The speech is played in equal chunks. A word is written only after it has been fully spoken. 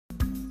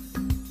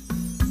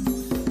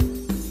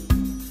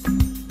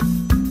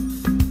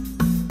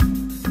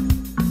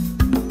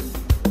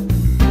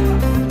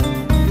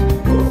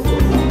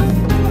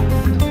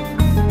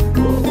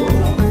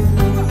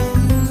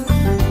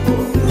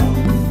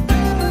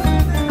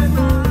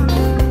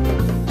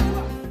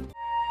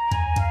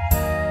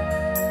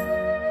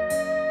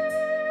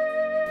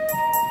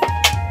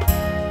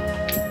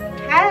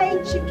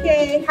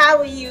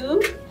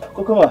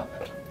Kokoma.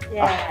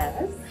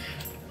 Yes.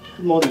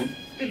 Good morning.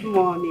 Good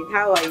morning.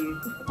 How are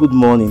you? Good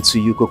morning to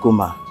you,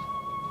 Kokoma.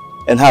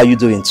 And how are you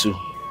doing too?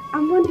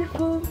 I'm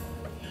wonderful.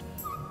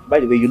 By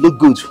the way, you look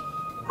good.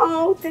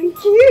 Oh,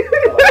 thank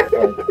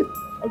you.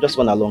 I'll just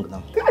run along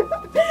now.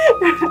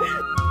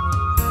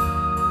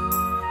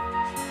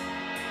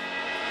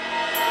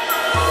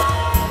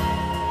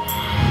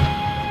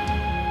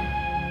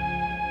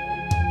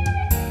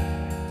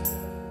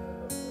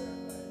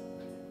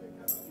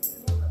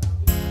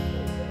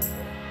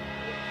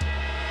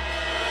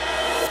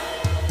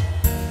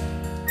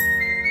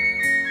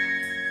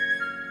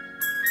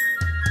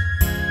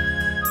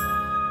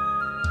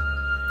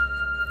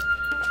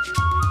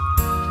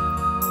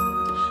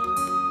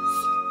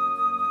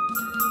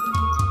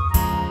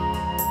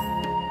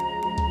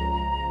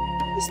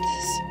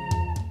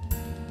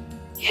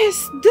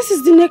 This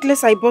is the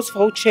necklace I bought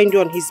for Uchendu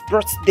on his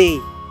birthday.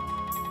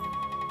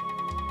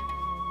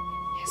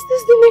 Yes,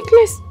 this is the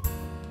necklace.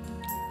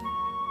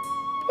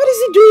 What is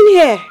he doing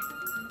here?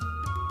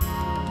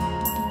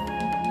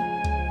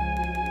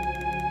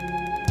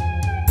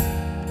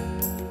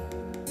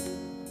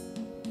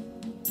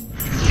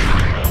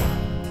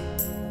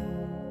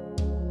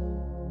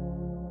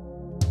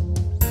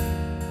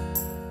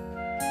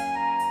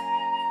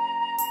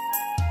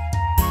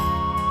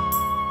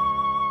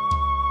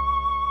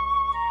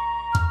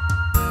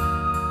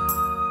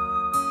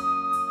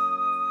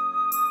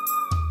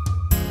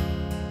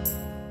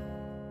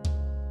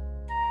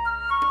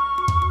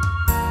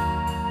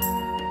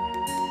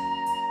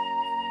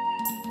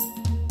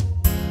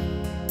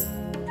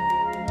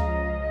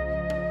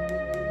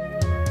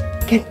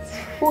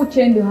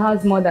 Uchendu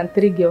has more than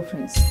 3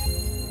 girlfriends.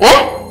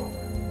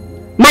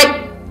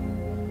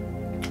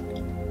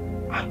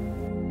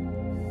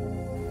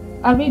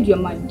 I read your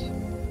mind.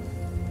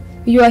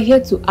 You are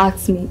here to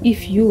ask me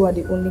if you are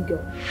the only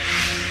girl.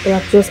 I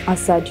have just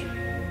answered you.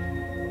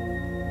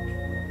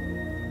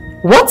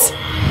 What?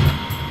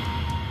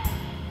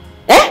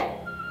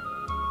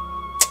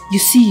 You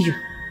see you.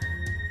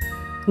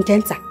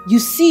 Nkenta, you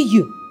see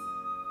you.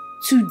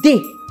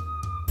 Today,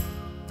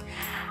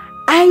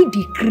 I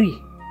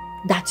decree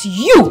that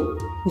you,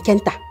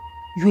 Nkenta,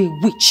 you're a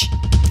witch.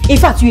 In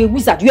fact, you're a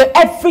wizard. You're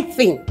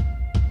everything.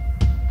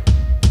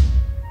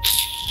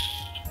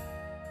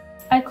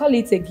 I call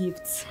it a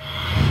gift.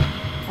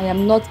 I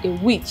am not a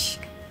witch.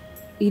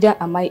 Either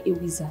am I a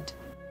wizard.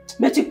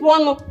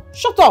 Mechipuano,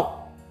 shut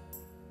up.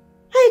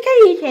 I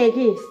can't hear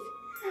this.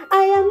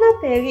 I am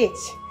not a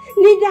witch.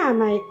 Neither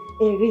am I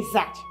a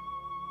wizard.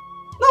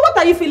 Now what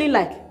are you feeling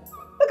like?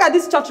 Look at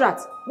this church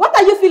rat. What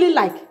are you feeling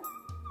like?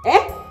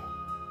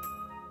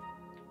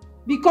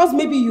 Because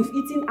maybe you've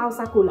eaten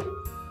Hausa Cola.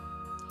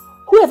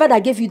 Whoever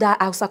that gave you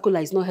that Hausa Cola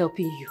is not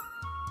helping you.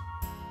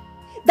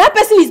 That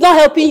person is not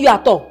helping you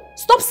at all.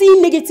 Stop seeing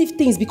negative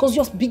things because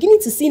you're beginning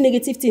to see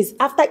negative things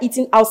after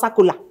eating Hausa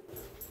Cola.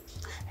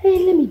 Hey,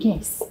 let me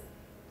guess.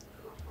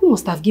 Who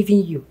must have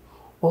given you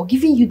or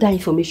given you that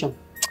information?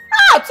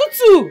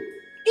 Tutu!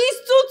 It's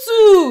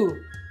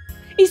Tutu!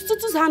 It's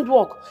Tutu's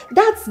handwork.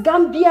 That's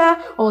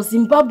Gambia or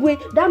Zimbabwe,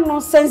 that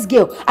nonsense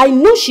girl. I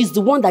know she's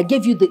the one that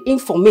gave you the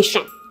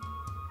information.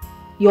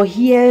 You're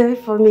here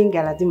forming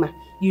Galadima.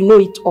 You know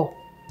it all.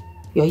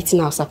 You're eating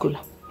Hausa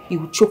Cola. He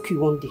will choke you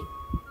one day.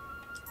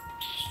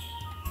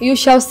 You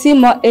shall see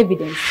more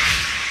evidence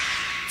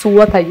to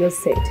what I just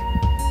said.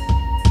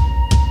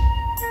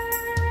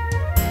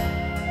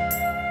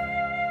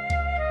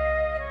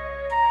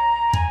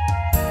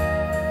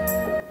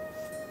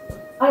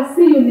 I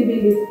see you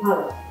leaving this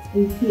palace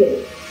in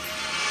tears.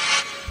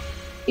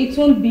 It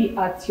won't be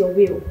at your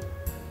will.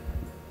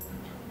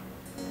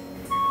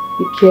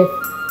 Be careful.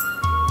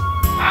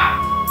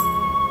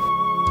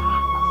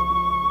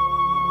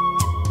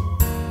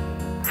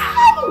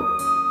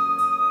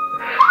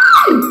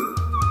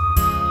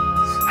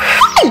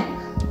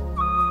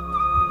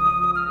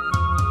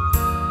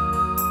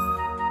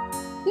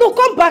 No,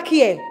 come back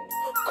here.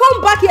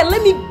 Come back here.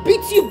 Let me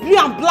beat you blue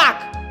and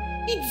black.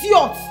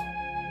 Idiot.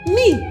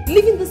 Me,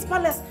 leaving this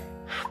palace.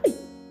 Hi.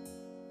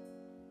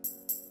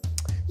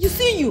 You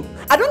see you.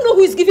 I don't know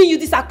who is giving you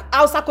this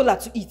Hausa Cola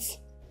to eat.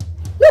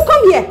 No,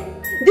 come here.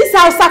 This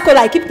Hausa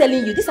Cola, I keep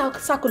telling you, this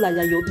Hausa Cola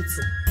that you're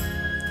eating.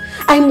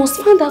 I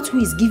must find out who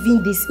is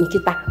giving this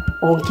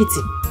Nketa or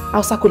Nkiti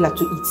Hausa Cola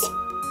to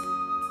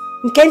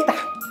eat. Nkenta.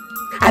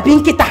 Abi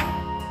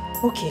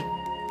Nketa. Okay.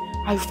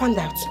 I'll find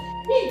out.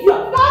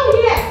 Idiot, come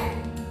here.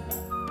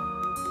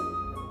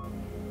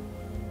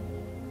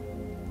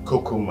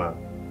 Kokoma.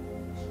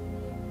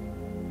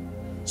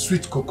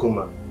 Sweet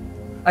Kokoma.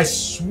 I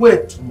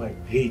swear to my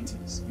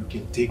Hades, you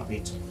can take me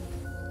to.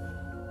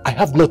 I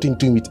have nothing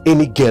to do with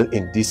any girl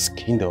in this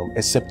kingdom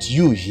except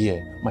you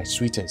here, my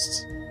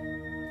sweetest.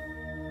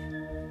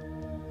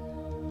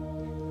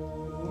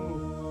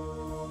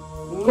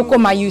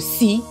 Kokoma, you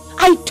see?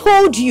 I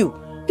told you.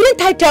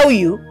 Didn't I tell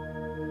you?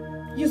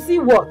 You see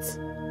what?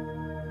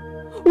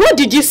 What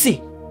did you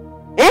see?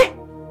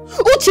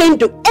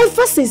 Uchendu,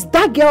 ever since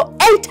that girl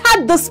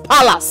entered this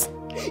palace,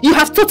 you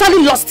have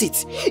totally lost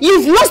it.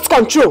 You've lost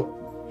control.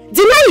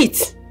 Deny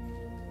it.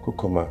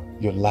 Kokoma,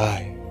 you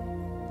lie.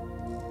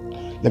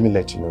 Let me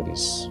let you know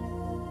this.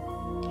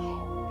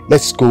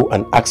 Let's go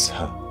and ask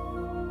her.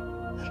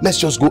 Let's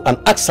just go and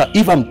ask her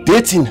if I'm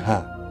dating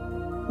her.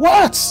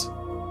 What?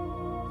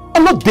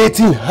 I'm not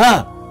dating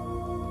her.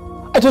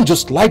 I don't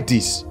just like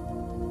this.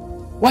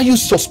 Why are you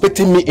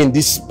suspecting me in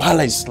this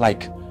palace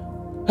like?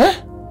 Huh?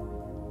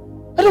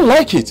 I don't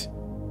like it.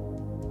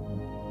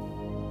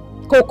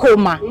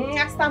 Kokoma.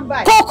 Stand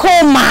by.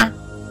 Kokoma!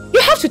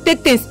 You have to take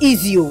things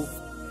easy. You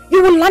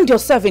will land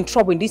yourself in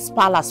trouble in this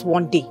palace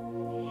one day.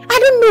 I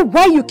don't know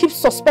why you keep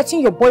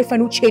suspecting your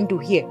boyfriend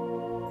Uchendu here.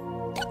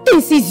 Take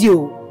things easy.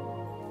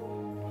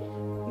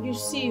 You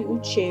see,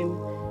 Uchem,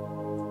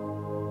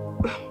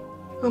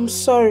 I'm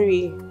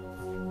sorry,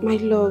 my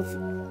love.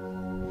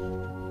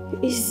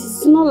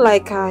 It's not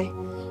like I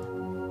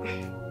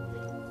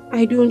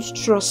don't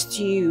trust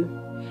you.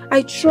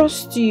 I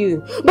trust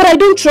you, but I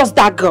don't trust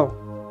that girl.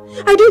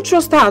 I don't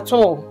trust her at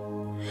all.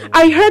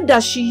 I heard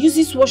that she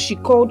uses what she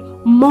called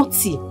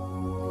multi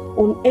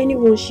on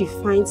anyone she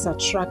finds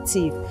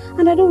attractive,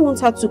 and I don't want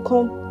her to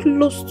come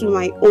close to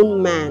my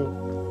own man.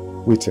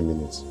 Wait a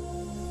minute.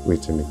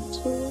 Wait a minute.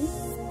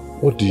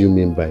 What do you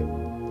mean by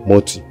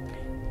multi?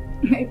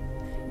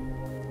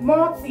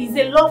 Multi is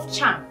a love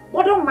charm.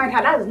 But don't mind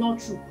her, that is not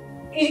true.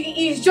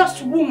 It's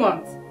just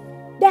rumors.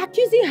 They're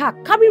accusing her,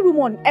 carrying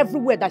rumors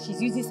everywhere that she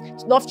uses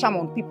love charm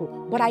on people.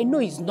 But I know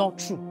it's not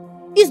true.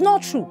 It's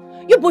not true.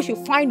 You both should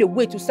find a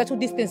way to settle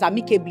these things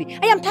amicably.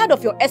 I am tired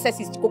of your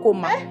excesses,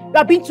 Kokoma. You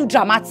are being too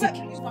dramatic.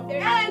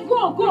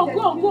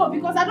 Go,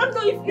 because I don't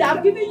know if they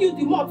are giving you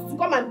the month to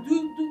come and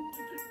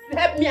to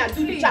help me and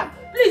do the charm.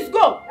 Please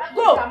go.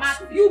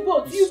 You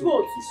both. No,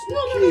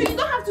 you don't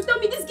have to tell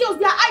me. These girls,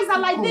 their eyes are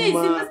like this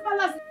in this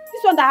palace.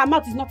 This one that her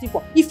mouth is not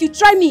equal. If you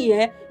try me,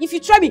 I know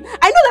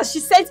that she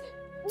said,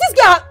 this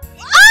girl,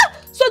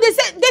 so they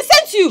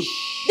sent you.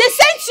 They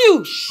sent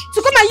you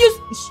to come and use.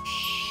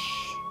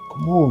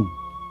 Come on,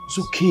 it's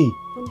okay.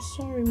 I'm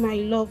sorry, my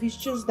love. It's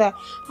just that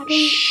I don't.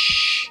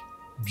 Shh.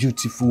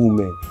 Beautiful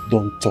women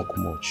don't talk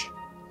much.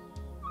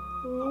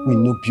 We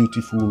know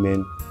beautiful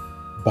women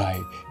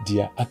by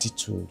their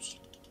attitudes.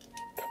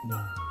 Come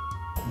on.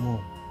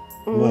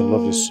 You know I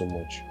love you so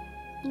much.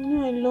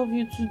 I love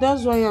you too.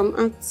 That's why I'm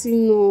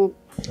acting up.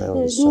 I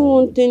don't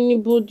want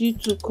anybody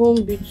to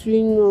come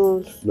between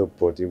us.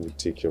 Nobody will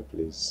take your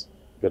place.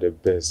 You're the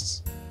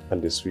best and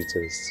the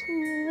sweetest.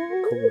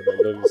 Come on, I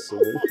love you so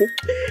much.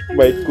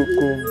 My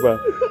cucumber.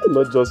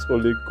 Not just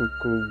only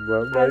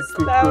cucumber. My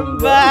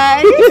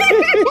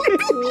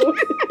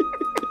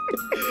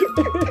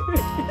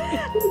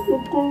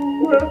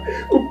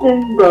cucumber.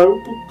 Cucumber.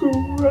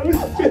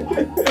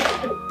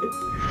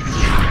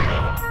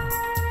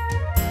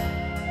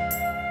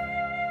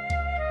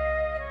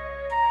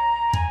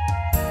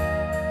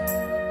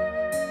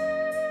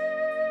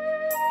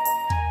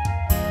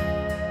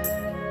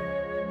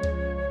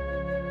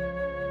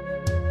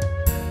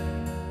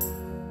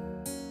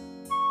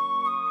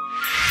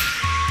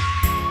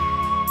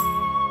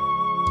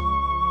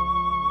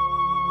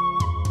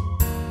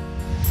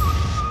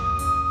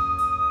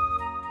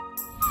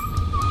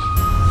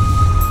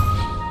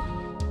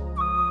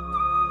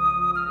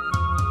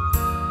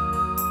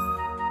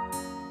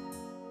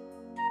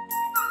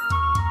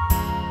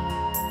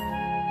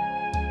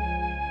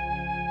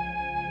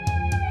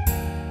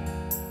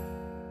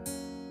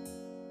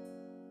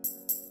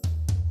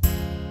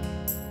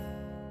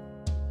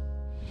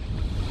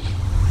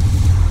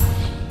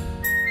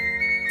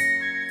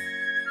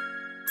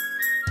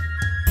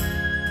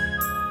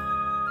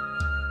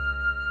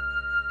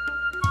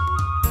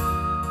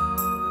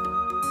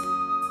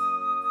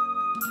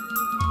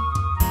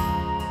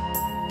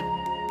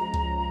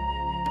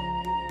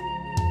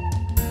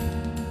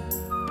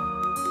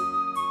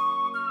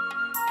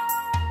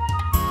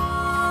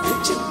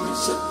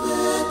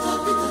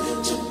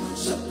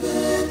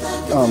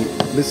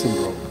 Listen,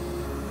 bro.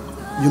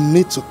 You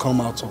need to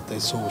come out of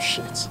this whole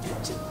shit.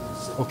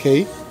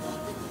 Okay?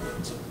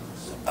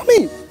 I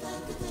mean,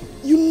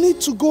 you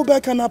need to go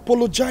back and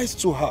apologize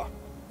to her.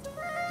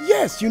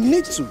 Yes, you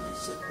need to.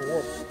 For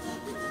what?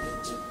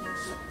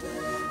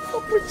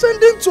 For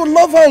pretending to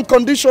love her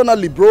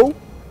unconditionally, bro.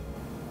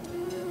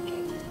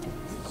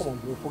 Come on,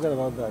 bro. Forget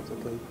about that,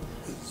 okay?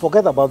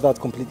 Forget about that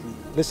completely.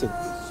 Listen.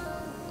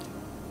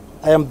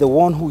 I am the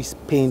one who is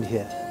pained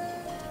here.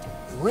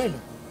 Really?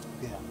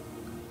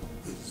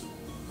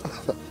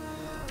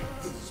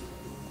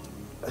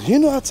 You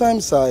know, at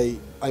times I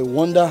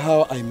wonder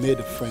how I made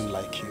a friend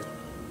like you.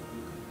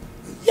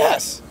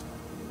 Yes!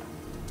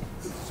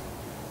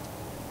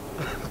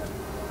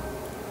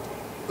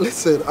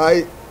 Listen,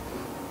 I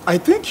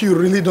think you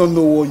really don't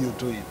know what you're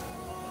doing.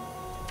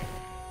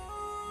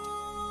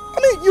 I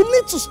mean, you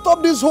need to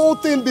stop this whole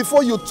thing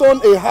before you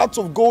turn a heart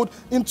of gold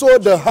into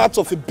the heart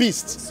of a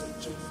beast.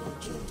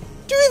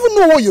 Do you even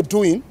know what you're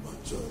doing?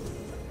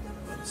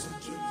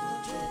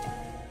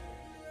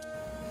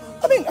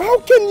 I mean, how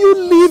can you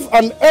leave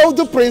an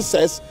elder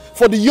princess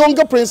for the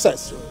younger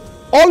princess?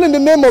 All in the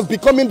name of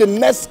becoming the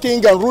next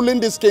king and ruling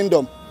this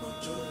kingdom.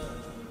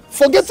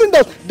 Forgetting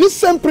that these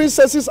same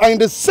princesses are in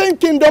the same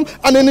kingdom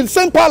and in the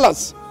same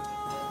palace.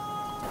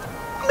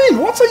 I mean,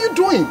 what are you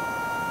doing?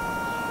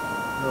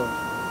 No.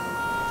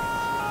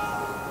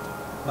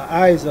 My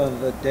eyes are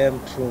on the damn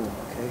throne,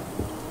 okay?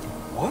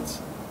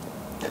 What?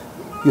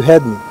 You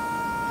heard me.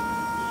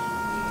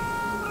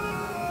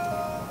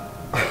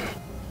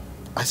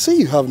 I say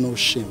you have no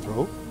shame,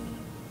 bro.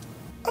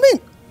 I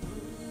mean,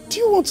 do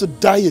you want to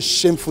die a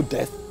shameful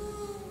death?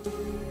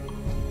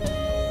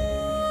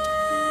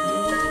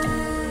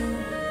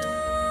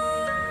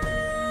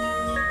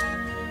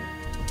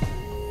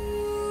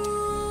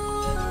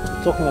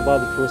 Talking about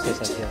the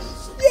process, I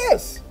guess.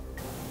 Yes!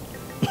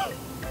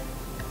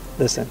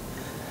 Listen,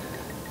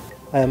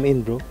 I am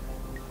in, bro.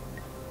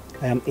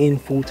 I am in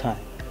full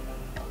time.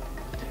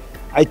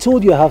 I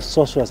told you I have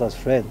sorcerers as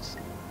friends,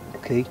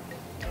 okay?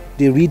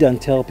 They read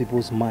and tell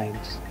people's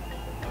minds.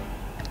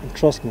 And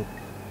trust me,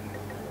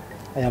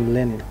 I am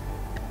learning.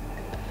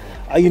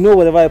 And you know,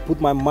 whatever I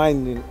put my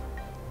mind in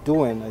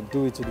doing, I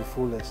do it to the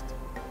fullest.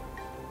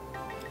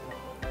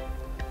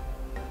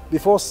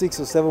 Before 6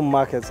 or 7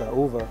 markets are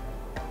over,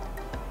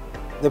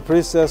 the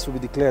princess will be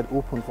declared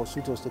open for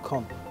suitors to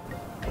come,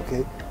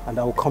 okay? And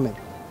I will come in.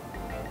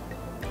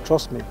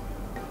 Trust me.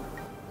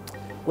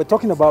 We're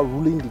talking about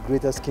ruling the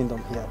greatest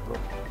kingdom here, bro.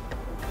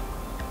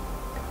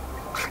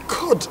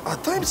 God,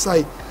 at times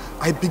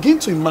I begin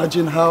to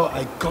imagine how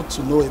I got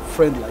to know a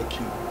friend like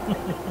you.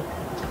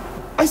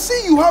 I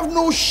see you have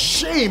no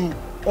shame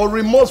or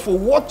remorse for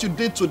what you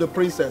did to the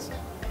princess.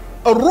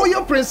 A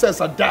royal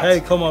princess at that. Hey,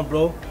 come on,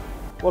 bro.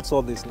 What's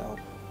all this now?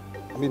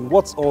 I mean,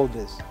 what's all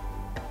this?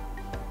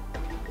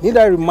 Need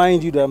I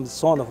remind you that I'm the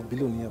son of a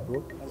billionaire,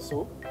 bro? And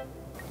so?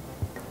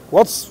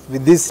 What's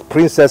with this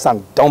princess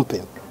and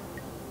dumping?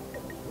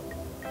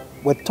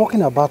 We're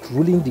talking about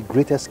ruling the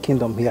greatest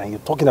kingdom here, and you're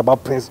talking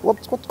about prince.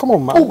 What? Come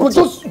on, man. Oh, but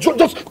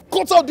just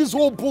cut out this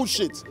whole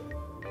bullshit.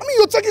 I mean,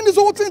 you're taking this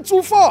whole thing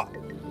too far.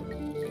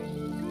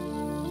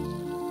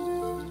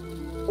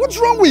 What's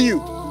wrong with you?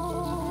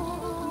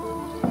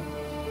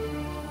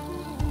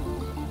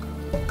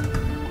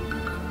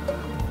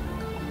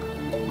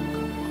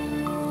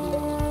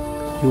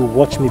 You will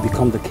watch me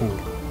become the king.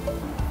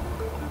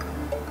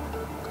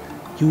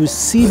 You will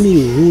see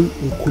me rule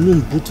in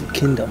Kulumbutu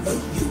kingdom.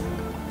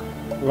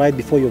 Right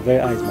before your very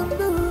eyes, man.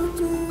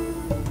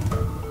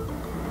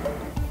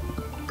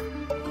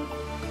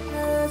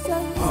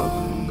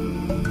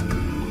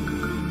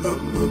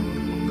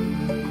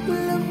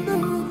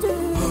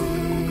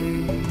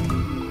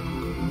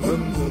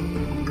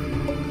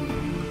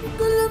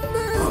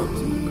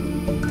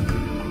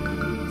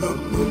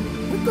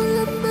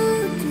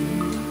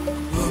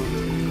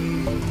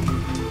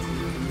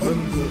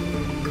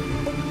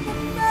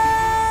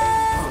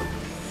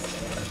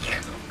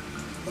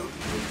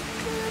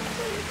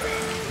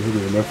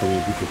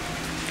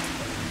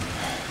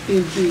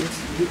 Indeed,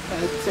 you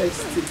are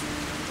thirsty.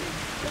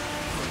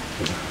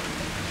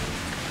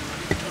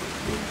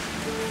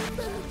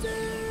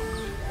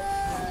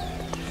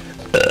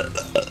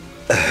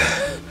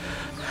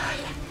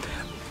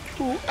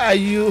 Who are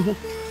you,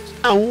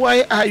 and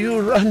why are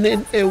you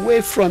running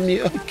away from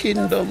your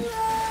kingdom?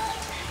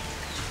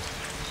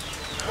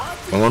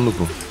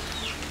 Mamanuku,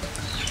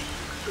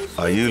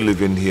 are you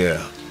living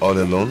here all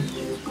alone?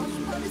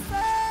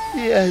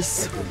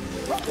 Yes,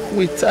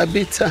 with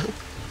Tabitha.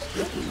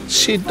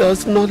 She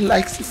does not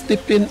like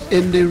sleeping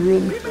in the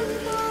room.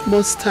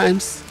 Most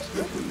times,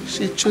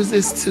 she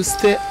chooses to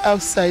stay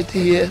outside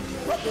here,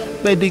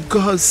 but the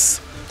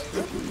gods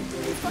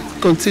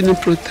continue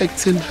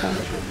protecting her.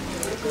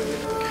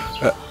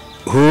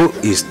 Who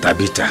is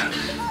Tabitha?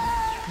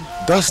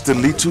 That's the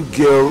little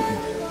girl.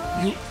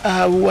 You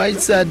are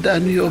wiser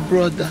than your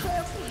brother.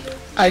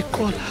 I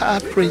call her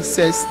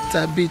Princess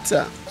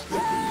Tabitha.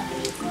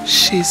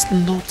 She's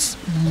not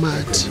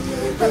mad.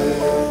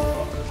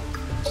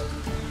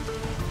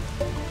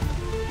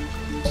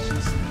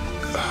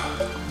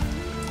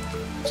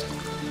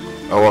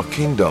 Our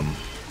kingdom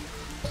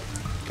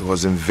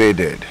was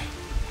invaded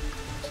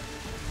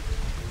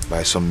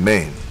by some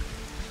men,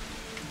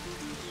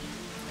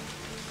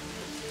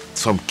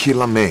 some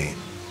killer men.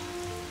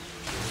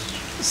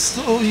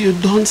 So you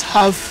don't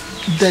have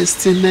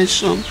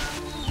destination?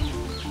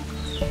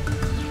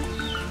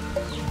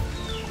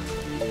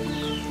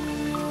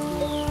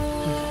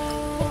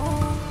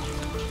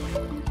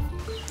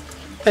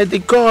 And the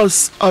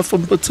gods of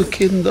Umbutu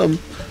Kingdom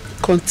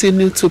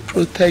continue to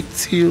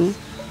protect you.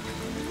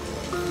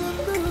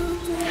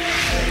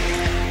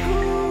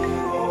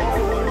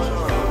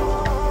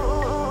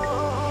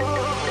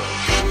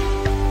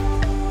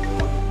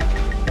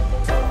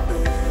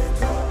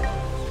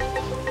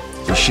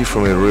 Is she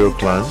from a royal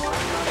clan?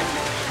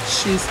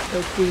 She's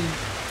a queen.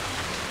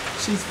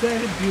 She's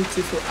very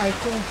beautiful. I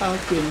call her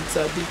Queen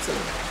Tabitha.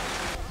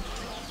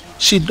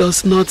 She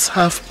does not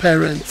have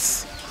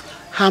parents.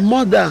 Her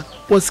mother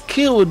was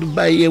killed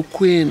by a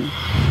queen.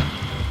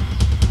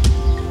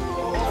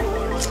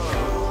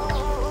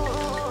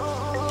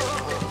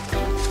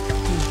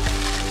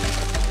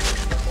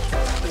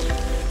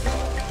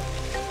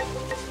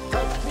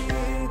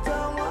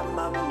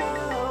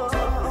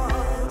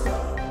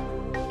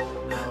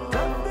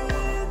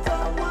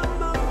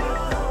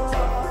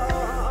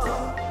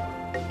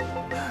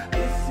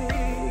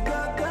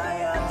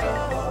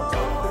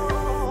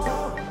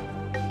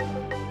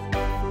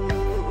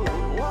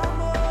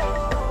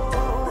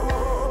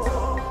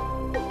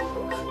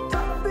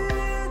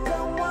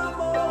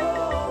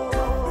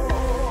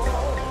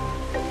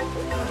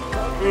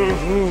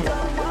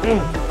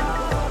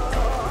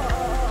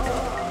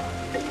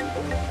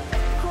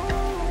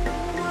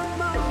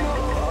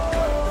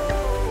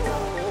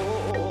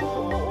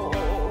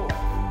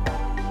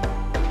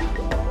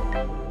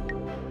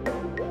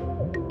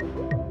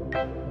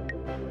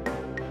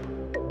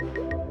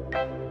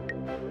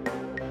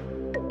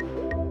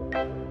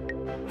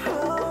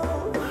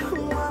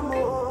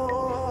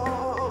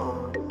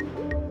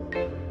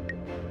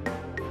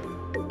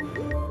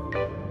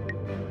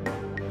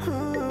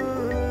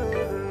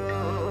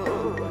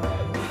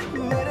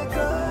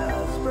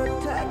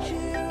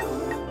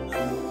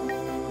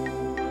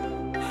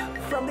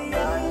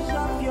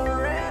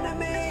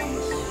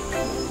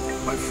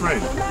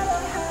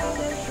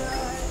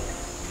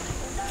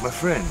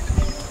 Friend,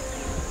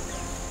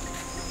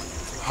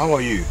 how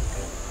are you?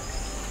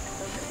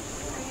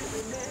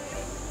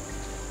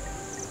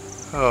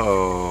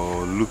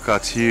 Oh, look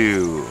at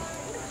you.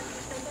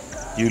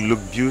 You look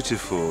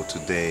beautiful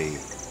today.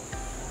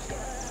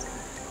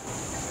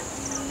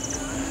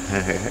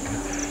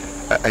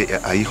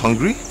 Are you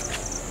hungry?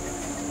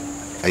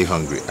 Are you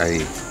hungry?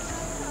 I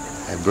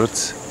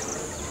brought...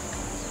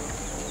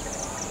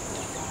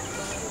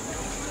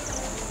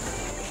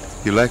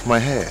 You like my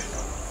hair?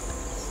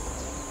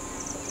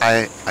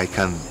 I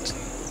can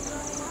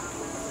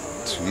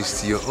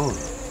twist your own.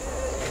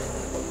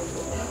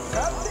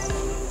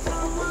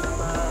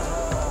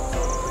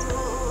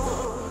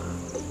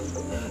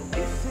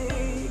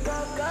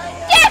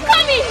 They are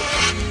coming!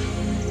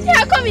 They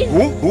are coming!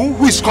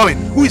 Who is coming?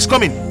 Who is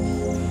coming?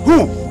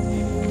 Who?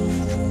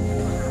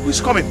 Who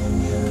is coming?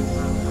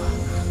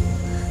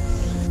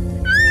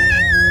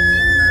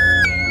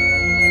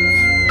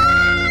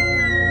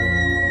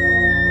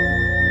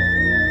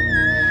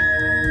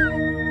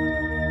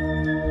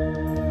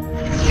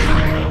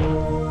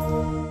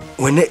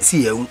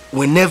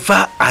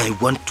 Whenever I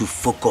want to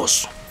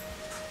focus,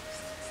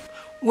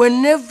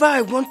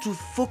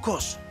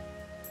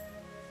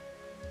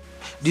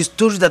 the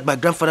stories that my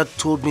grandfather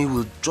told me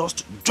will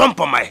just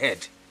jump on my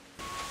head.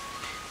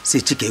 See,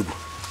 Chikegu,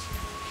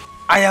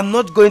 I am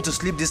not going to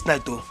sleep this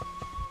night, oh.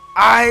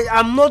 I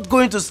am not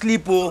going to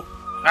sleep, oh.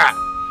 Ah.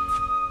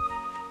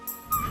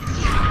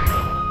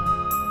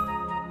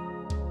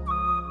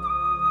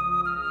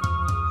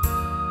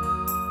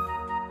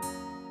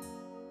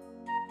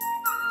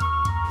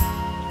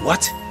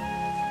 What?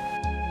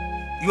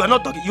 You are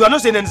not talking. You are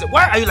not saying anything.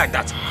 Why are you like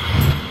that?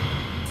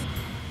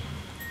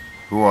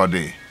 Who are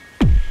they?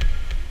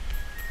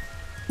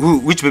 Who?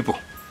 Which people?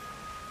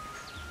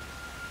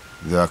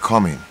 They are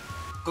coming.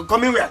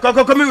 Coming where?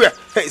 Coming where?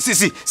 Hey,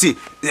 see.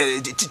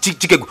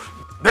 Chikegu,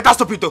 better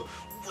stop it.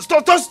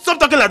 Stop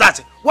talking like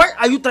that. Why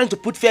are you trying to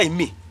put fear in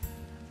me?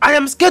 I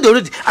am scared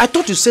already. I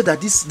thought you said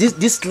that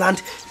this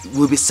land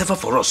will be safer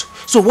for us.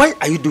 So why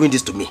are you doing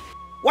this to me?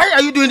 Why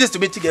are you doing this to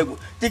me, Chikegu?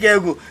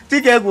 Chikegu,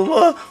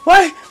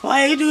 why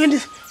are you doing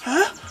this?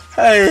 Huh?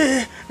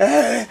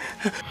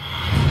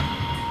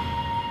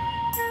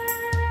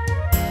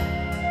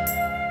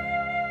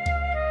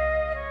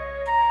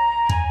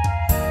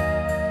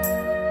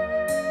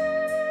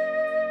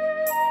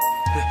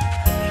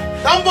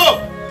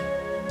 Tambo!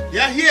 You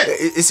are here.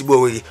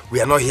 We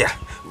are not here.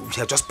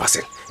 We are just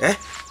passing. Eh?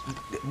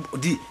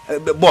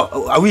 Boy,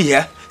 are we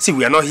here? See,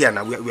 we are not here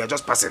now. We are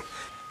just passing.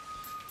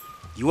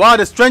 You are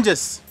the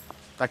strangers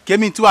that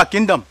came into our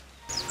kingdom.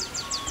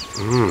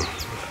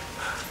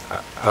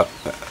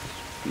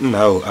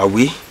 Now, are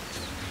we?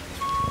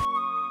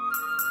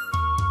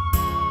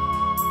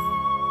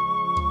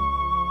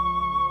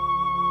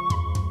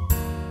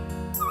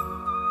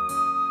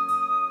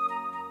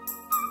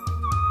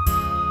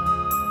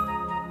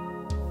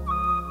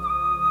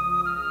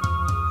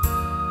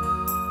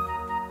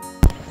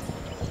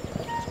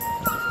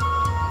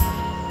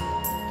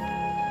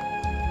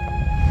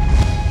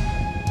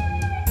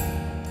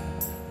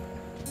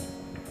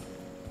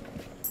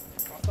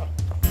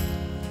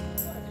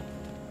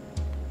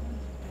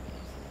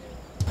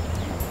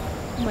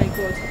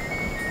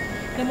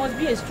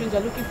 A stranger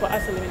looking for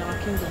asylum in our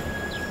kingdom.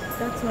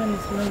 That one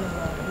is none of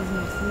our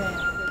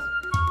business.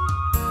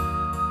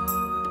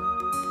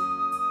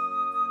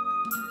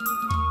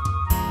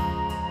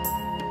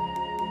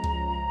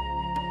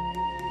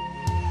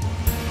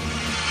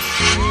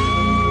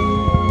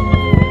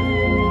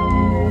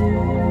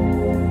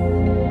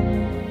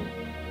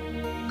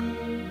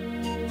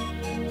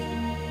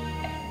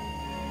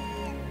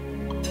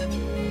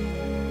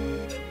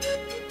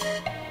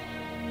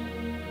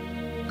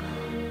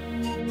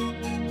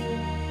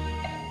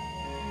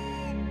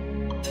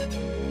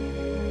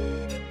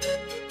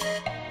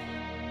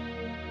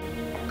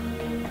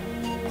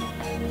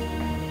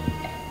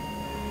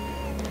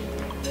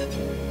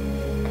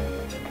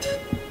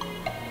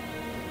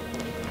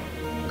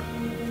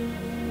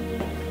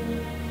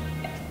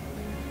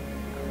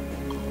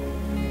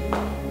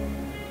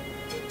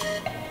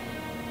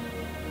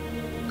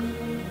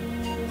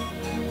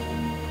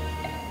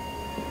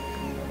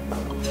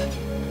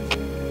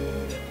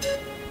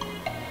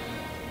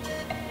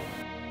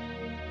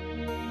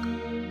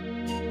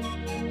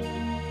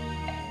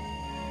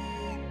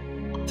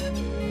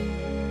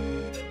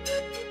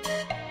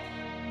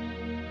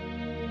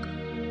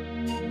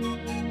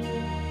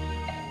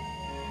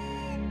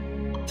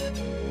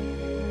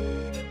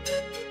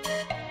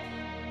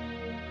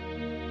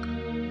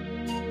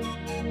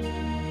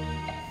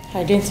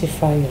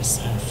 Identify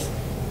yourself.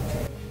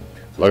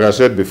 Like I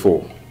said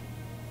before,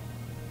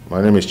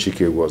 my name is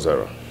Chinenye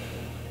Ubah.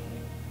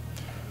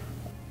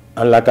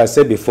 And like I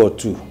said before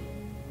too,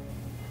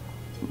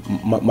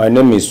 my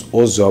name is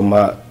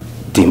Ozoma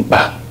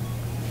Timba.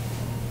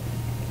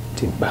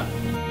 Timba.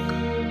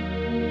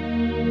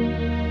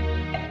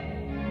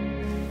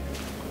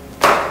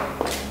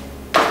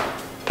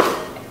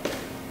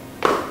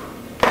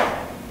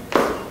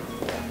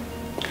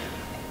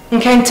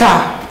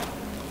 Nkenta.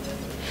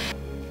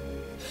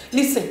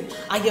 Listen,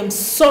 I am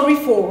sorry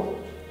for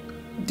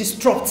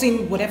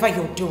disrupting whatever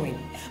you're doing.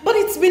 But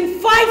it's been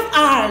 5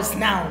 hours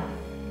now.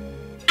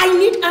 I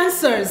need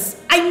answers.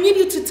 I need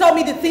you to tell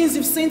me the things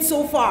you've seen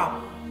so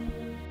far.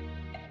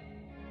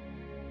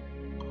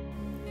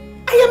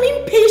 I am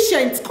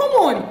impatient. Come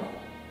on.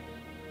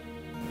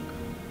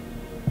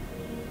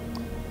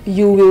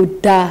 You will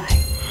die.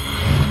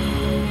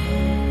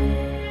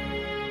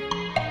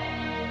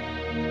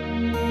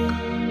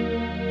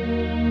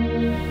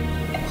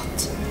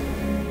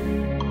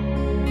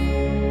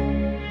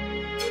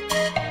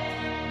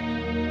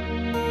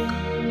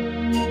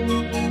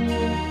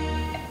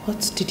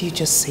 What did you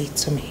just say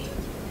to me?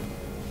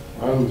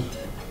 And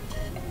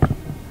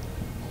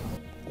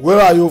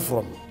where are you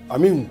from? I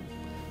mean,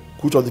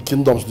 which of the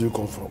kingdoms do you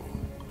come from?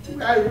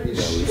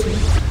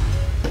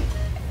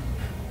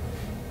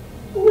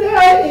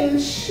 Where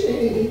is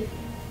she?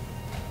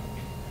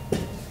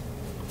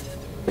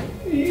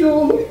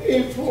 You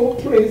evil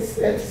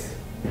princess,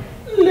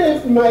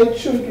 leave my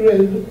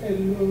children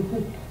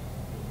alone.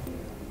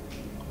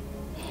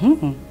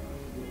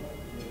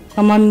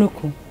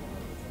 Amanuku,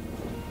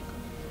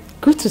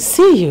 good to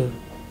see you.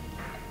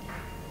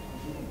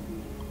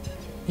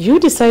 You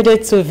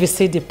decided to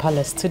visit the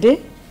palace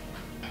today?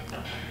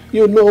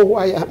 You know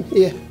why I'm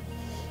here.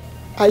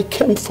 I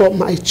came for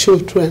my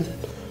children.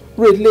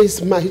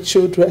 Release my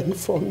children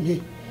for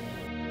me.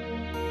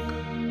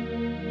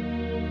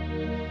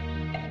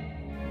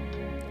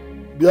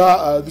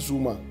 This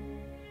woman,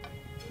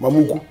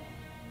 Mamuku,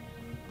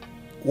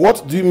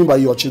 what do you mean by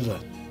your children?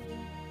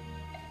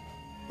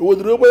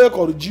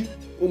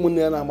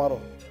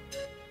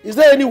 Is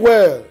there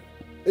anywhere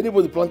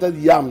anybody planted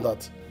yam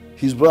that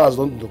his brothers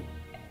don't know?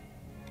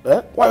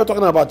 Eh? Why are you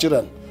talking about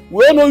children?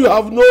 We all know you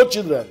have no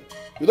children.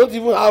 You don't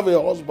even have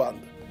a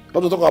husband.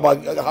 Not to talk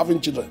about having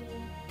children.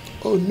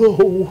 Oh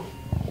no,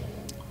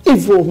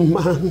 evil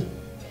man.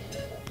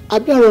 I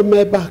better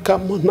remember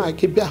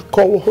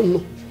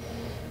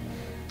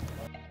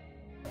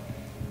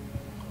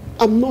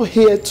I'm not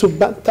here to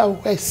banter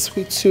words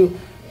with you.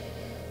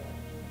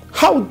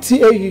 How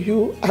dare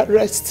you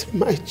arrest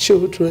my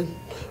children?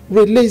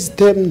 Release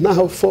them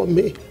now for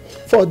me,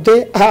 for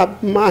they are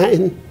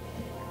mine.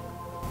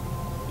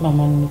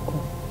 Mama Nuku,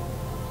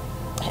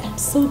 I am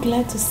so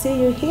glad to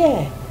see you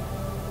here.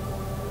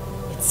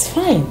 It's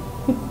fine.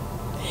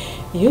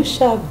 You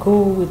shall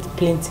go with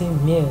plenty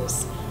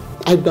meals.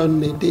 I don't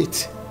need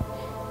it.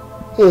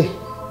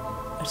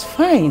 It's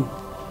fine.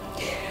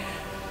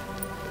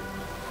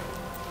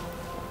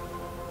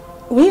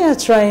 We are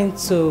trying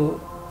to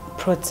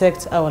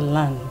protect our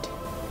land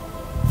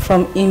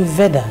from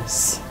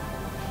invaders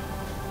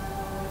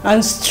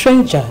and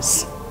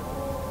strangers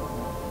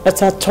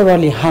that are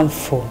thoroughly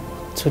harmful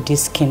to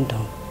this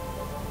kingdom.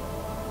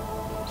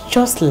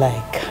 Just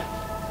like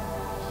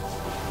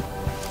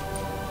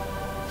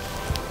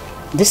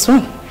this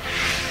one.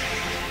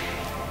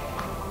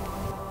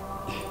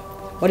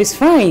 But it's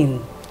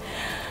fine.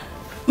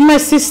 My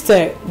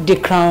sister, the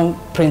crown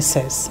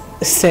princess,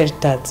 said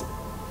that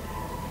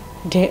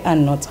they are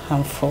not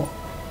harmful.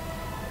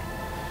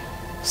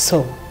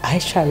 So I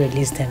shall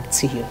release them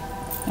to you.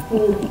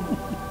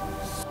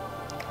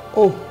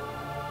 Oh,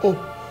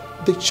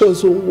 the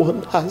chosen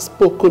one has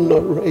spoken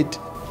already.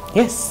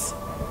 Yes.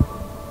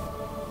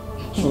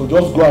 So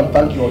just go and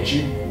thank your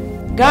chief.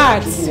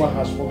 Guards! The chosen one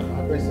has spoken.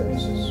 I praise the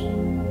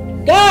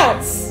missus.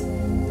 Guards!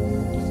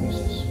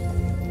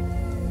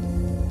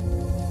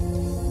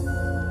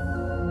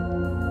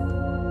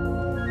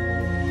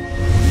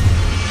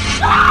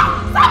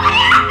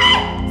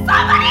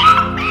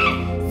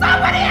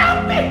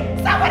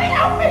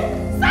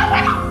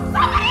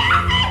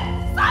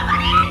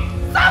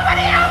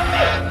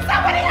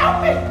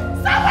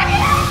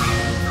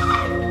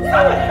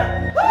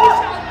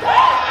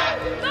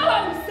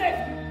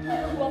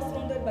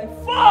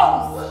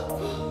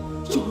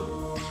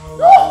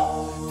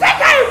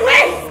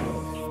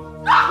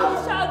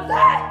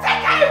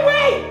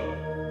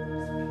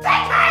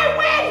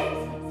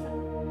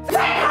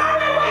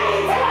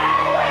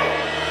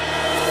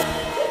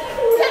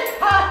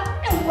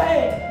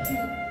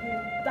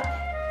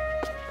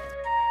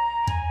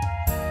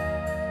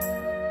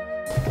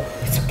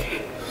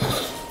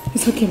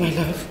 It's okay, my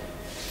love.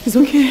 It's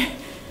okay.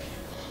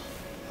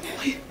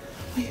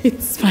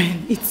 It's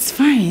fine. It's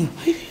fine.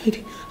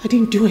 I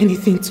didn't do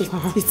anything to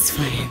her. It's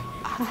fine.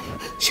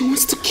 She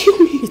wants to kill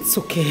me. It's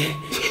okay.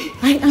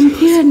 I am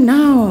here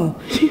now.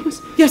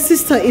 Your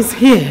sister is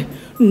here.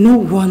 No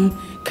one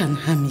can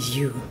harm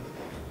you.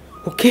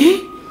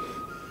 Okay?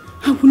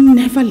 I will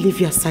never leave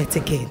your side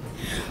again.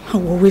 I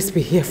will always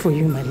be here for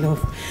you, my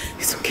love.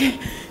 It's okay.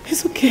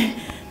 It's okay.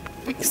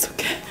 It's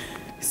okay.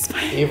 It's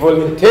fine.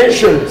 Evil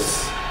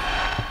intentions.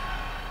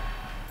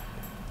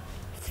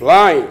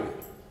 Flying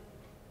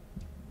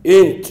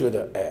into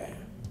the air.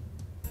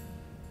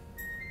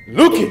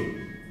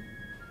 Looking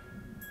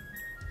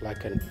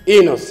like an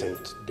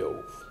innocent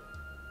dove.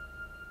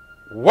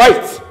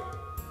 White.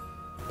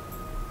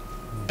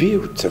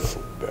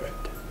 Beautiful bird.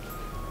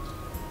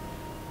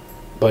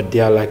 But they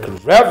are like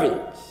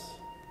ravens.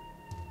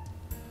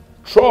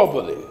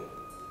 Troubling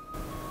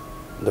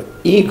the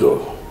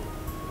ego.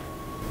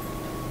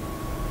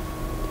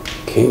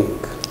 King.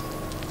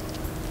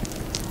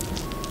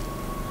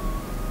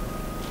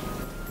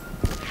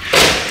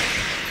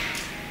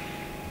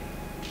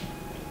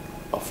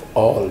 Of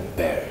all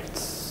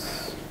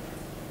birds.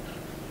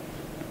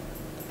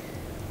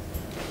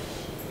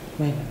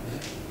 My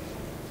love,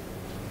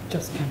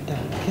 just calm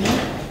down,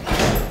 okay?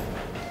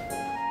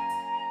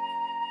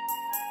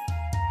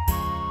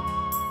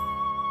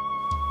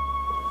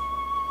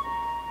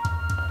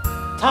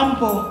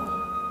 Tambo!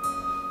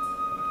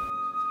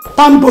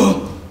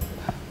 Tambo!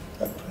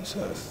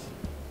 Princess.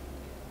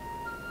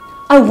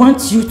 I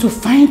want you to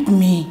find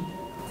me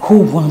who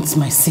wants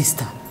my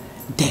sister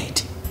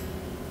dead.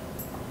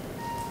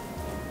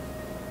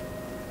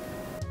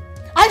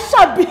 I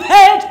shall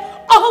behead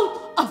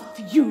all of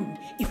you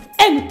if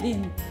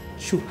anything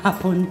should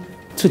happen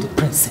to the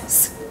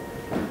princess.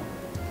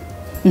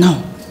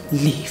 Now,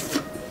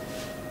 leave.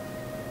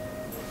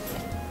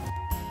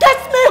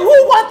 Get me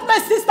who wants my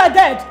sister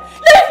dead.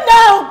 Leave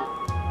now!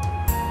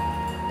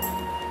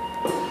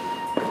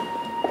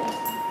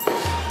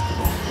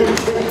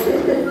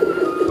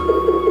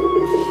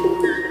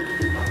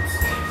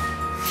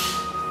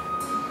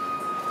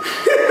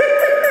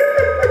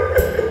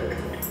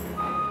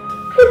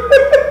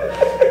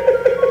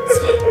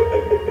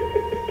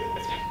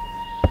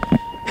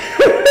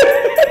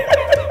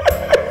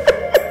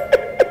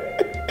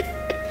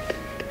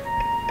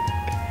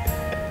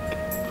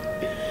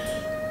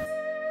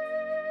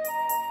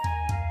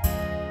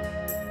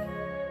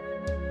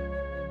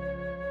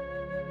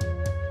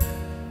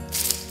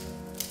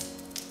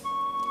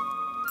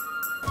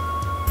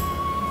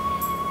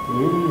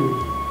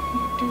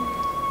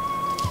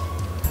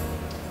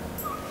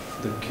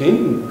 The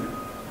king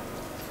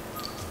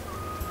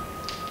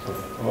of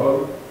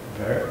all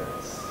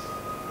birds.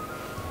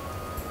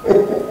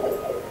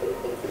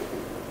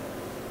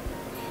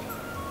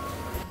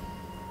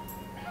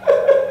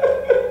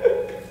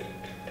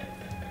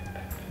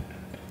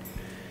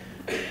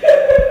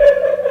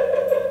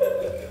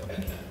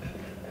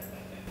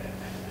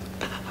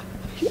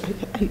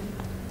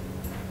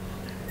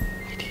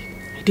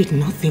 I did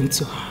nothing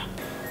to her.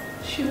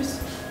 She was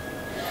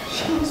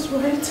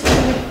right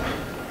there.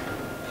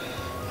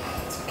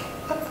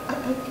 I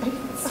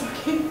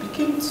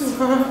came to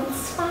her.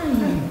 It's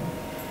fine.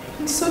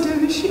 And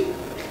suddenly she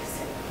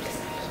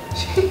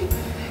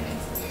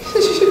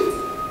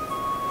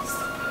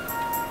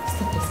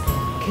stop this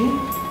game, okay?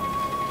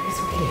 It's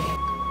okay.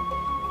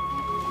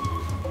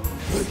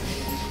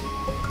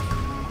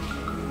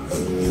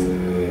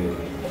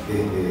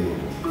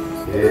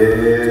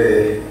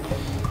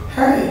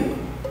 Hey,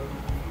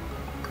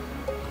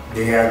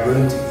 they are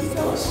going to eat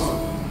us.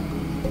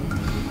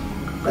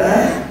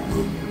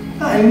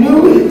 I knew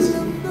it.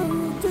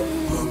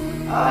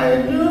 I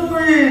knew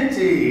it.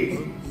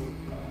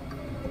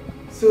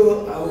 So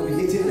I will be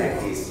eating like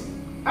this.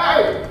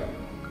 Hey!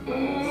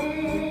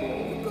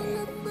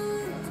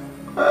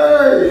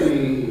 Hey!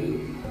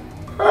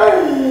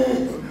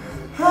 Hey!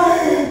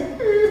 Hey!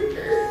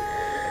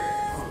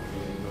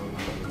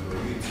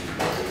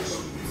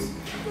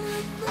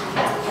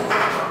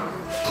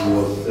 He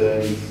was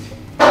sent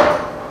to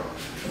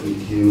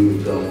kill the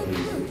dumb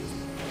princess.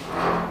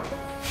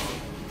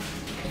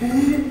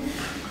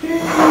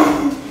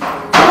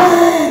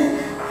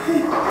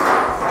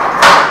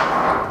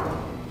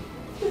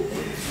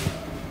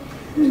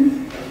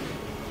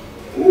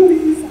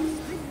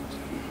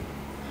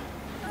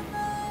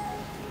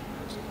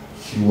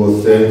 She was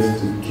sent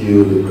to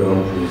kill the crown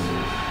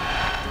princess.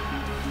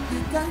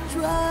 You can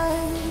try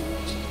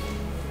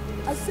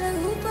as a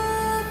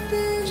human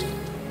being,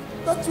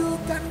 but you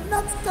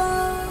cannot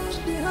stand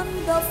the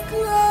hand of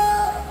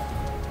God.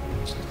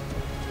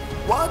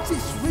 What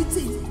is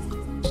written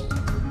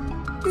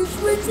is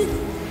written.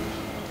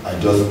 I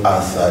just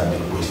answered the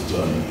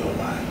question in your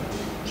mind,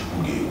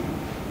 Chukwuge.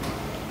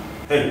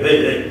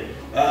 Hey.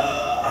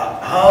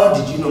 How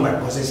did you know my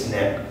cousin's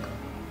name?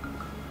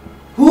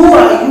 Who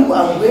are you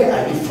and where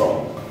are you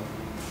from?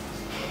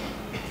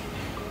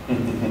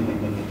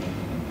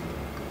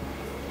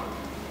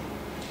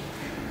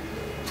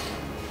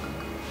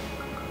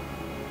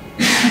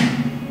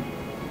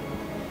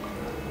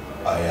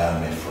 I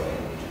am a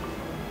friend.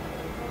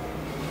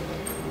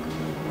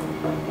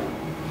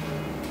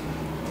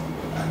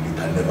 And you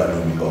can never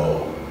know me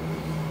all.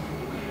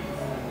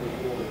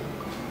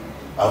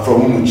 I'm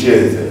from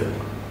Umucheze,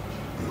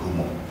 the home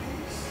of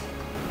peace.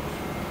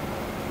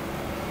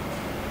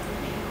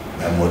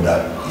 My mother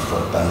is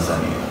from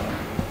Tanzania.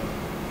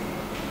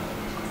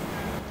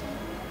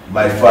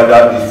 My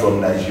father is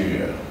from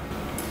Nigeria.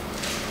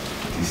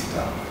 This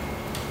town.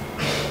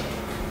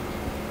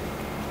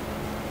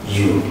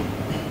 You.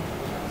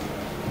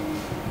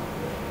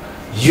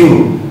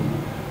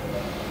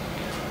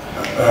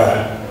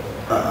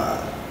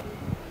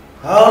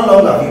 How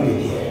long have you been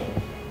here?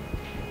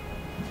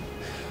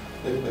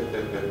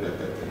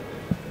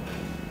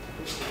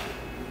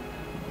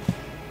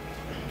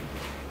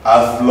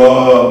 As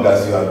long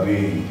as you have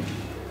been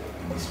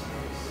in this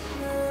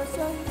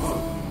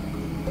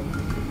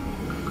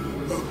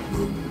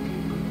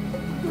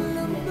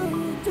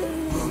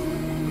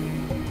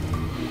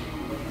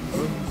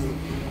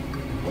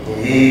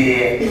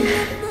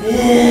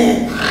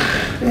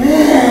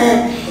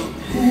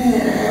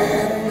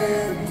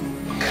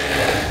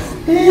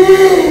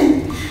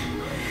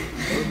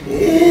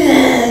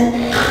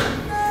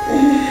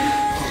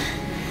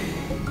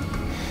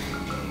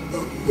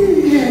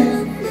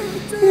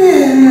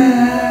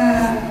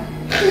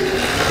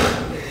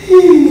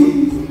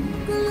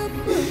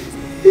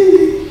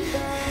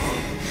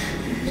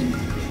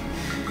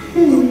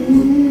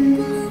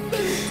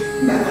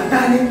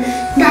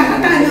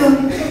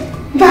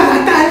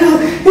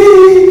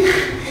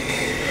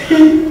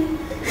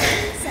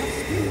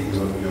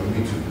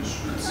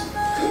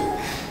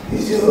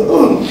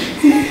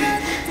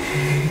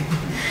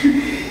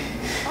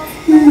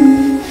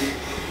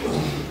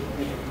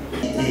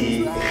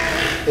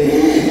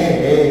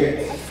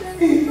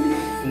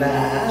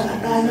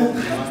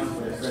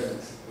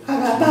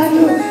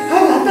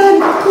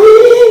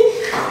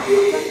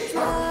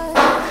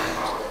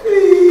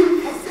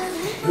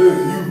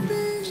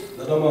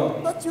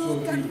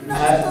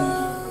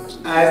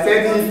I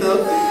said it.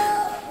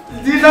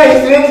 Dinner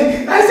is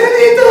ready. I said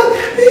it.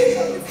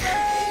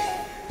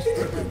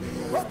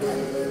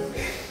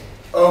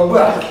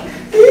 Ubah.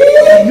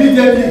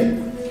 Immediately.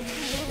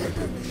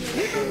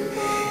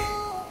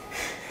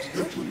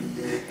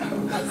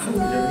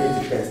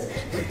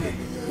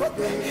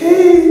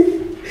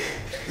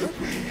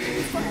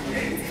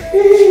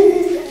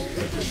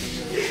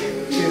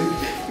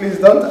 Please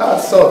don't add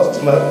salt to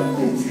my food.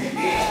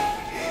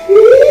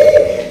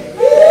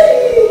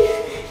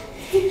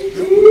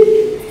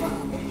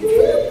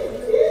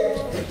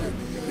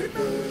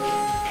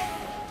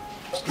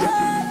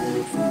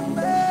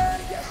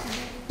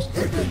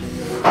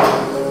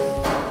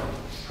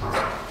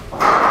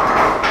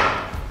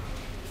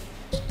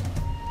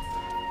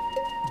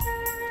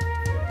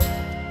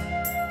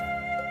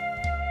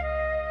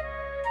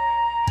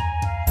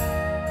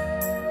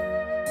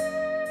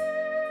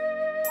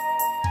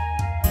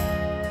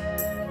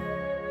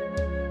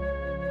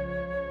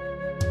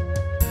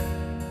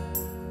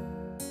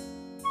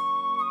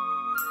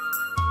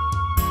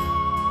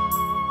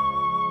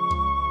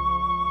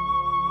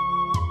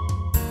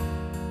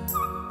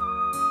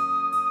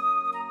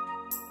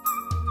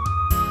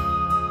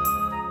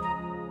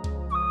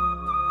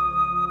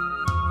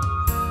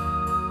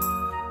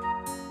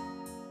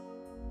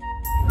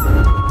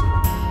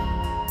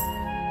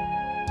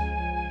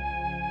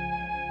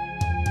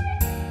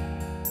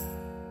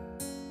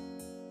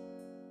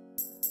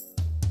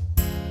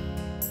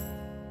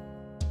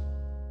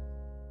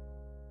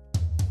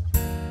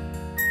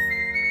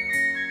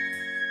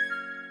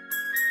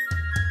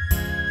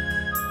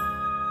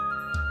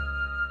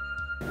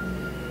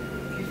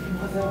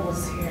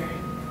 Was here.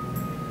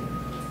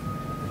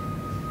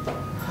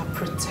 Her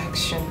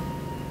protection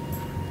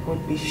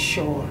would be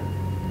sure.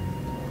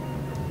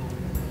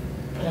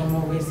 But I'm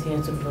always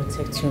here to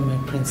protect you, my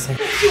princess.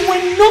 You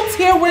were not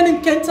here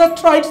when Nkenta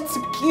tried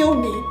to kill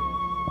me.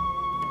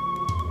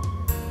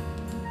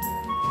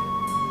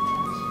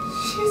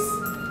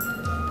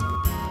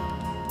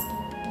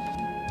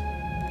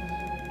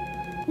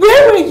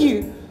 Where were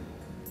you?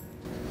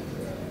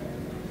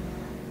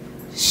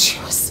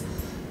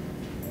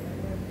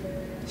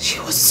 She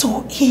was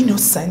so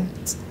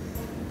innocent.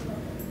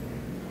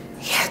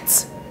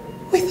 Yet,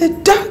 with a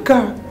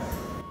dagger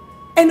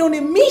and on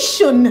a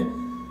mission.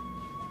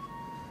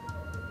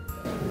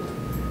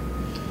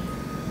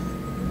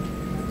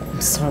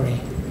 I'm sorry.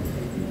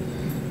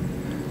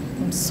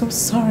 I'm so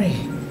sorry.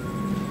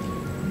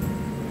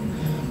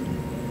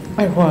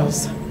 I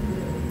was.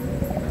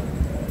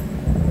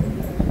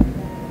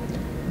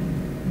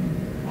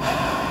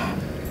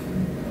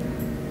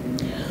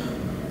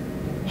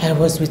 I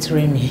was with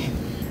Remy.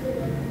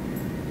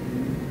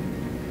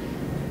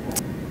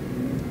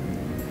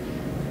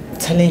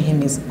 Telling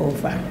him it's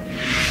over.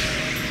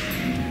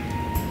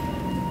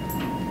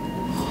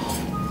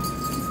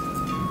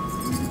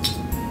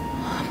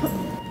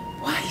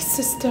 Why,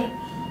 sister?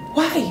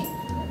 Why?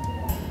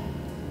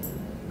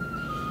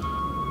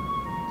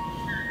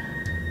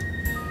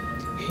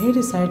 He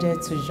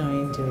decided to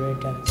join the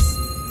Raiders.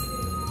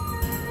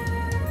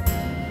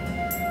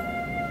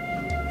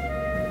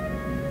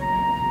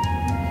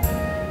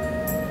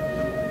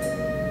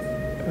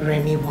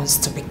 Remy wants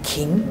to be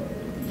king?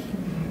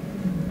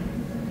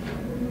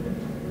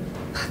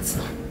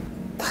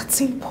 That's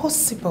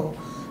impossible.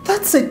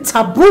 That's a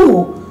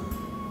taboo.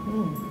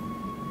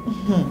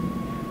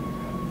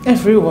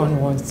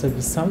 Everyone wants to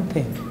be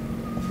something.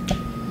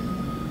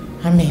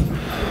 I mean,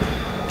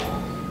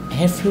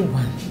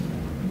 everyone.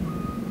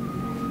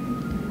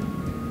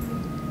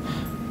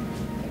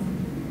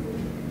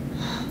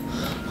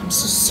 I'm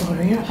so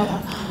sorry.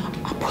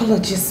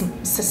 Apologies,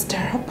 sister.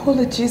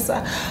 Apologies.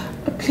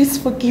 Please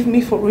forgive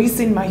me for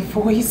raising my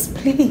voice,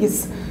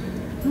 please.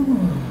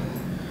 Oh,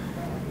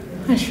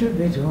 I should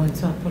be the one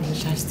to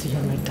apologize to you,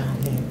 my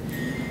darling.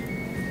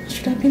 I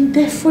should have been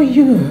there for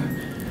you.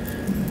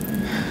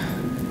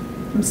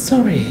 I'm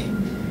sorry.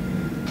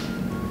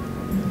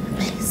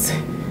 Please.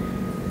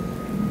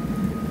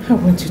 I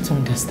want you to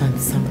understand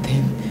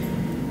something.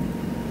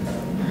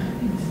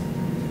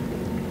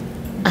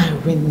 I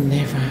will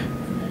never,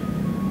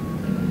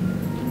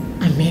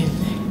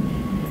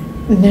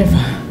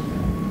 never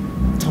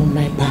turn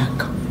my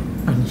back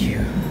on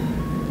you.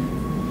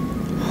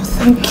 Oh,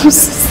 thank you,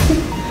 sister.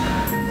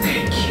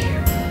 Thank you.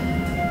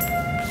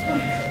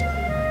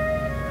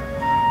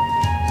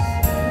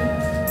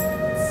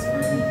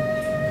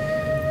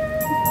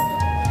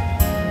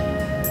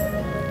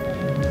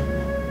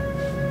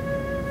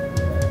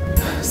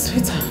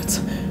 Sweetheart,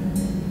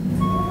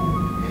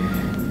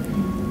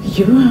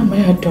 you are my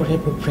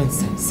adorable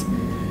princess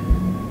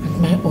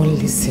and my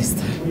only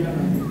sister.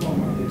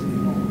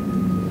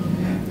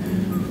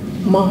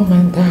 Mom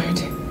and Dad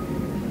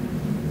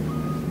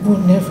will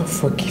never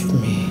forgive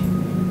me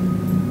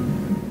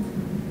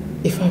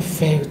if I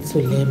fail to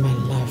lay my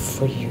life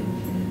for you.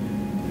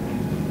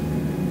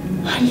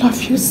 I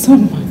love you so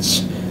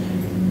much.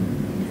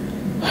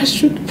 I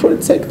should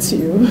protect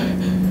you. I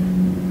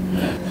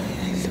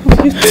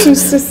love you too,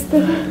 sister.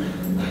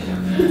 I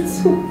love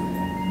you too.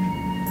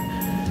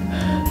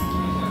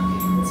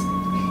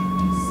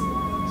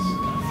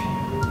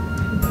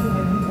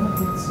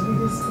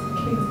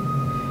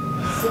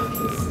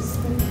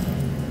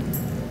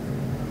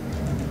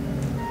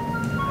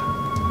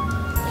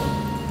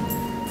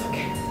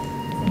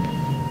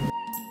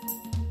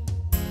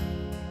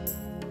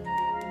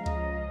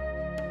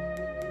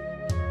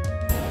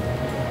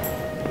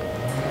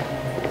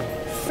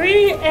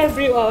 Free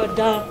every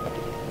other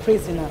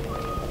prisoner.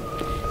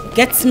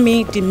 Get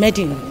me the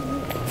maiden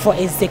for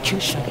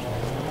execution.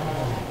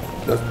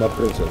 That's my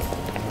princess.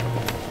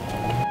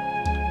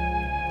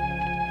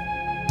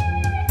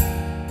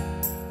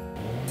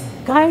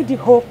 Guide the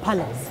whole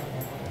palace.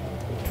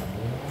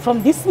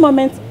 From this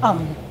moment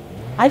on,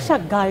 I shall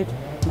guide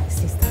my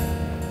sister.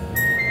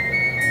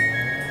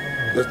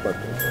 That's my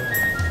princess.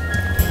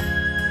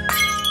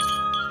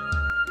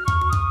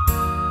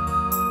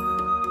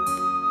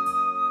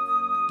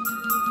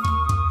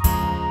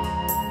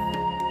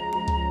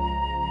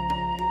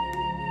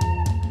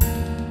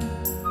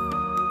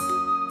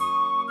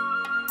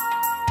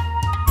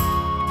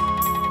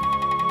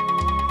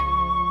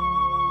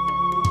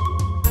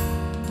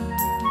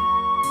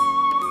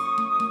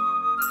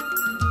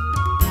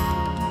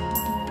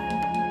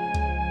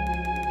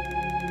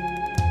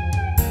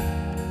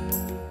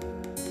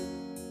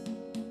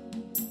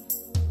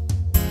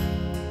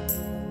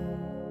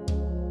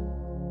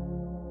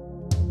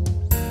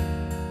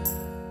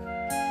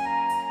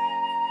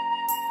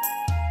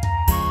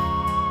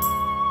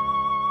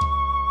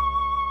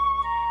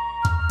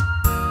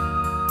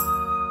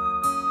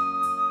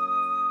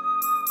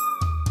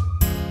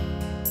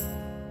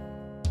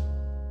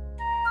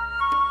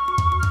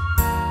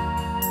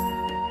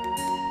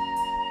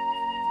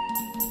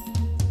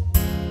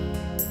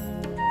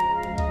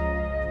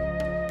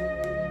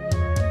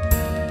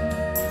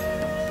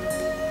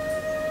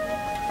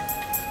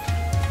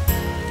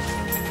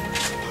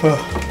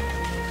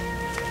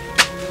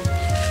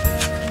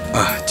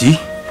 G,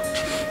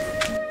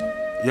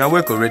 you are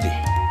awake already.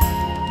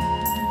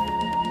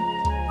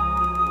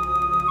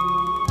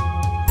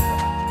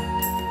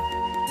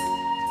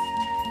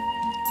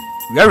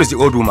 Where is the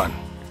old woman?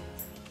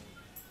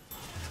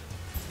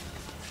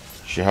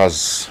 She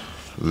has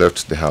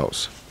left the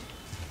house.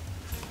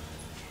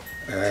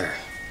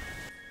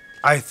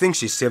 I think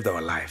she saved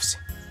our lives.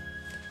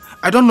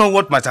 I don't know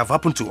what might have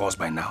happened to us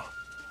by now.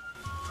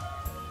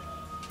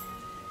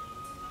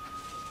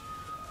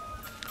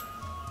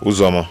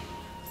 Uzoma.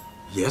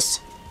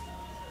 Yes?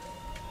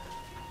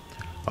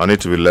 I need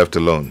to be left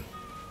alone.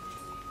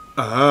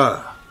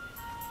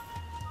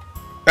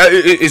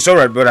 It's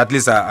alright, but at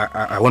least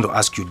I want to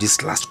ask you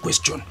this last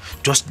question.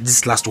 Just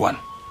this last one.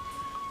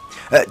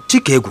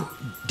 Dikeh,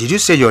 did you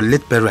say your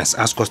late parents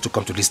asked us to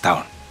come to this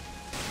town?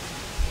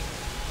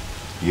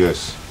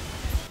 Yes.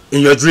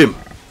 In your dream?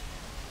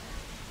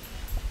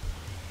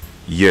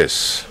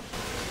 Yes.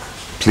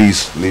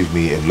 Please leave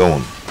me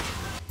alone.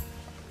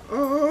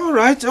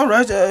 Alright.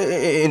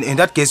 In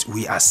that case,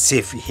 we are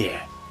safe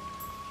here.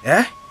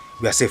 Eh?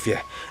 We are safe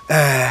here.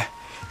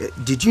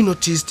 Did you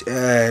notice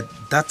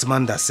that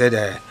man that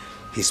said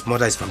his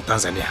mother is from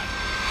Tanzania?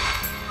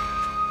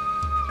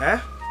 Eh?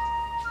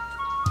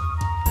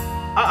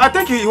 I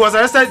think he was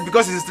arrested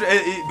because he's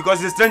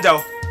a stranger.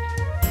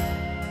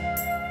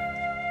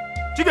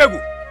 Dikeh,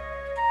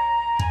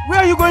 where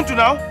are you going to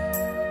now?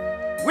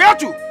 Where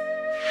to?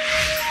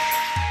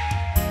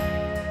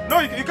 No,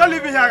 you can't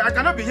leave me here. I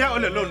cannot be here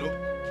all alone. No.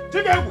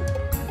 Dikeh Ubah.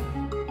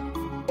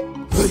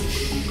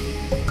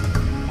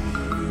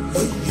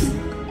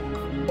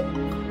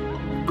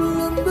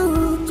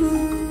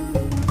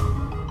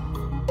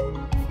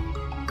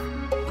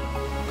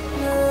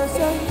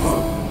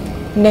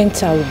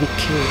 Nenta will be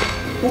killed.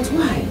 But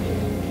why?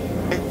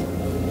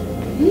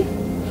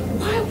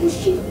 Why would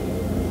she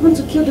want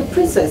to kill the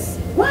princess?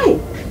 Why?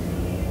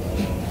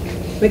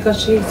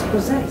 Because she is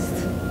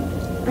possessed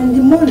and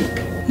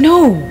demonic.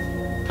 No,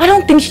 I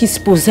don't think she's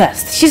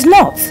possessed. She's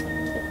not.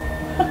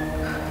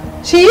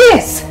 She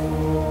is.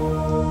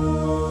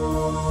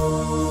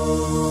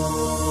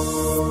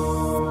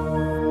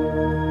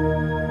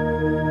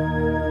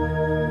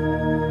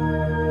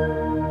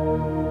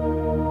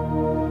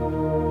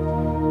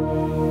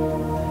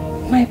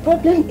 My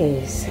problem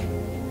is,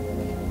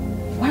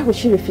 why would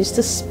she refuse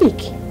to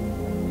speak?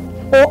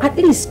 Or at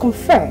least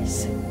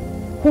confess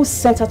who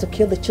sent her to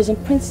kill the chosen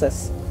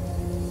princess?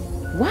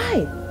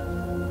 Why?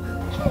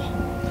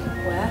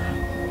 Well,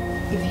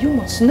 if you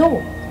must know,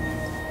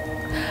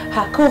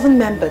 her coven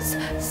members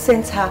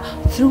sent her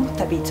through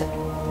Tabitha.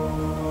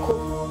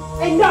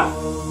 Enough!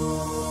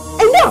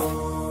 Enough!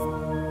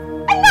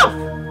 Enough!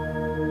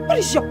 What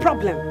is your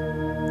problem?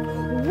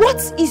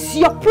 What is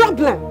your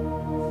problem?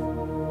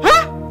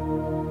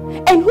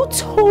 And who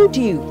told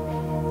you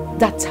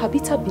that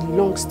Tabitha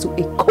belongs to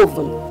a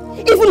coven?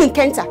 Even in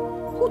Kenta,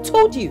 who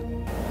told you?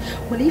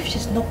 Well, if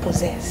she's not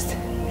possessed,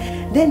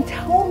 then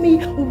tell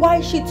me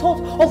why she thought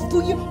of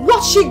doing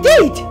what she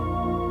did.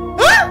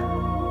 Huh?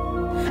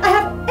 I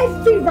have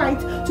every right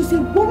to say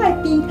what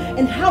I think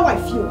and how I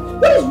feel.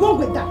 What is wrong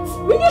with that?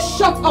 Will you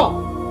shut up?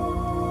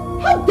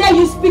 How dare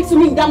you speak to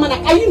me in that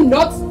manner? Are you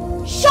nuts?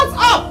 Shut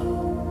up!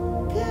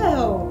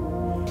 Girl,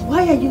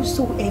 why are you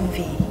so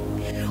envious?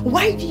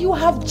 Why do you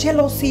have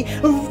jealousy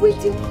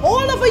written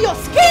all over your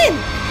skin?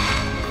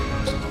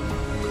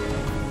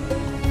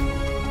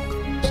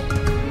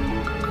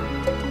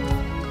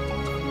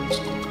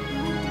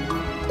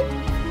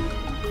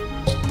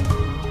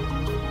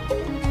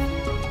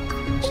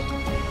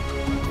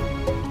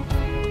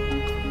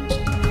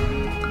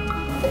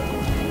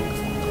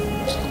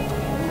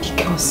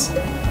 Because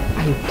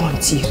I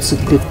want you to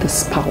leave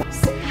this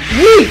palace.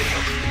 Leave!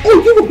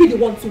 Oh, you will be the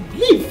one to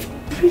leave!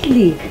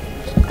 Really?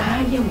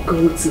 I am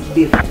going to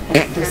live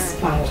at this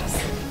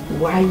palace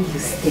while you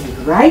stay,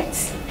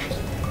 right?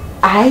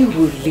 I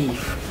will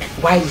leave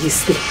while you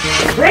stay,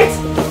 right?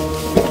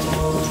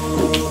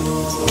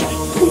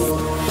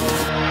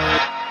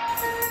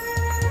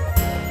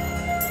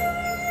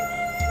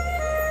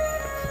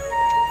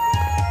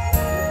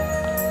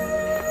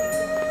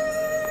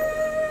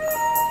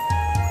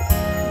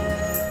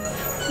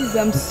 Please,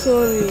 I'm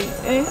sorry.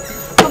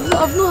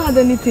 I've not had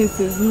anything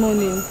since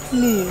morning.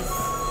 Please.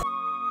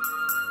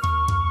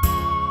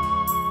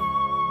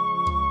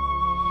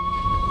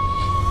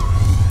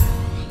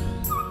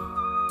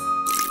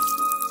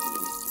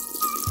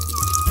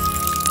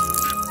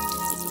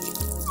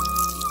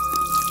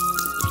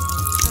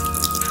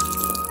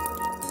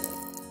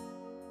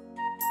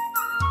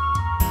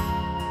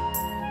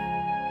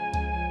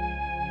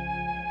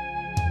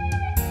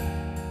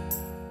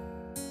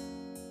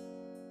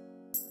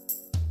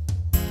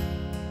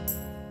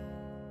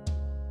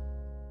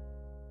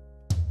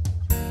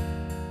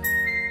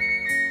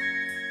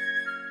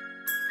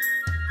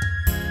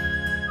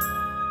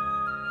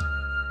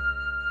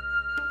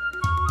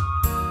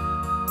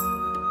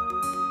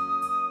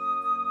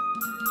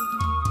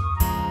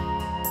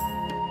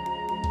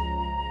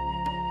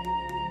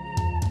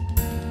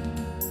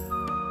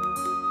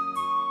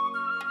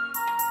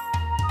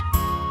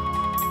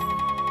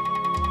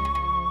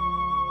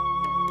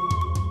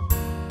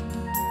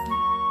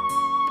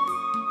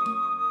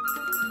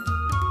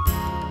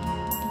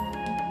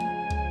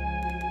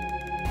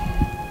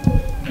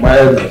 My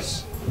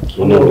elders,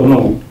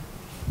 no.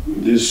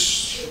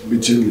 This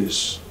meeting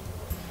is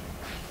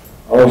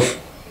of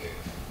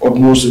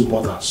utmost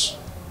importance,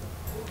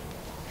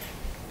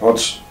 but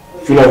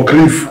full of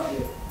grief.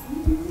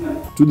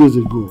 2 days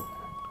ago,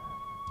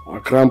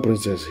 our crown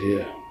princess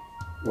here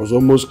was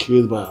almost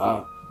killed by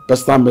her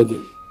personal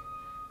maiden.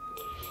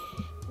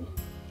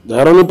 The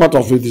ironic part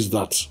of it is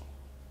that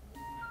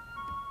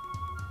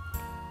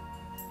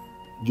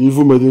the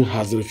evil maiden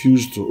has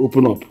refused to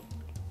open up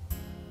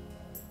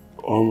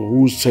on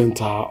who sent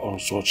her on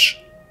such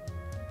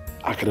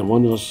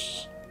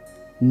acrimonious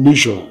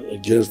mission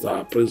against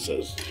our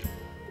princess.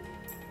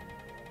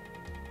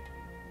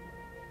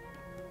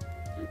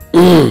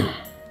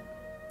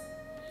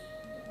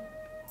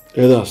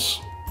 Elders,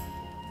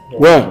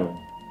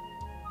 well,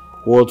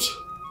 what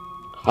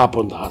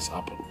happened has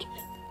happened.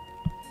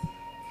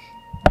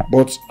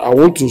 But I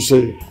want to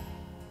say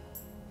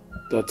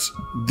that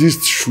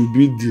this should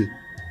be the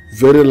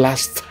very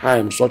last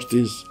time such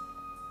things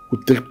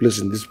would take place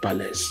in this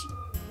palace.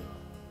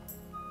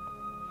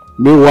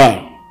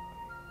 Meanwhile,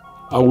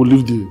 I will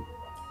leave the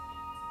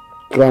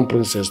crown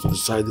princess to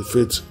decide the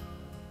fate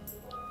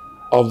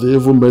of the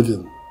evil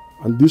maiden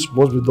And this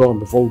must be done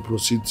before we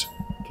proceed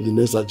to the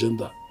next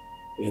agenda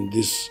in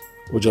this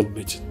urgent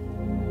meeting.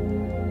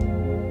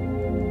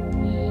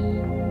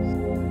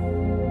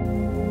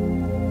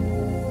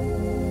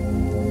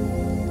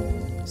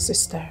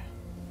 Sister,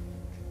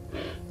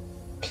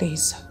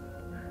 please,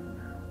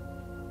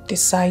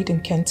 decide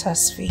in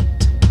Kenta's fate.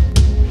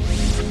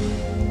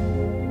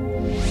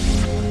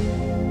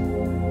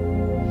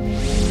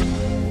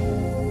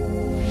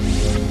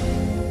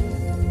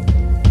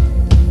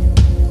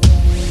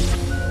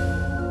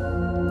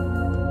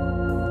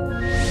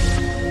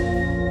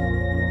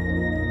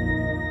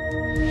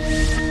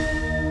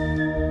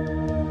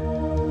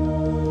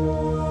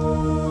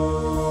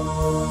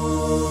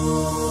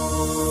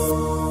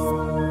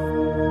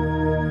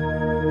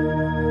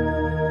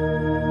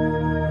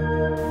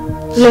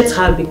 Let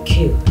her be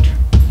killed.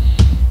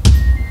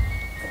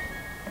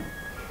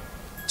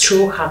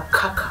 Throw her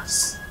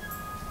carcass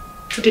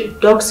to the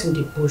dogs in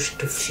the bush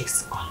to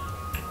feast on.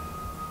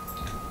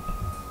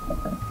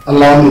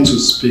 Allow me to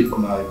speak,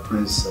 my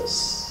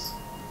princess.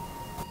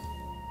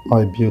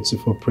 My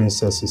beautiful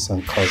princesses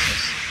and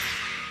cousins.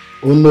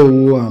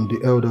 Onowu and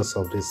the elders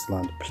of this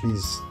land,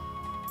 please.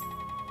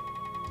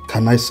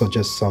 Can I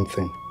suggest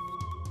something?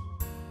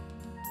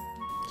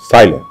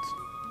 Silence.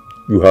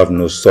 You have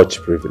no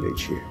such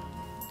privilege here.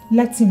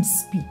 Let him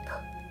speak.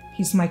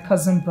 He's my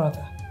cousin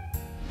brother.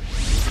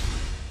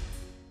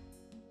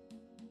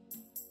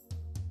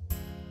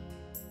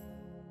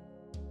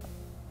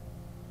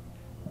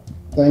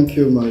 Thank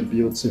you, my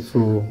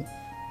beautiful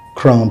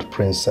crowned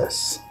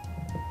princess.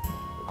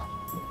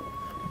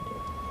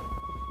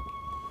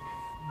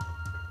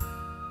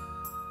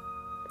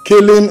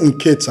 Killing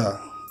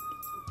Nketa,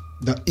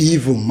 the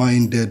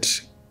evil-minded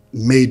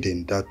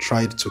maiden that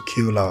tried to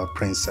kill our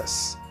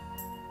princess,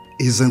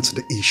 isn't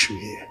the issue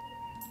here.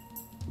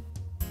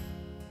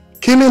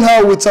 Killing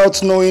her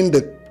without knowing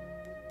the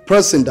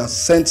person that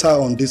sent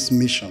her on this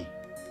mission,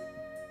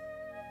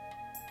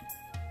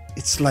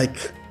 it's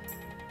like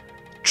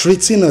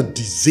treating a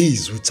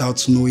disease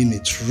without knowing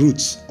its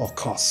roots or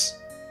cause.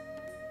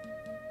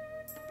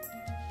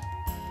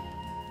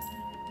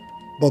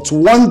 But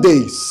one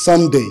day,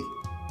 someday,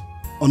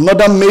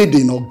 another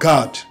maiden or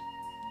god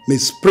may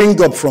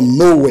spring up from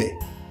nowhere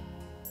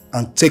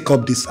and take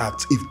up this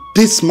act if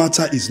this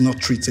matter is not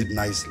treated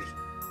nicely.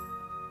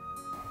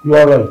 You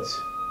are right.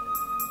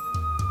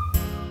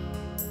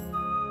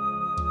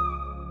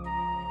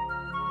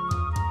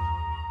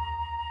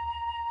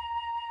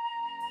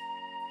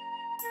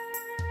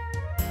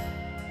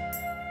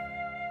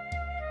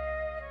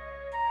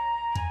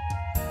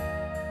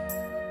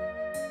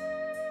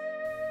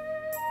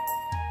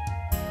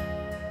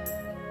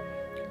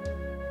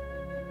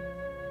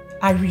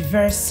 I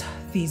reverse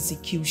the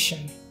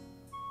execution.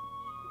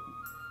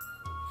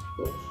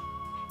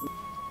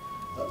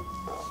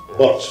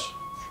 But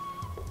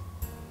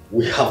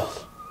we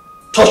have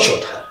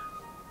tortured her,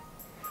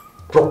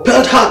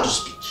 propelled her to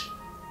speech,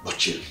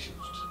 but she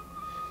refused.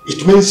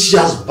 It means she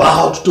has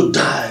vowed to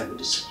die with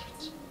the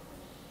secret.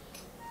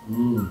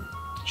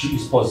 She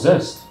is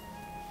possessed.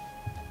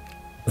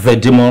 The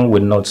demon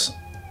will not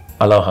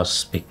allow her to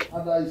speak.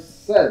 And I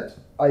said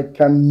I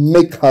can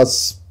make her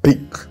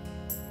speak.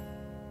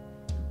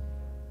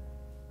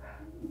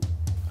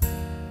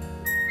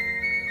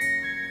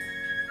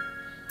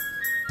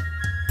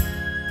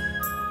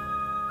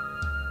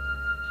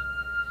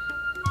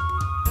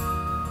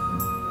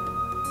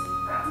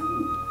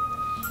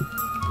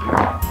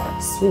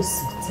 Sweet,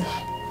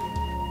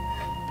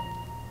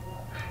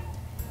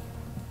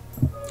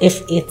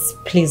 if it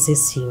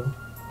pleases you,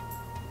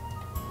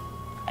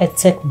 I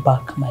take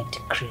back my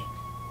decree.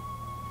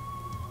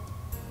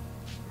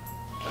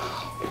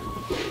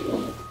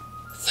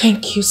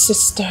 Thank you,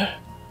 sister.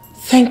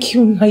 Thank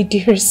you, my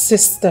dear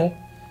sister.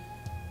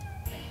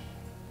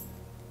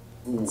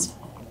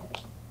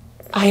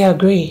 I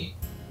agree.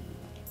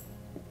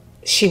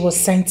 She was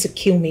sent to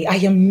kill me. I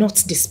am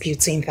not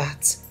disputing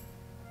that.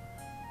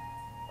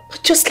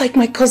 But just like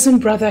my cousin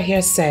brother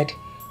here said,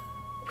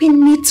 we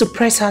need to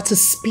press her to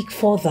speak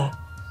further.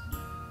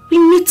 We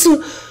need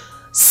to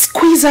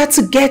squeeze her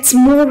to get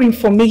more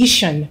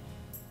information.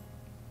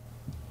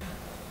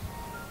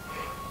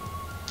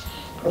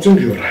 I think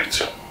you're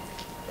right.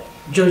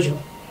 Jojo.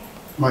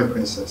 My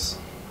princess.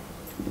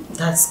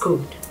 That's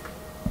good.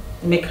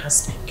 Make her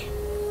speak.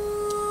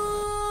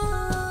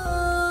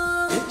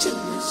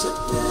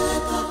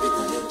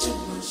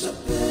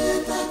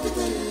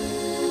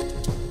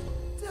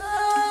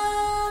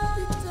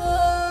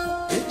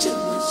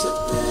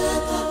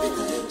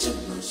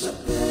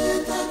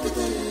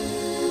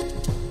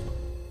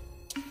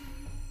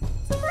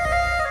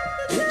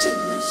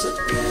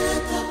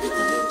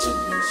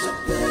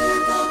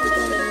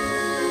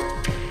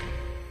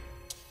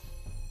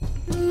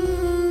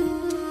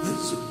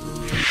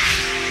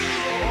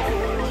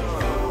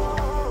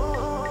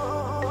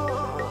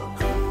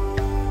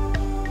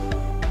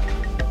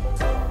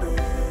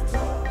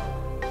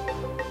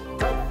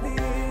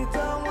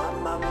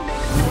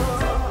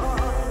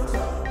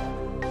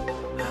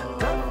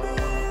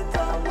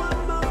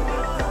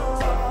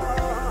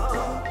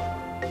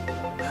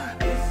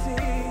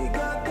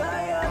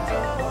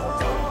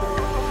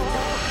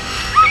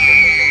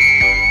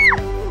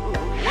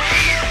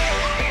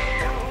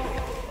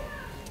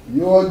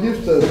 are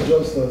gifted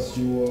just as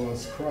you were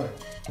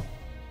ascribed.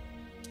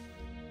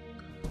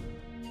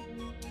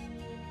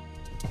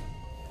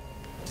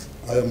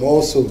 I am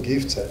also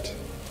gifted.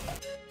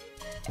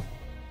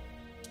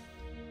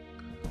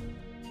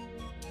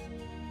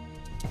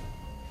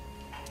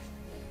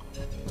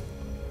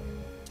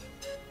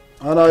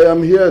 And I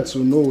am here to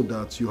know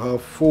that you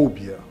have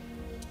phobia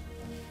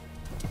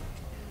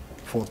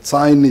for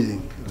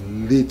tiny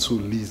little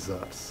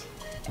lizards.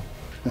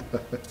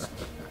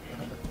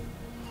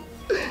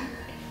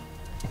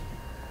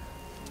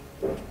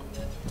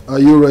 Are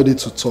you ready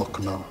to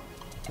talk now?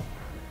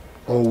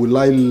 Or will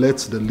I let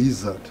the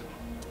lizard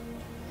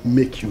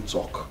make you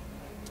talk?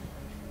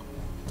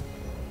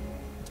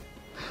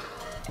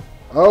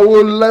 I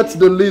will let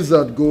the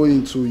lizard go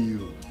into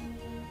you.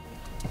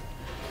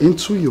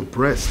 Into your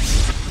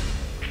breasts,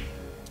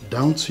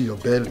 down to your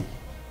belly,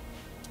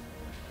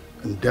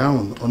 and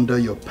down under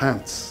your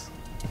pants.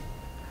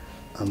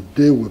 And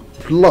they will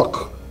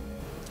pluck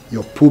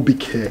your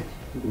pubic hair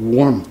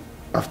one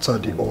after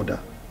the other.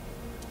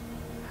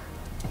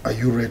 Are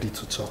you ready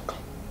to talk?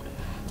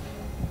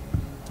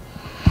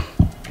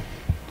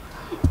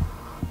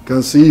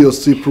 Can see you're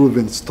still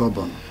proving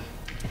stubborn.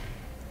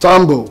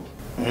 Tambo,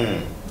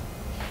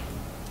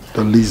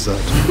 the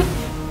lizard.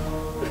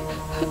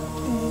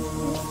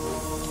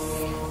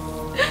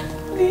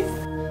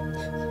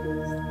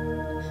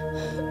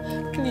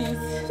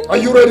 Are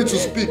you ready to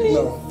speak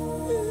now?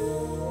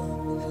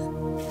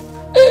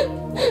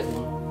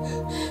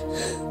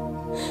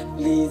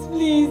 Please,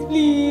 please,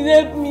 please,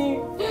 help me.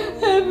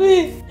 Help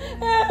me.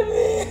 Help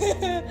me.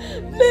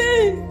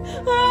 Please.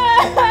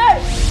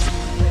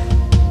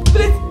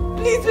 Please,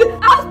 please, please.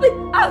 I'll speak.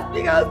 I'll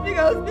speak. I'll speak.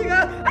 I'll speak.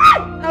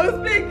 I'll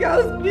speak.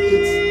 I'll speak.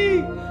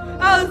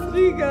 I'll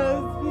speak. I'll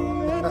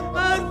speak.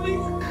 I'll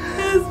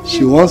speak.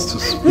 She wants to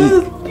speak.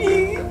 I'll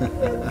speak.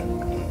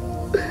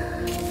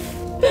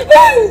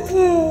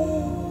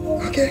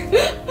 Okay.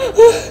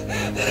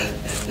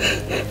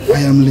 I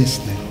am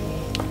listening.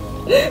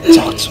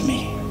 Talk to me.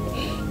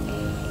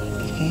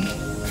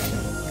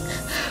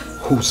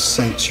 Who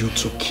sent you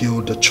to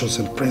kill the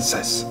chosen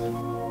princess?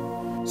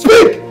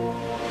 Speak!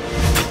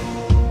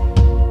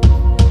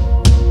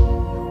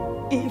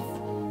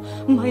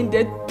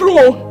 Evil-minded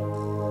throne.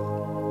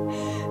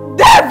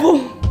 Devil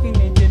in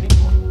a daily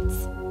court.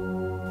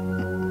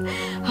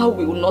 I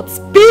will not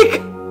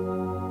speak.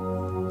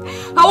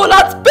 I will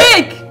not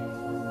speak!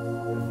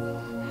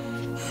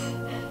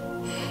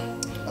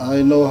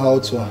 I know how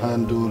to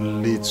handle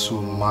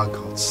little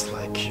maggots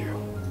like you.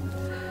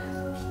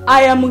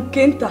 I am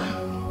Nkenta,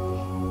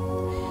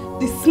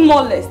 the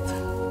smallest,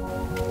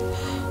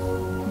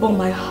 but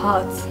my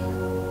heart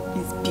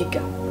is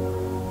bigger.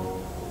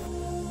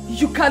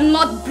 You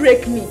cannot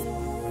break me.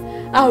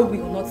 I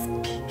will not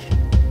speak.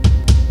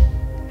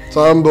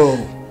 Tambo,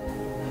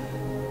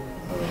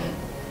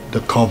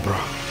 the cobra.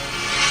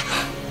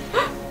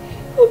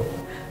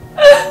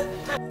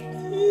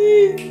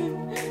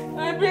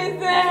 My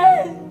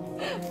princess!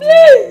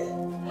 Please!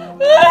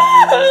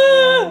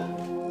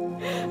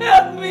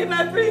 Help me,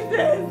 my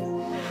princess!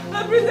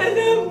 My princess,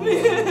 help me!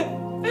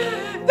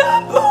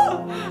 Tambo!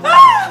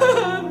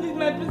 Please,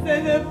 my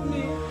princess, help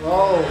me!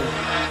 Oh!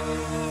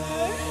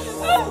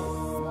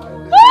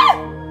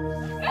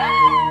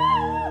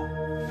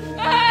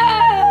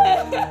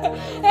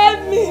 Help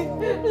me!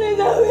 Please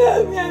help me!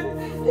 Help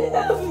me! Please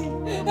help me!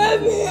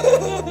 Help me!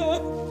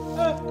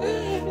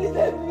 Please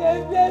help me!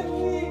 Help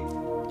me!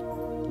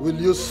 Will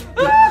you speak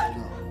now?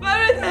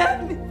 Marriott, help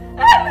me!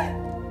 Help me!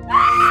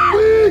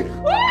 Speak!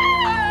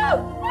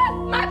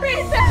 My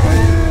princess!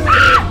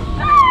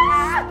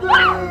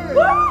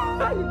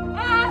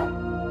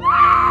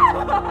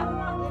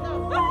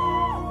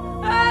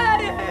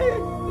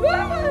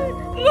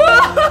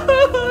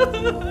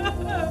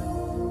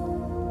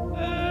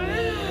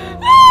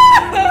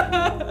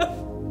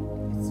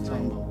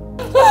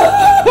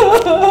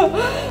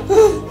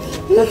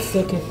 That's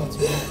okay for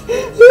today.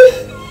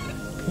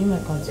 You may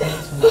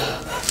continue tomorrow.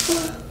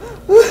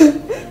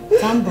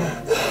 Tambo.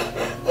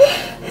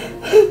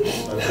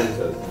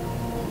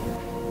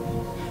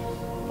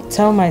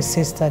 Tell my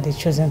sister, the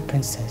chosen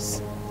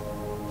princess,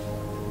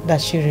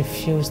 that she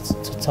refused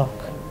to talk.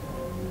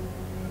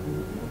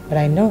 But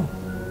I know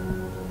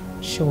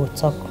she will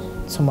talk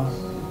tomorrow.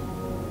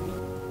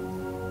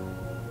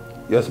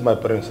 Yes, my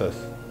princess.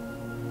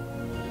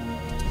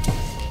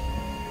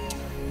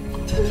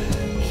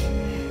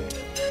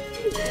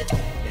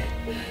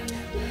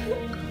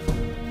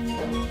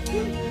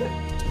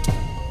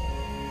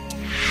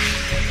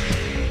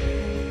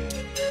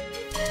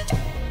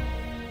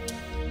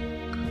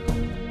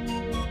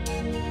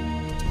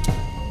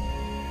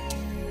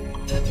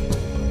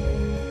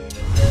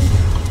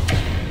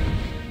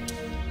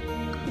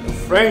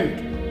 Friend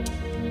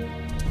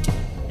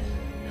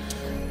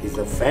is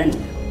a friend.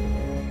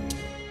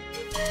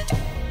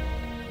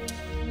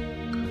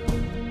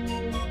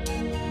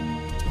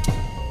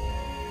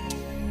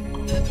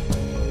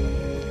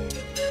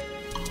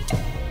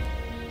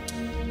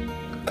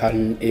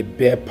 Can a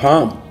bare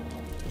palm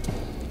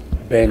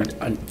bend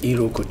an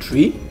Iroko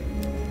tree?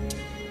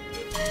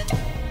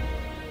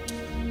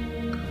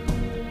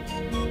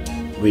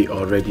 We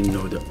already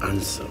know the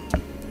answer.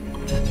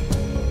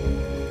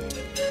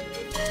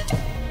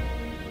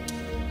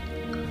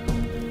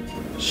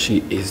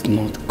 She is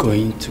not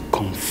going to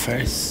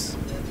confess,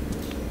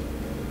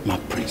 my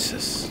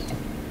princess.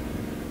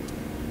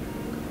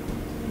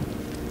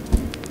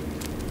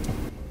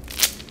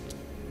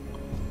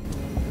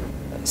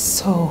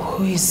 So,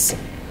 who is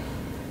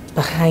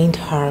behind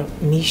her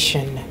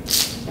mission?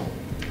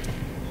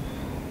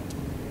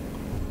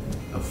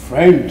 A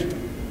friend.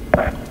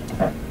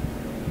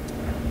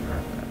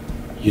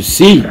 You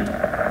see,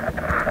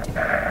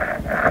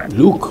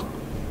 look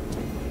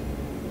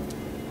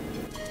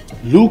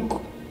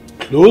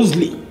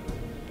closely.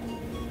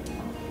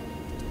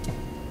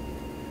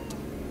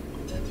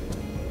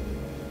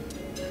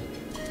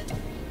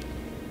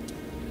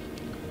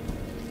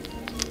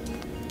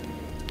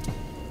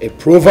 A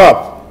proverb.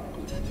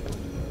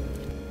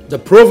 The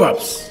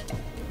proverbs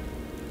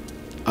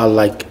are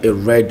like a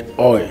red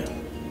oil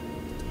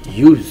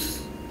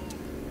used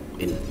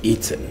in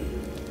eating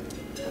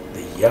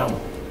the yam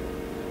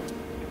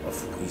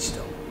of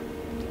wisdom.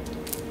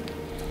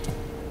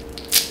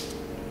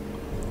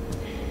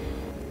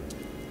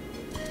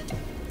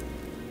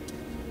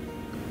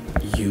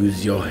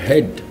 Use your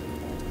head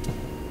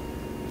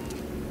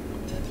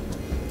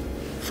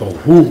for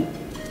whoever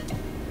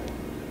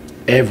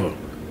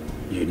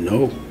you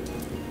know.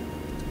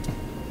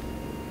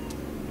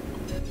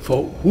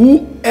 For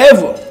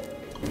whoever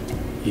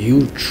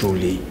you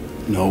truly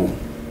know.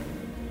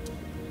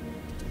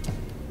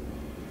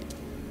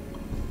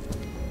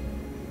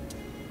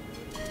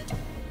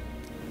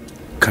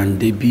 Can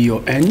they be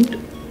your end?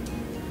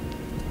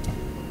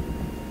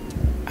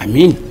 I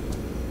mean,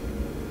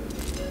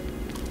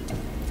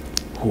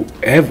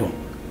 whoever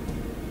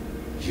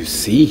you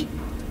see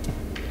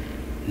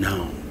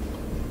now,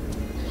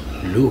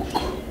 look.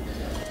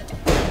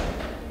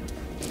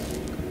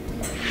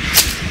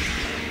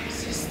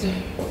 Sister.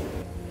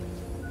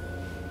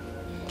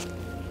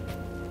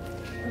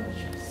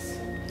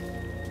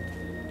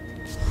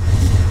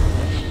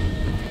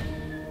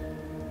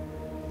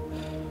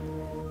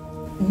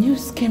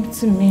 News came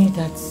to me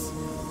that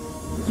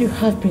you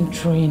have been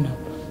throwing up.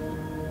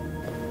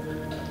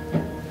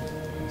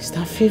 Is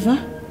that fever?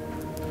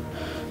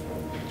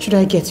 Should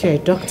I get you a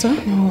doctor?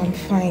 No, I'm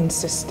fine,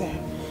 sister.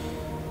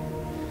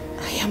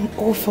 I am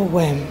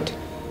overwhelmed.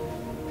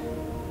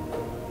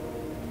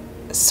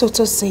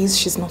 Soto says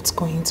she's not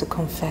going to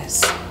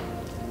confess.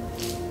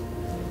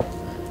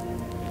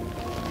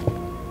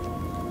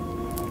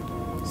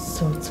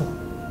 Soto.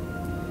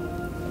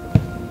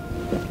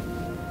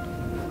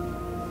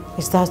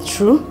 Is that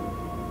true?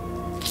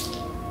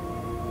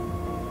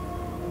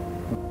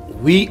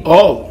 We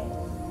all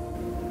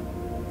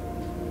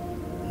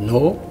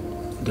know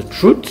the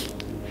truth.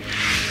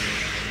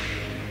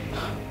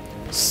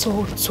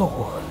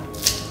 Soto.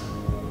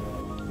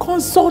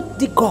 Consult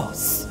the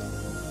gods.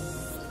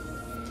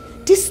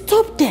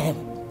 Disturb them.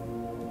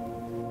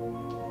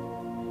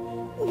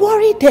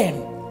 Worry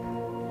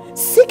them.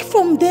 Seek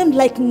from them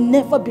like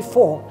never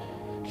before.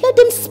 Let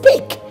them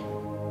speak.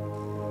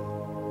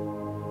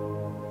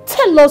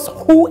 Tell us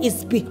who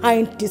is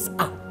behind this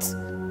act.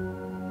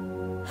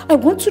 I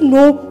want to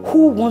know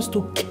who wants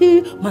to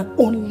kill my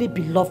only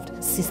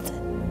beloved sister.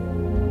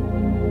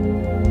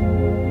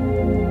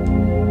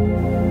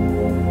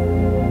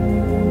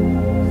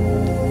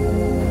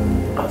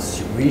 As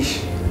you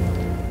wish.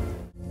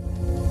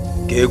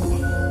 Gegu,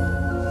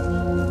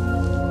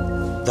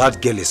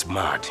 that girl is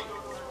mad.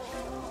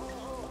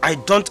 I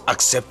don't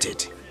accept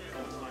it.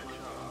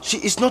 She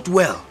is not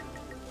well.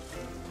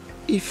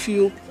 If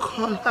you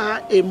call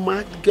her a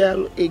mad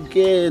girl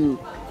again,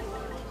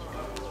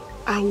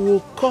 I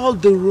will call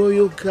the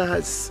royal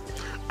guards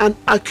and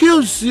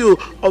accuse you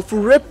of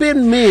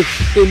raping me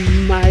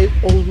in my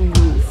own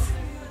roof.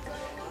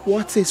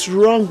 What is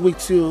wrong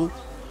with you?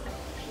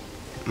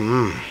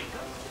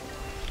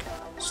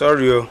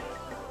 Sorry,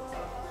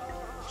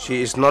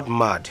 she is not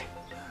mad.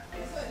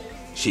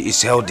 She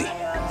is healthy.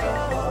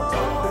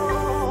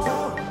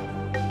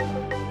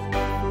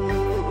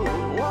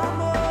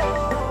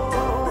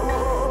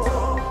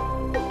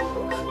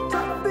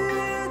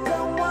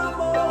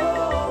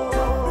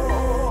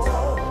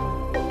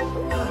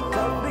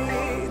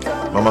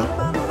 Mama,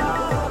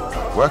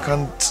 why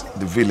can't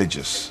the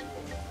villagers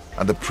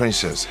and the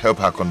princess help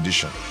her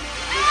condition?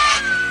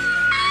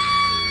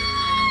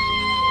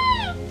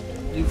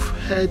 You've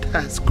heard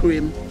her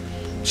scream.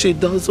 She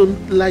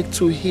doesn't like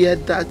to hear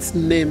that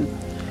name.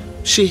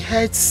 She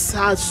hates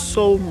her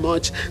so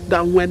much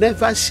that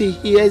whenever she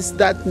hears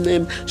that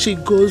name, she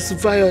goes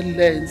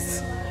violent.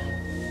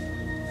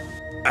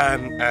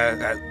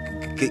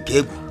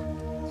 Gegu,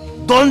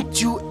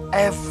 don't you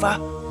ever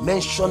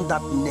mention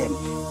that name,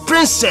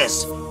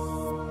 princess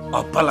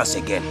or palace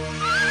again.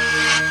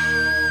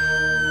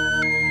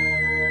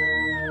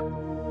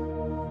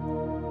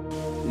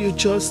 You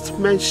just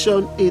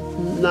mention it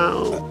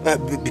now.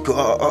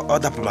 Because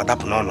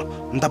no.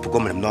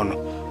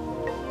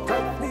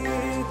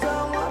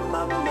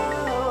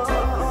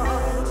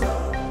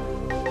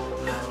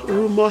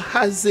 Rumor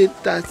has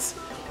it that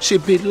She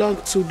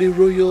belonged to the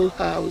royal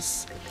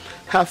house.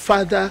 Her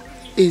father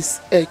is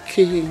a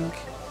king.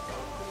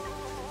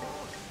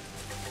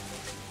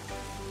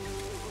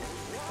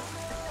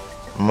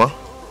 Ma,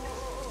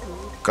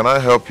 can I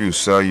help you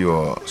sell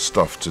your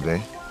stuff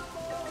today?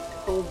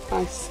 Oh,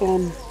 my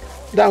son,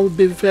 that would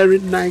be very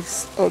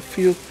nice of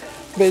you.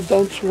 But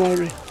don't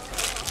worry,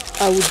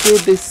 I will do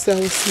the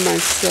sales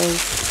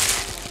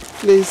myself.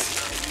 Please,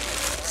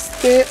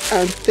 stay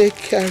and take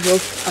care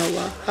of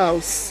our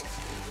house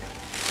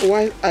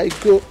while I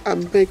go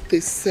and make the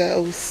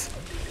sales.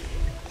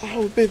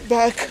 I'll be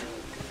back.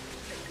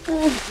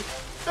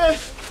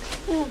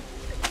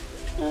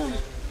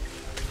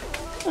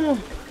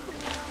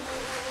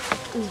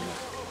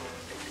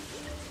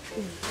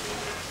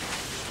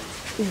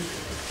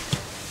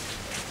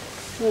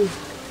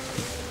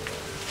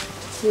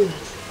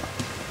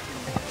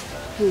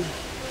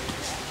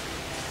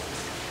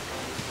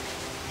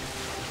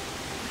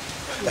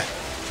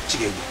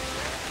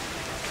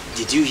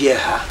 Did you hear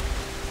her?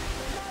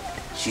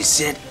 She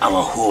said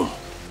our home.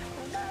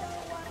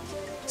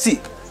 See,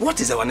 what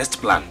is our next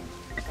plan?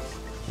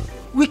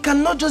 We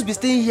cannot just be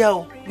staying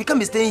here. We can't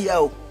be staying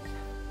here.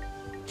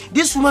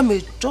 This woman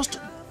may just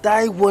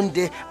die one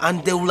day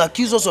and they will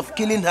accuse us of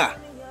killing her.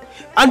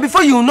 And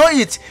before you know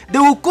it, they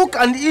will cook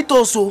and eat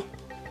also.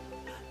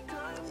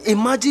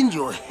 Imagine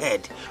your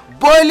head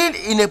boiling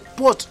in a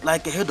pot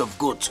like a head of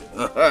goat.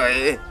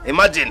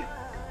 Imagine.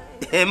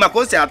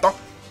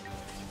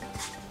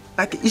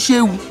 Like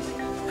Ishewu.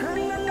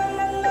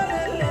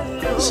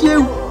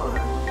 Ishewu.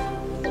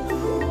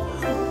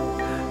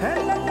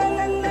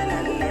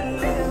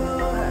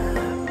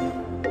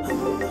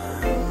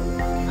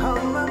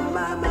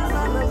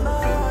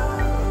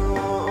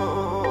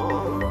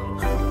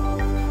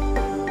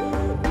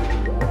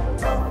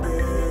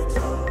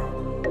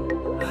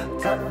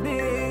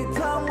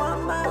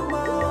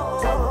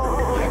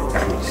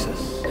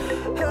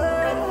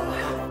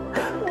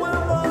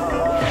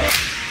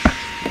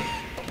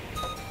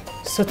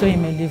 Soto, you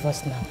may leave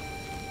us now.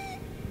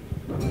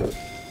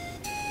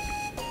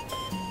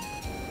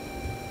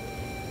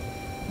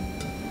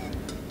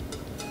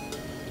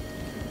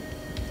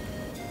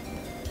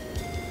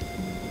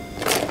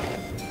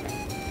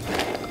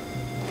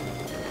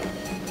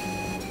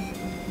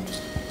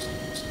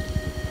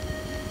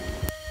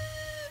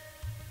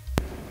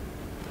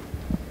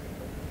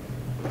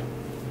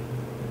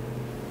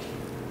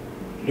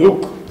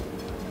 Look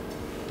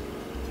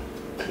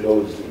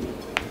closely.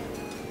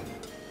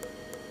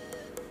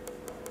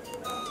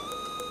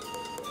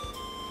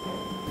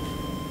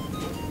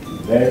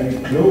 Very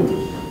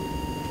close.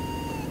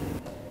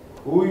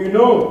 Who you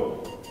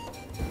know?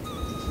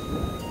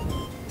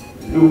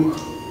 Look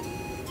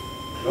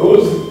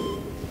close.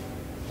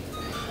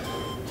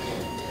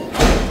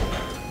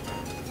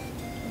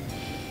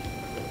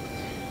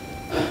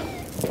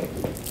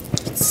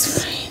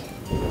 It's fine.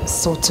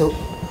 Soto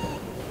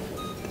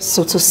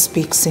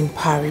speaks in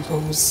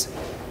parables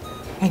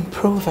and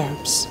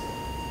proverbs.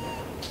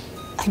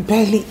 I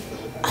barely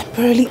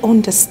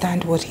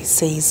understand what he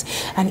says,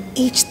 and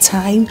each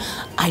time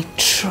I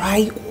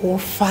try or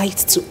fight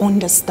to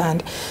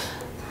understand,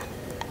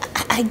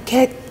 I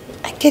get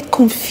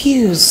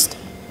confused.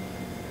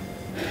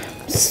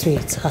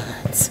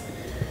 Sweetheart,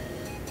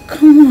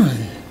 come on.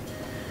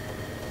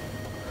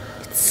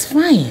 It's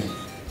fine.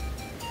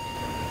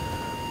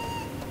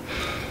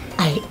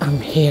 I am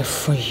here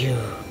for you.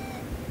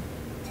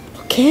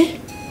 Okay?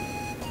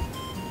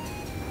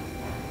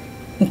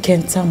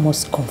 Nkenta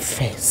must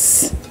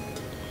confess.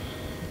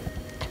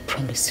 I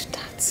promise you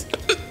that.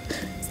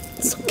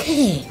 It's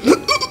okay.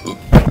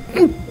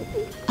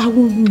 I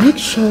will make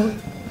sure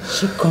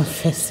she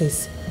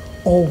confesses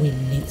all we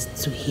need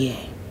to hear.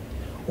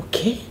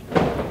 Okay?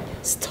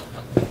 Stop.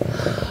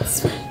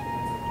 It's fine.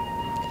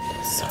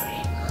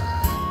 Sorry.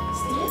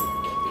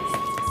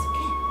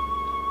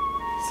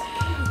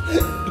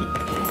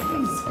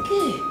 It's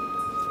okay.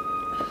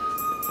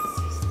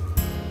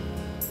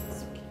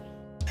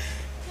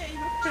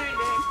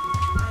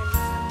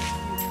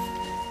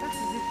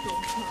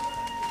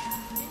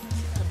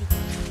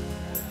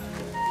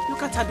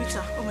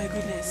 Tabitha, oh my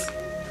goodness.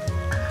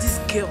 This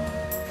girl.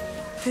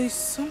 There is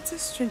something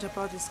strange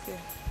about this girl.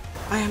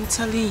 I am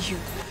telling you.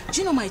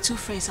 Do you know my two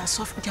friends are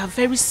suffering? They are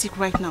very sick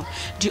right now.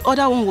 The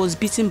other one was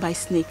bitten by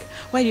snake.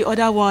 While the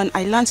other one,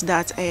 I learned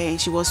that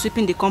she was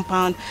sweeping the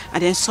compound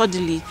and then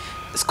suddenly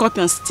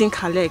scorpions stink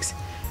her legs.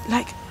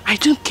 Like, I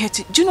don't get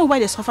it. Do you know why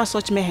they suffer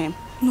such mayhem?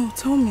 No,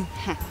 tell me.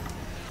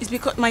 It's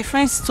because my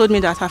friends told me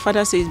that her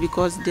father says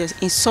because they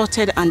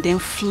insulted and then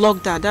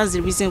flogged her. That's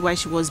the reason why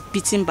she was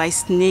bitten by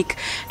snake.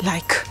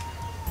 Like,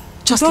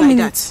 just like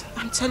that.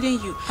 I'm telling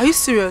you. Are you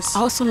serious?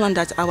 I also learned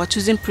that our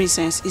chosen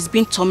princess is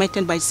being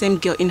tormented by the same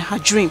girl in her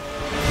dream.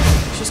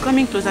 She's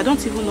coming close. I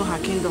don't even know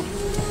her kingdom.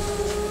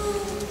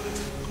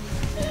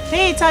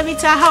 Hey,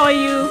 Tabitha, how are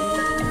you?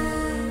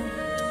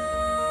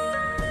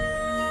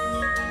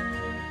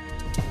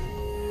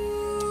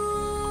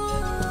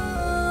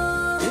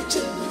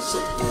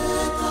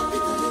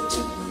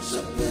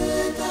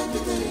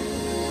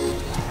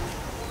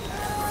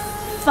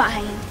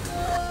 fine.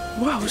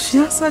 Wow, she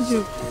answered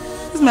you.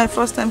 This is my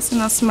first time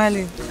seeing her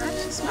smiling.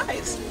 She's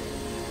nice.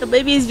 The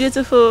baby is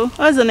beautiful.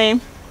 What's the name?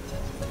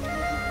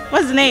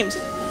 What's the name?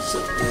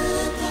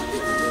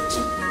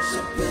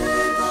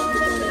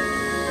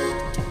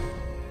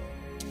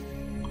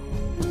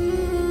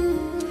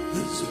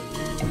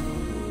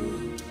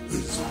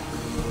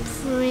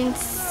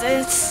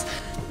 Princess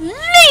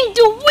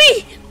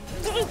Lindy.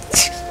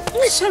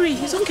 Sorry,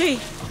 it's okay.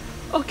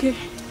 Okay.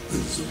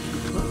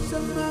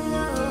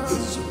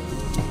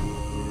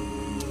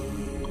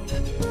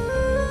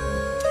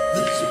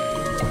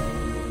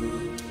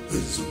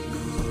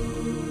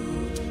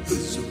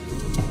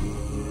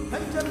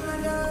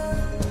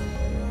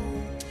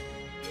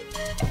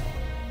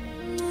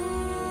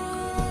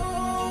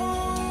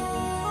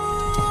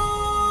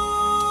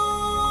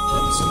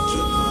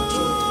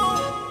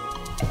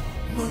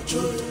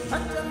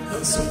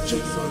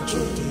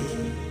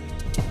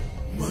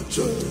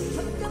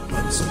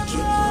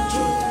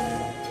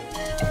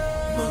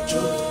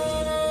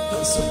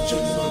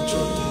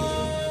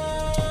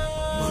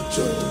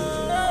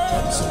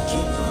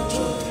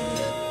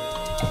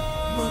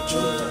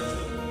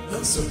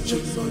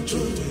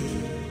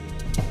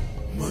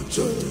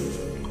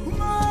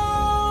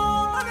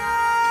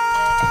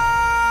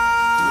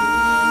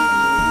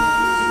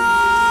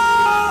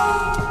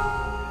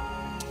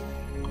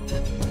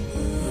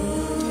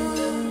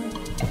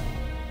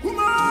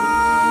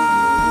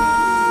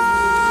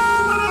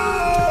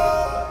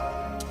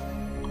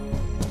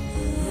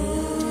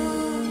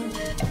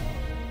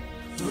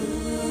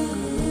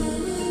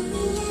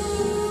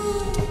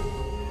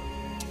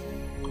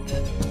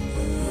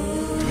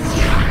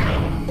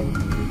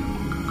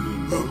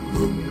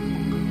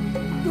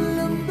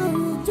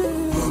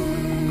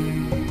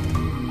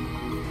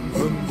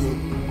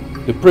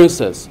 The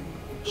princess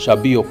shall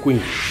be your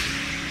queen.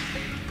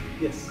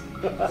 Yes.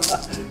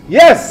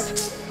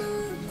 Yes!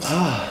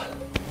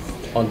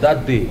 On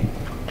that day,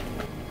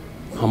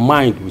 her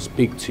mind will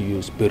speak to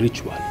you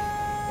spiritually.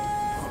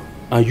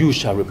 And you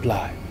shall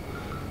reply,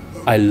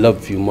 I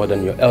love you more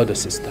than your elder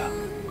sister.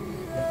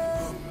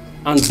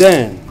 And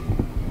then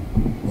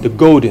the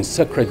golden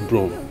sacred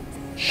broom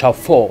shall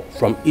fall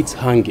from its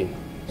hanging,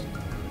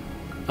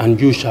 and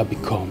you shall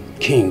become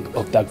king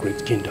of that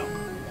great kingdom.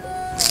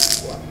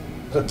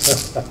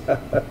 This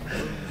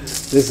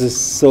is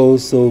so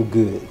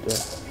good.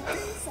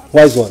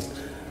 Wise one,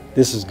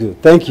 this is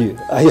good. Thank you.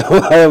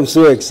 I am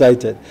so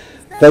excited.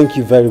 Thank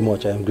you very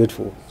much. I am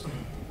grateful.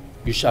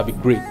 You shall be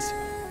great,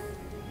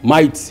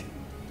 mighty,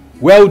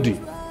 wealthy,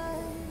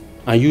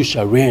 and you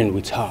shall reign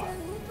with her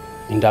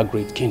in that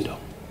great kingdom.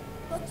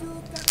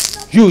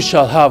 You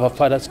shall have a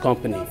father's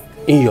company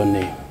in your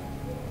name.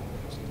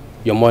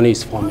 Your money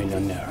is 4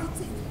 million naira.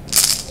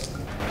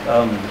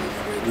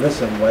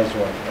 Listen, wise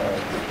one.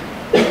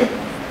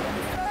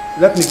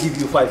 Let me give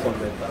you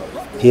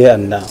 500,000. Here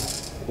and now,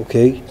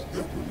 okay?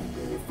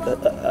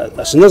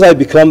 As soon as I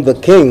become the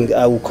king,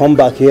 I will come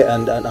back here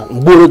and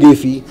borrow the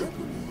fee.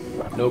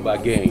 No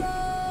bargain.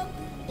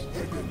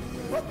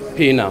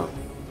 Pay now,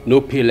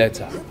 no pay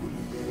later.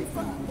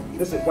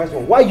 Listen, wise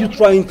one, why are you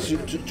trying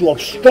to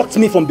obstruct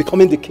me from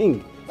becoming the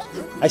king?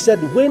 I said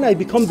when I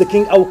become the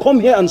king, I will come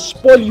here and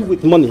spoil you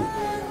with money.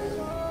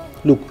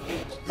 Look,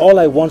 all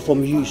I want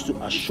from you is to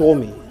assure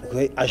me,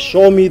 okay?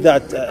 Assure me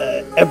that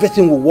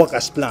everything will work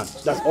as planned.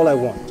 That's all I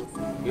want.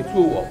 It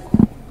will work.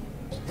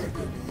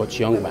 But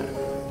young man,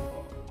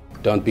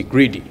 don't be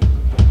greedy.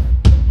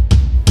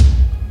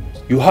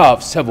 You have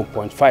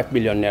 7.5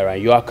 million naira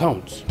in your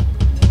account.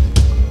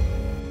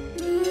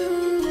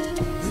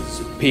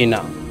 Pay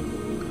now.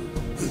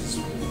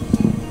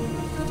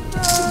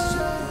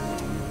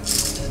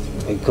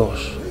 My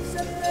gosh.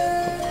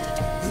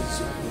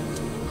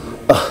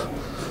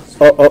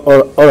 All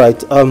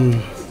right.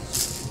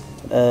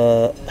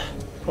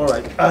 All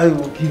right. I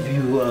will give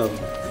you a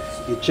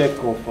check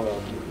of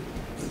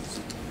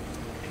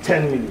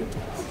 10 million.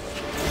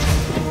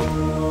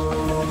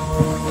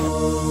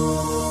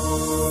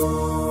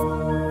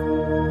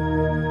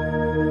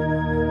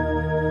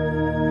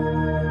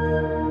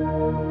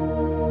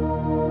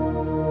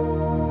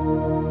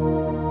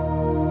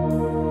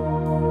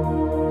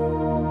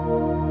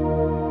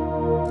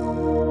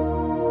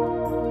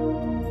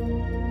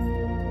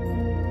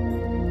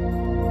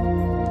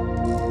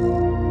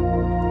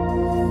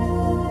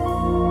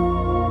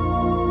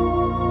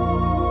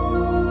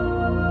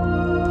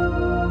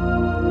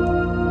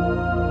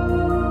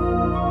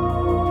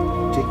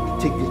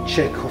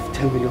 Check of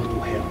 10 million to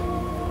hell.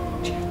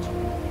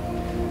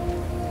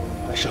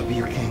 I shall be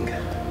your king.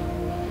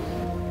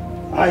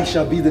 I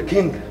shall be the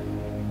king,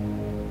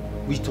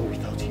 with or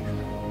without you.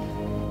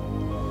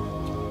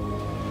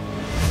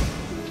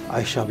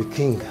 I shall be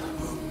king.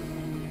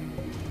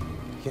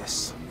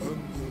 Yes.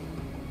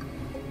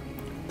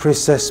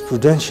 Princess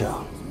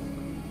Prudential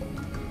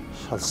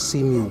shall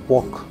see me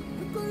walk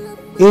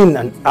in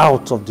and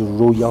out of the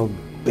royal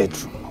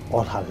bedroom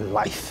all her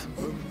life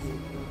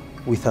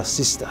with her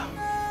sister,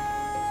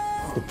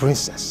 the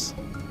princess,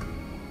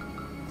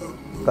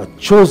 the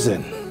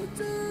chosen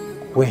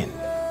queen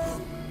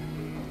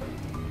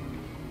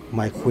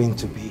my queen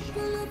to be.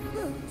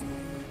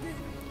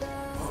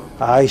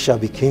 I shall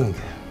be king.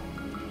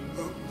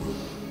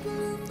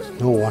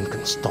 No one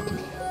can stop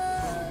me.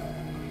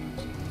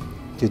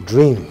 The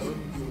dream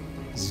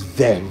is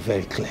very,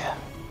 very clear.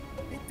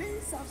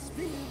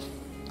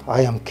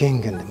 I am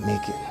king in the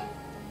making,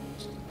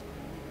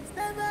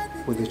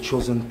 with the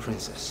chosen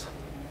princess,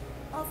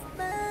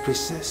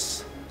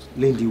 Princess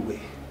Lindy,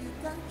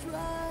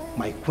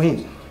 my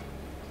queen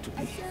to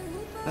be.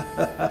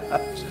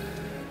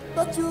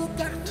 But you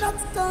cannot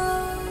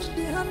stand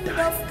the hand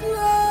of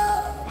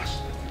love.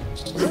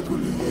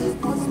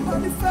 Cause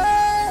manifest.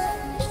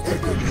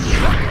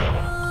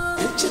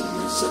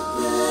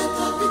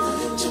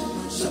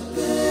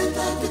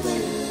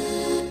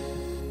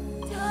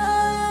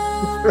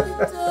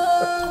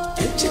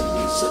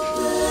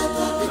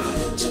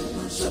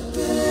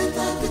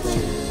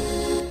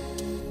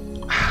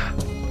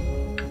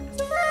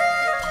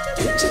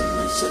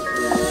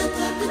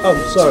 Oh,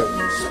 sorry.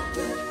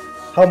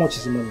 How much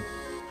is the money?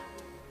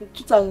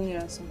 2,000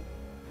 naira, sir.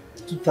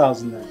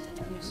 2,000 naira.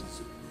 Yes,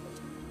 sir.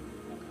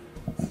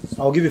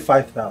 I'll give you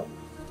 5,000.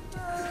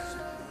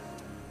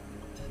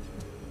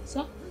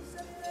 Sir?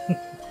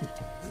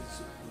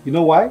 You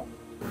know why?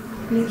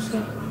 No,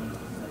 sir.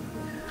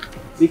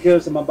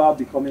 Because I'm about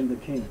becoming the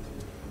king.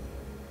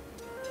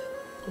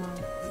 Wow.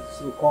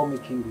 So call me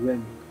King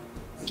Remy.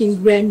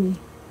 King Remy.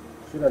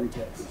 Say that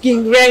again.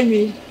 King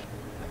Remy.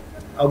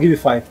 I'll give you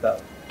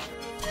 5,000.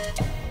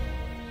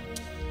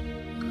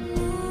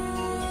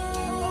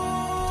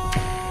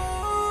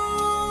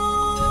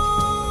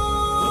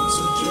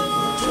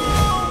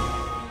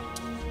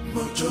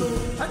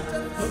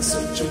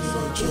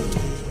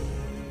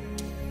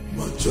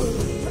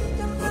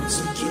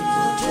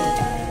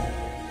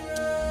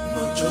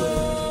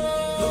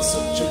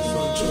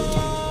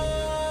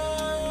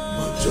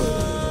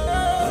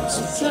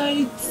 So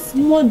it's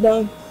more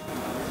than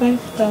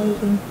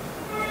 5,000.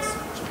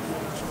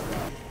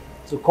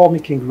 So call me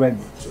King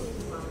Remy.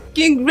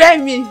 King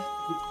Remy. Say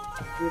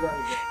that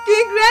again.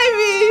 King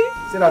Remy.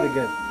 Say that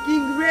again.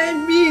 King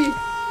Remy.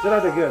 Say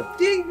that again.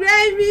 King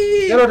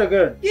Remy. Say that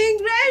again. King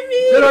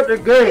Remy. Say that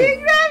again. King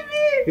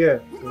Remy. Here.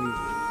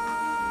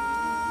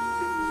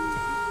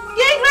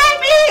 King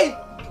Remy.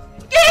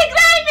 King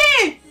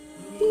Remy.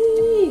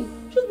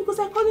 Just because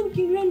I call him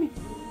King Remy.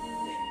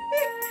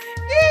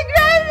 King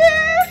Remy.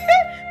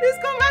 Please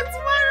come back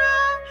tomorrow.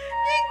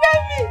 King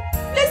Remy.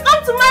 Please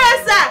come tomorrow,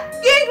 sir.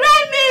 King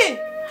Remy.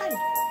 Hi.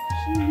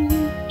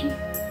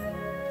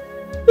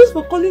 Just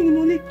for calling him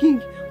only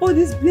king. All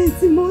this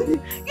plenty money.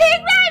 King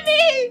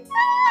Remy.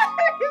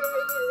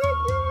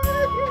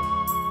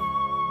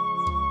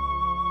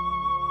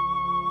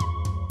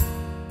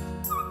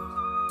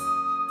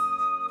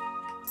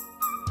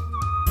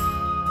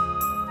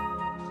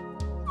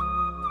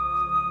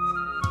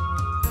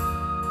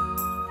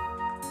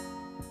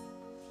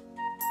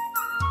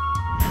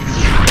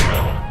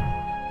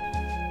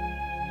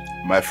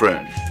 My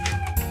friend,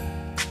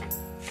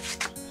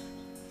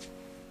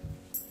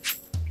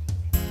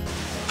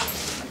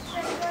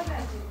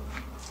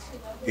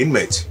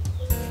 inmate.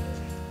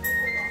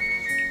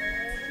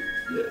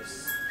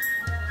 Yes.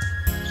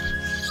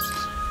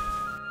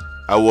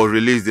 I was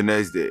released the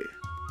next day.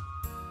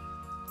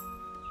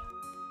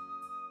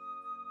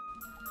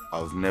 I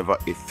was never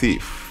a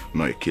thief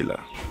nor a killer.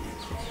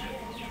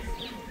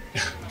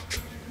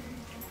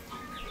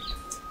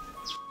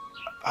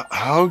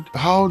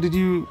 How did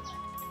you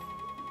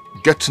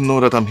get to know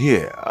that I'm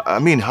here? I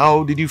mean,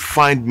 how did you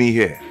find me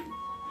here?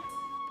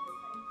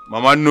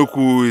 Mama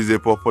Nuku is a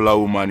popular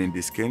woman in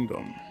this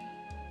kingdom.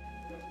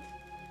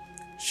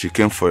 She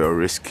came for your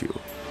rescue.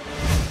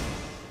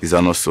 Is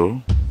that not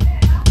so?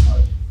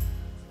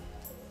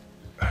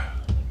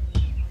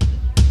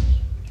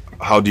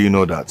 How do you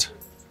know that?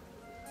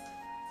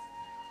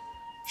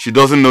 She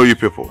doesn't know you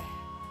people.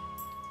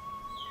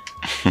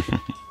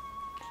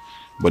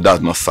 But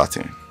that's not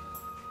certain.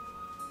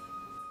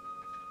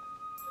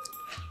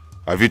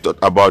 Have you thought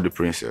about the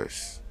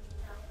princess?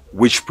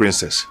 Which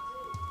princess?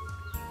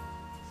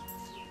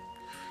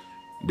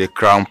 The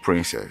crown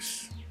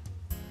princess,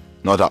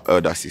 not her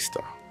elder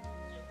sister.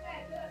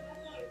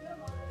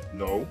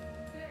 No.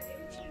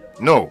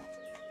 No.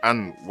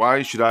 And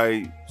why should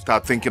I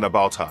start thinking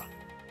about her?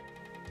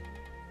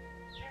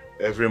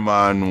 Every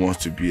man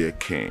wants to be a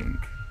king.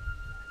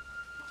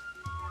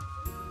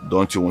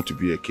 Don't you want to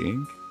be a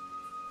king?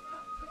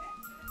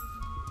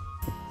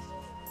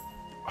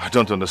 I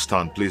don't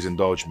understand. Please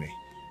indulge me.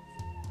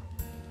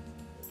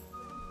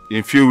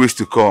 In few weeks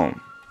to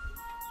come,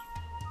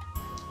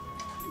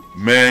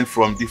 men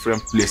from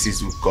different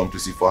places will come to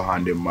see for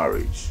hand in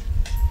marriage.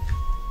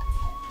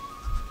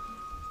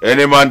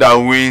 Any man that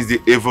wins the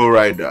evil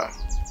rider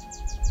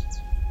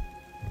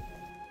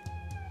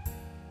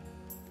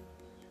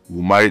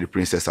will marry the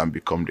princess and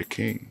become the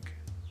king.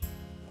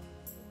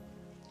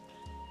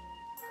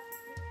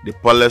 The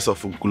palace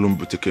of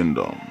Nkulumbuti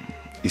Kingdom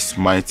is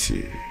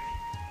mighty,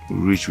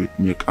 rich with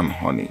milk and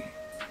honey.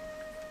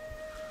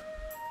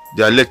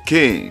 Their late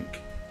king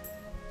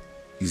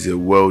is a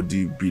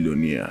wealthy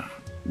billionaire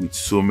with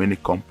so many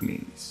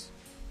companies.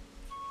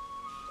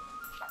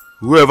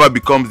 Whoever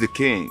becomes the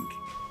king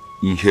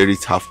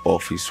inherits half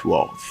of his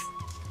wealth.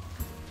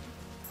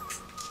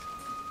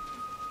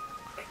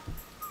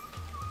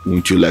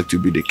 Wouldn't you like to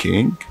be the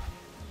king?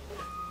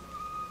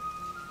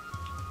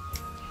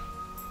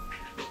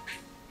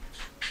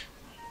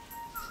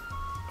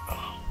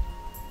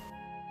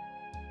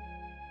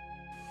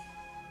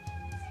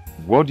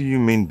 What do you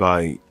mean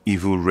by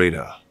evil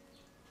raider?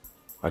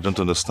 I don't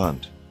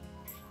understand.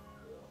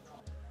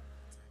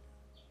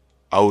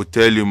 I will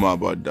tell you more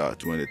about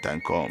that when the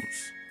time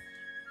comes.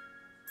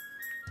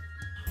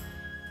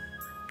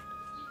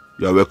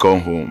 You are welcome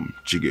home,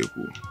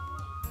 Chigeku.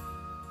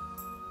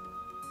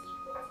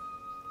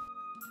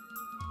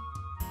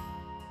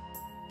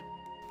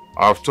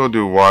 I've told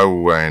you while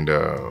we were in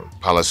the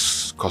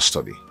palace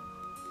custody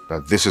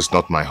that this is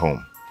not my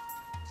home.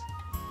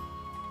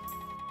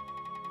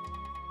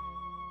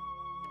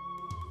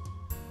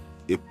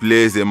 A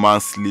place a man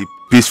sleeps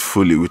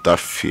peacefully without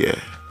fear.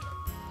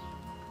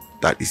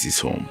 That is his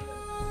home.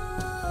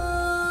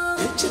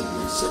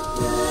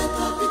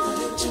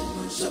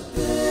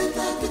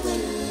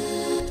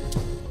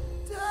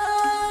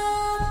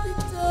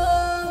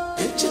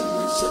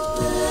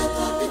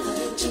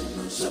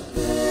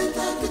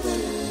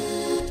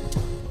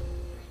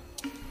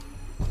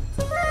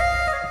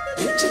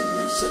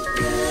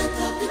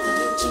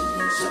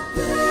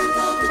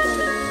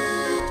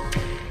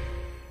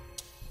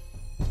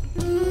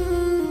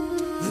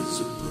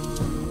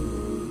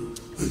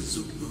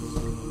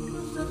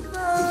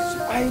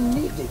 I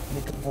need a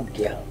beautiful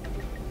girl.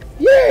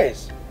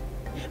 Yes.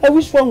 I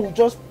wish one would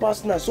just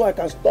pass now so I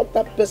can stop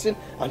that person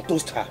and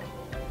toast her.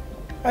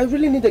 I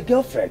really need a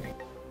girlfriend.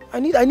 I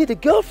need a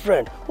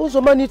girlfriend. Also,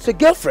 man needs a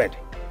girlfriend.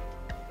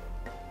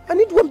 I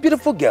need one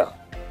beautiful girl.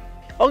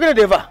 Okay,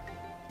 Deva.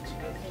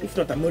 If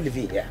not, I'm not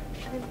living here.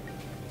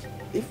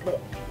 If not...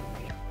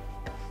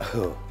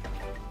 Oh.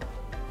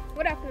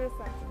 Good afternoon,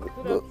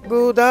 sir.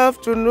 Good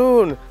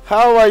afternoon.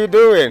 How are you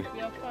doing?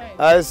 You're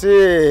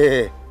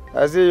fine.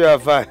 I see you are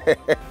fine.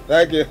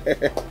 Thank you.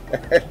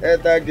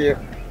 Thank you.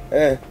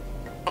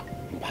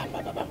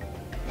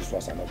 These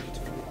ones are not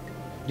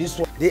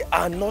beautiful. They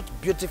are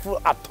not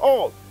beautiful at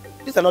all.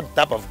 These are not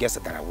the type of girls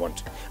that I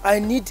want. I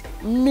need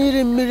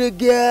mirror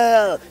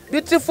girl.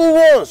 Beautiful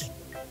ones.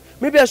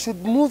 Maybe I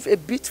should move a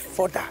bit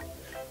further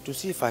to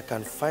see if I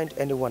can find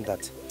anyone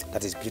that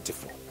is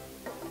beautiful.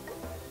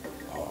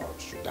 Or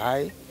should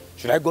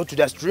I go to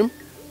the stream?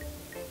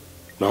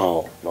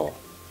 No.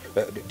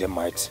 They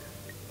might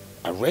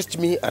arrest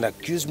me and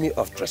accuse me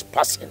of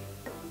trespassing.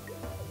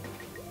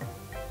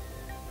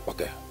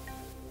 Okay,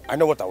 I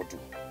know what I will do.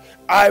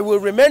 I will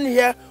remain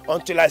here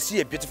until I see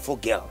a beautiful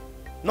girl.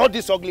 Not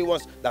these ugly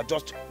ones that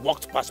just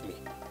walked past me.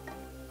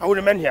 I will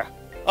remain here.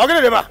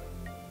 Okay, Deba.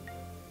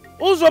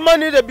 Also, I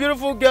need a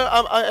beautiful girl.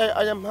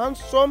 I am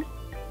handsome.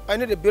 I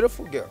need a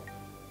beautiful girl.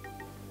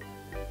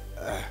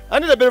 I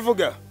need a beautiful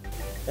girl.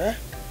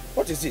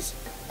 What is this?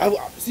 I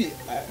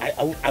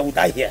will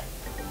die here.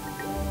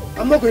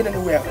 I'm not going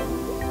anywhere.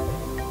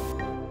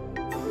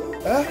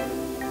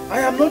 I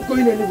am not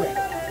going anywhere.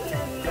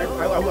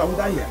 I will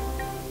die here.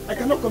 I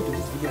cannot come to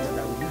this village and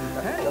I will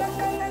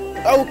leave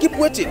it. I will keep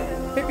waiting.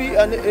 Maybe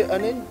an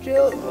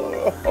angel.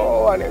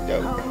 Oh, an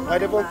angel.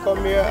 And they will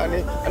come here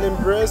and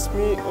embrace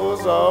me. Oh,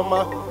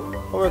 Zoma.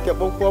 Oh,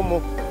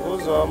 Kebokomo. Oh,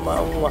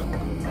 Zoma.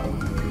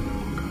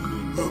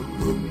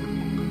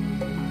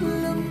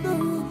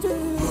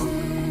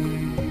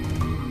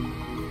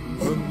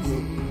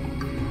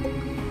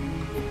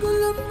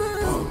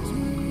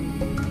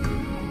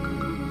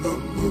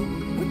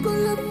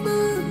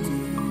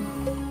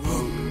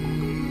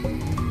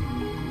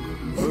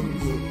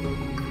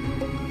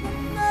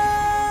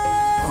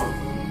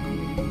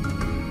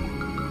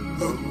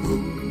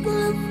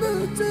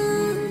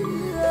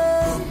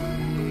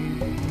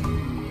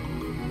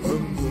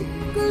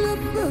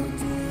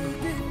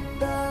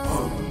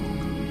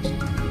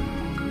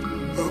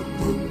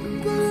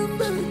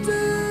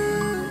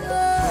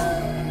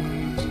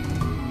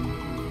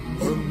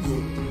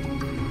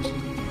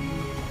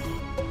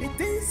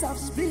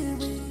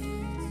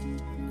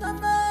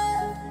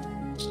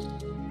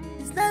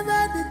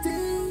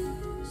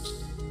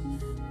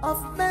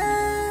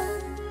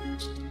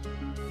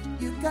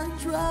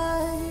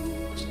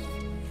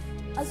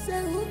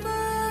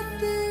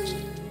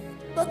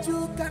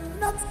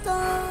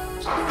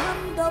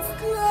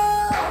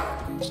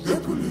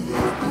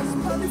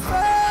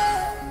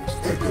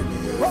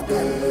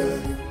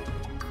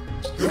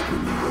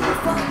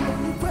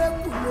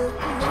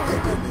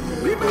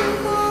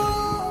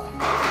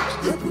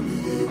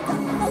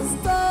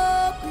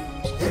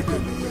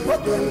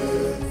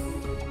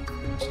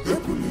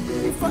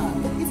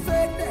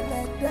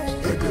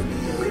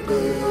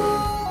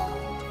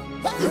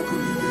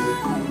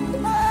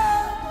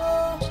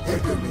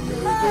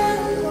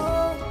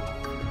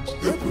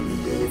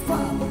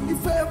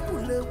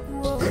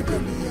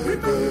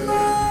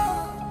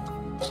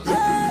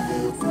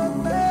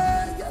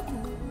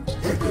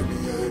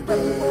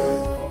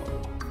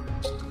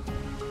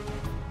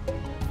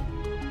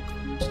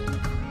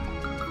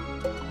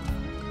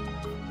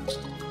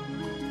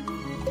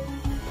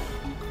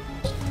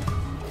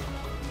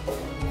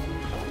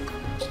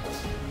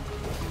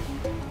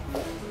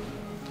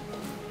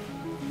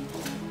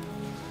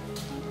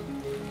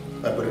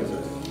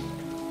 princess.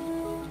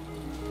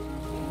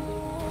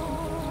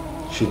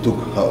 She took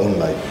her own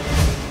life.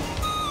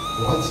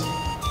 What?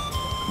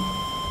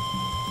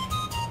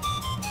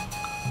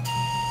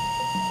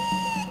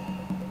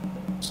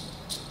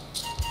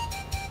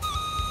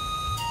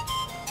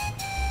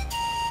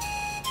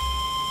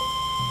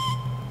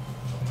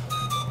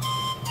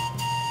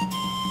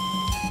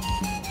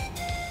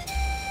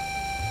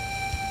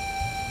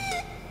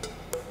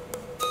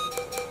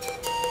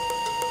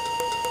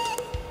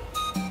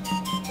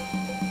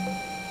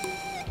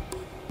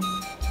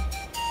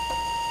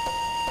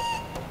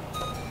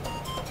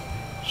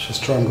 She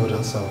strangled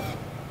herself.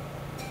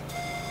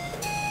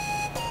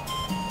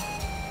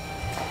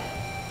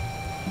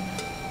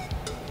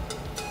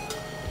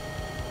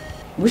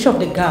 Which of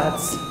the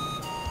guards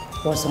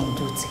was on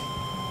duty?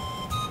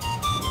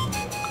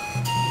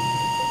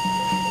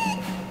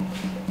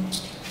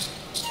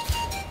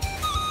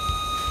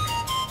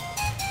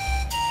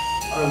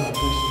 I'm the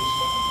princess.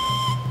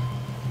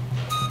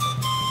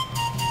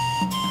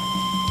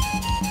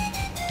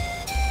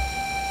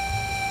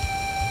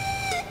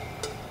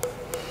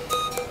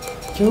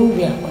 You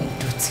were on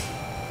duty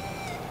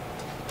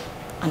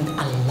and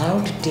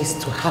allowed this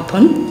to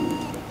happen?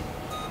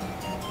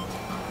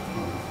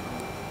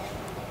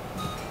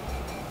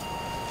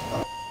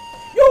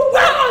 You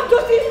were on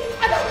duty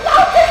and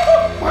allowed this to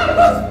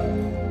happen!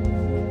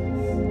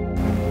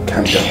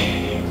 Calm down,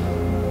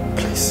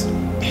 please.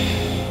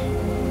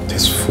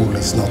 This fool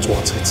is not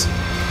worth it.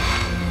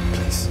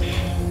 Please.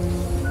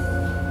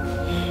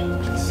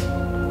 Please.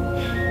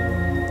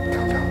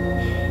 Calm down.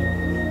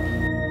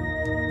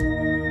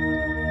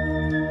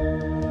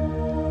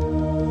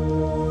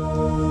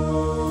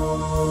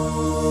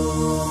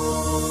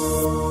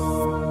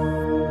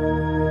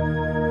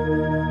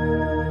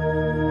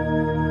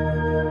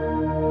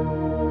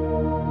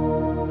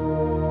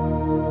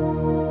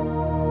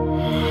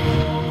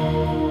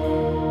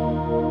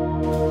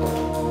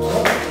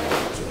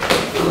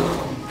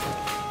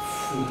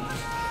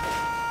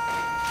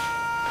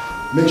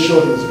 Make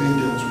sure he's being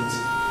dealt with.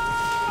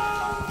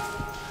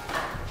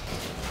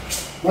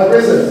 My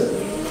princess.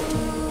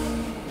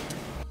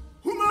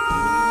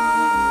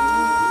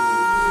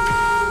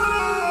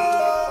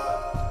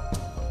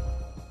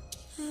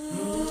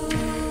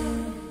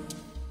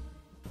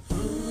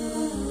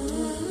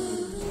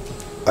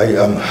 I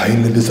am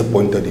highly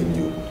disappointed in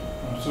you.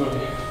 I'm sorry.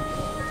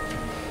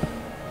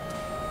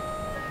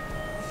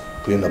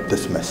 Clean up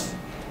this mess.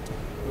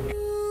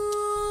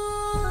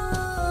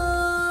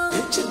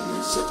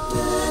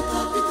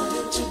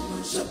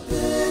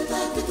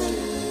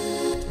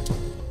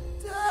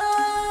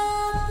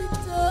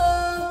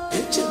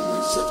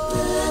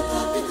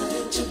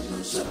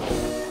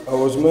 I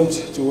was meant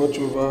to watch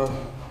over,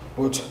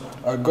 but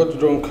I got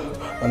drunk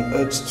and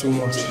ate too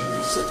much.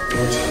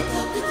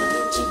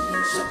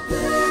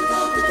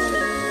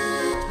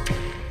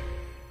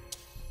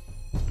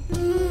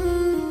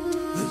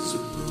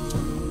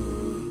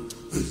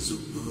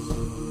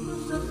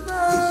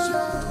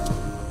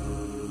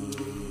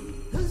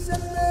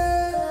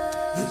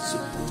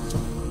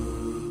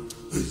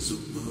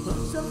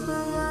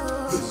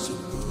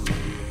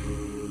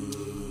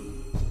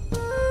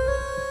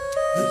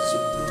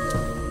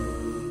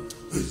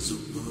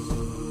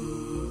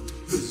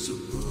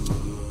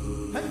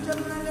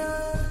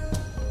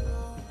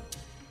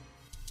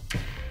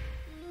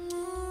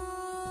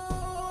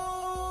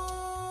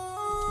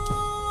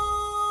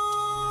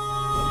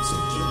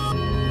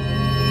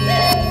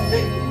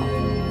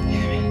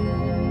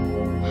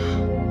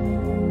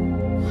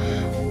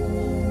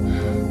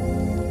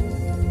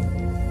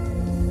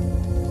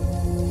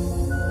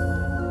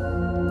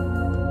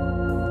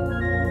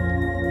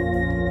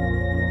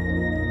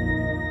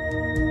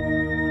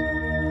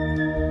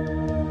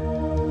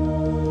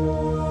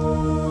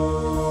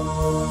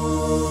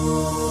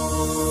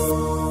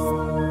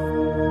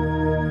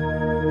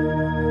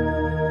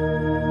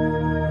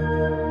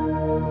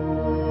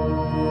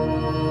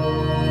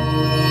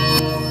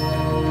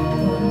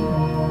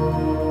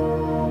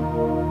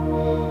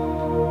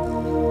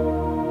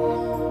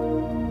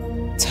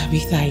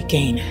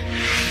 Again.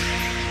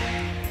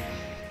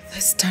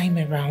 This time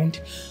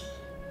around,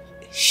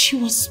 she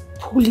was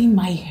pulling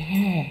my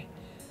hair.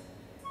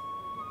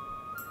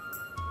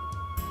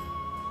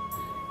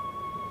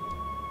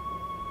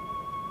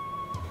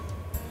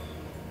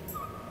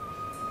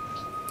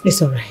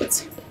 It's all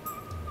right.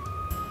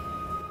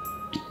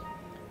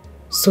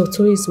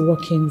 Soto is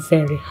working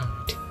very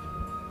hard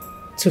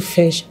to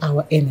fetch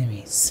our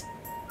enemies.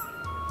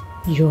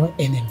 Your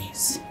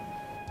enemies.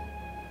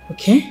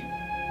 Okay?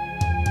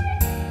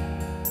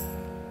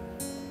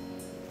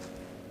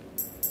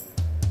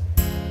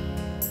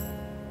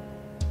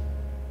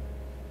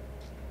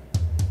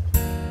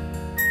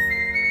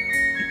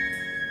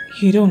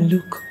 You don't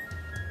look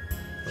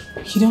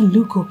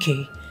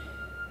okay.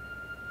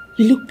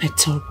 You look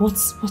perturbed.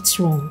 What's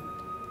wrong?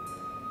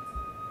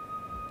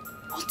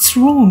 What's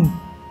wrong?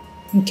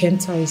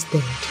 Nkenta is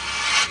dead.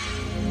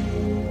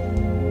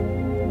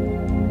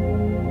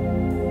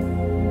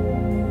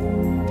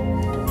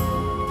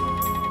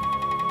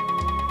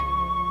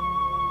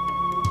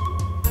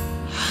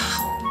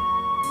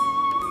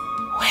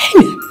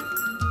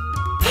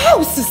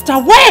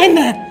 daughter?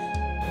 When?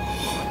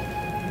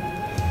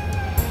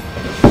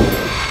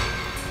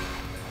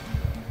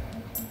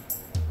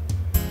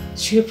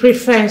 She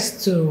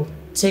prefers to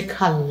take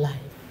her life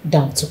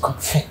than to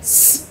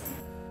confess.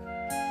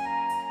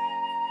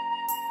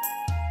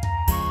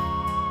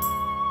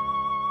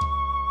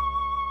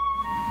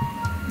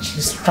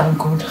 She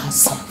strangled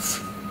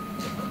herself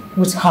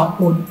with her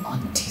own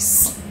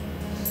aunties.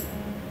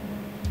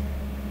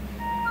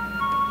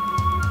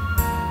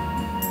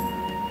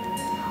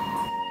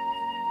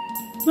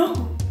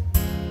 No.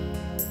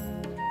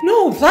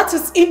 No, that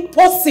is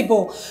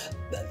impossible.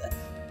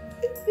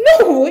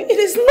 No, it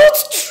is not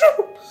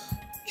true.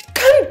 It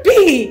can't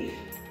be.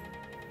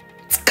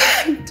 It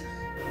can't.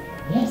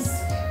 Yes.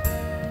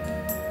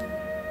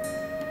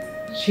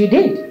 She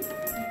did.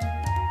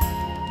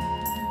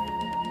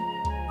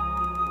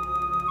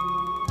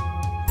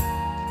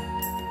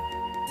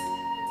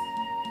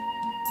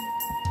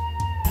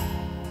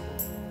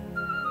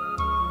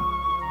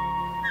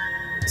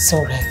 It's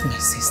all right, my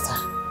sister.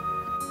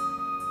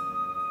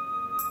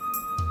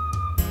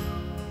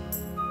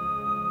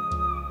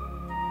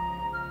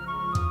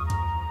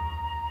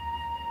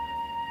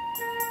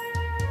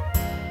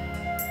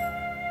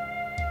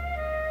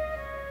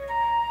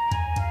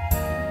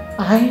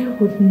 I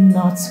would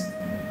not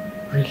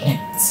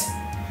relent.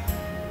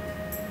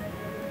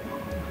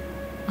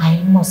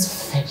 I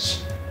must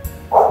fetch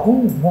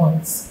who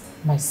wants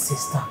my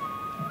sister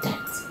dead.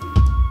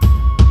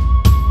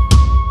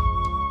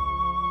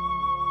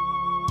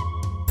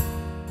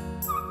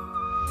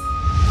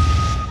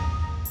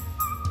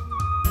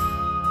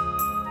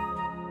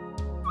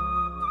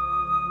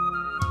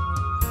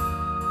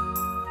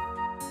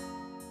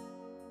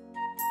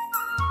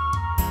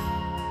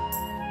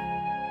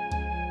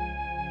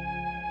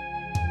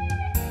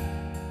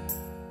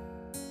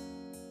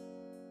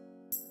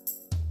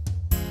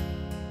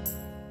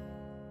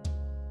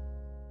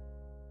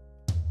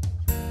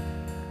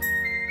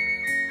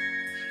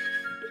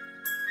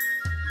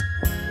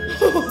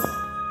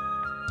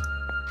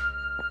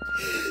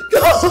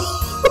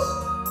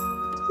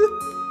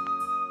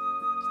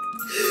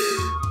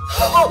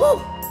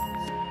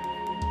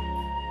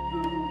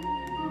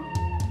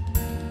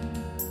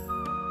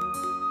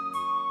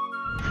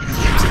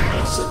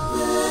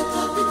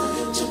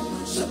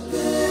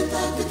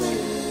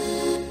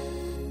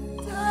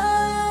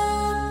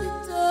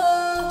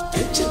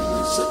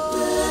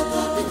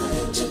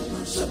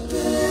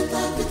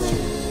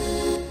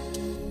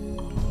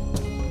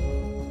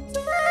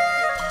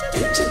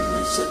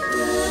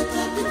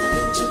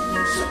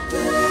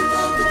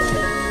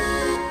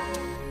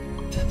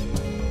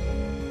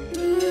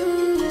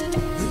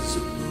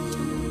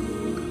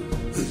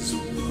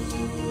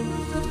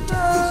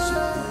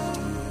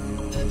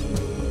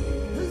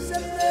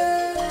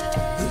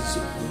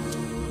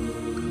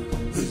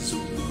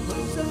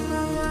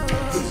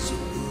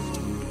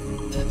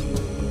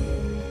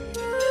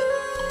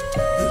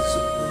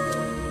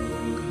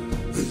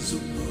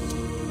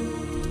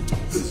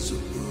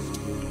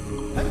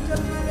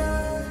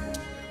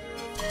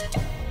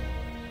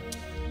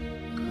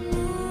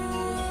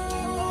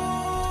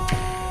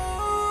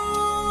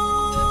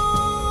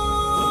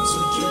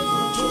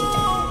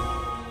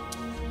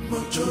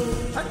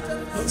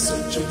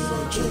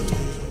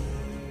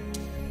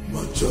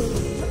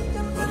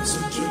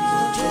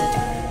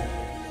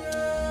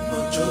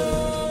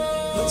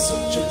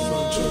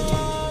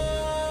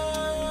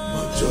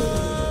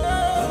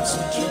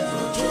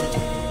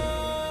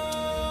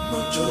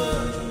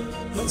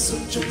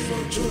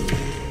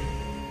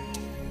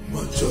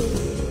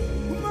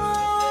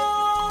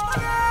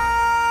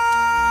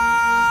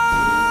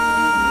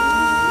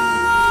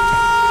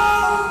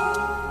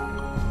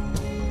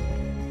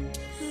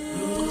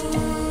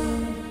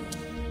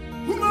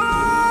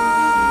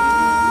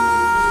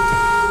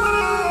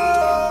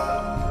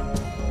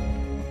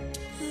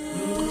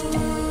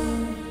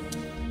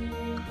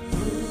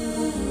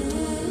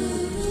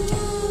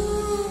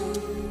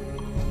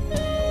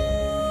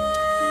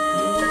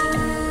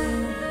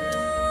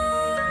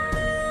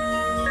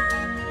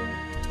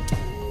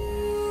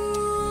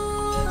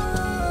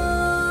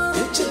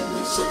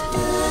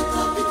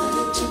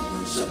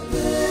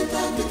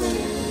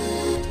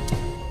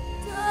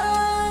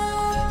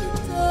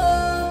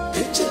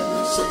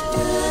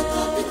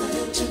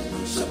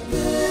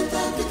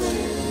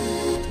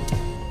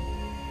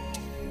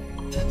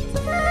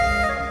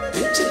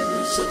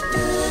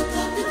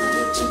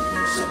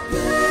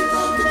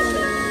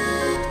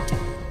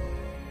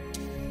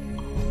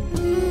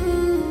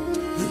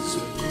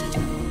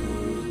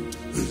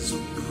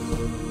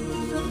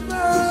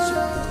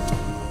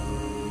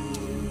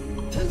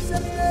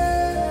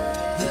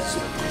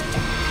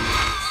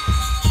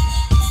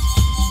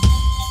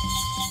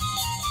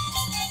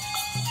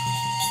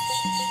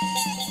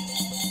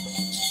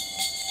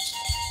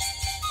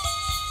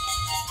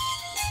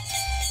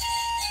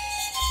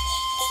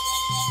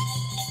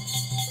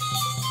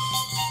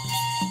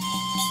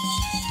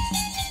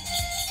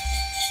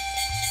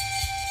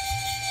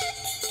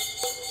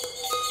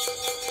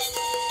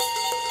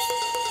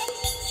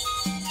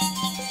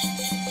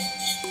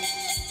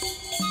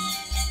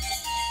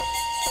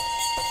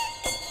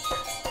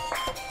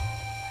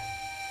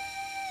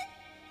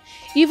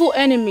 Evil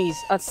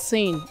enemies are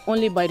seen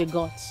only by the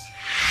gods.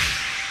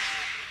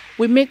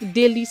 We make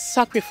daily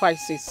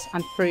sacrifices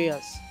and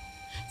prayers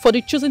for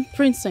the chosen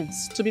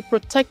princess to be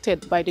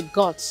protected by the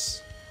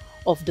gods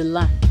of the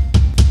land.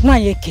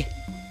 Nwanyeke,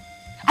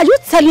 are you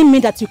telling me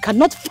that you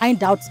cannot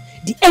find out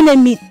the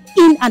enemy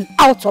in and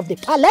out of the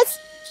palace?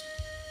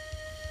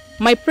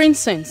 My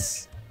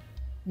princess,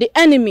 the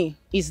enemy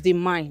is the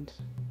mind.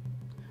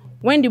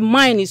 When the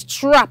mind is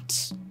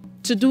trapped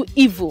to do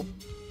evil,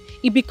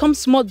 it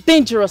becomes more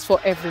dangerous for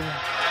everyone.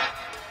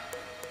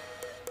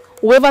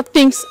 Whoever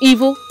thinks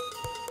evil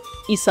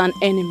is an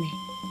enemy.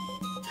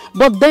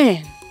 But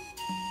then,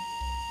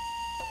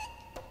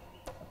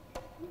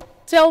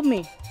 tell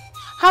me,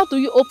 how do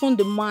you open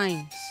the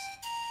minds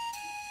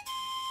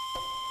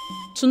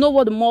to know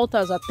what the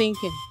mortals are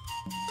thinking?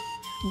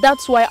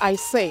 That's why I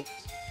say,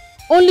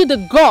 only the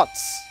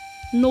gods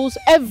knows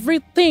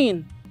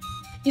everything.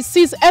 He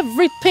sees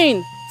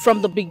everything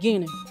from the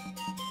beginning.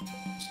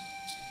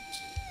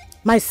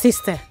 My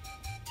sister,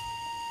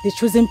 the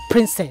chosen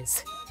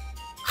princess,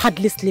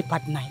 hardly sleep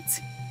at night.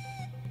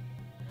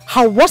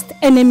 Her worst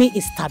enemy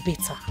is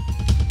Tabitha.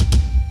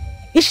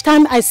 Each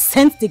time I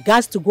send the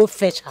guards to go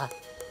fetch her,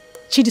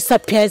 she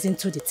disappears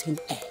into the thin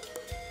air.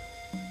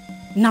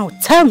 Now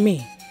tell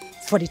me,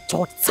 for the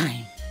third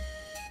time,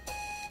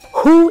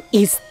 who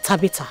is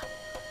Tabitha?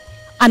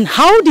 And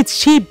how did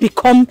she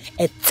become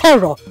a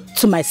terror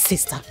to my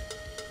sister?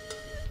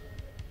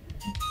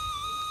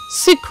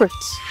 Secret.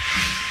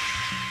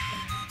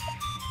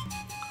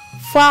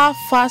 Far,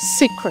 far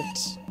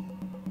secret.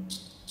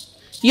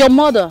 Your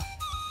mother,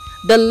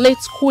 the late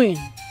queen,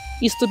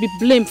 is to be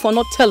blamed for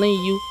not telling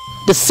you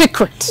the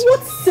secret. What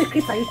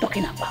secret are you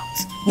talking about,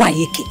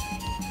 Nwanyeke?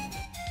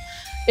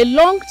 A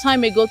long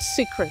time ago's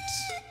secret.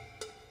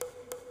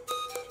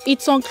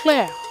 It's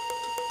unclear.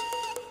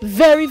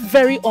 Very,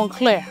 very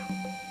unclear.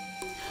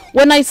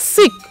 When I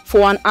seek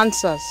for an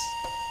answer,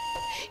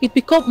 it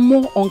becomes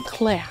more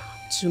unclear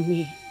to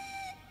me.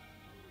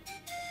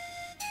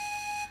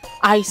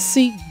 I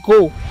see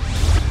gold.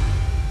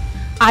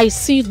 I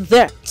see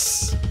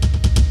dirt.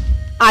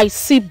 I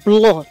see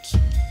blood.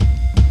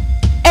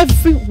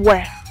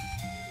 Everywhere.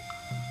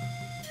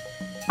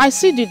 I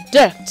see the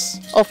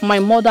death of my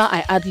mother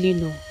I hardly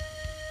know.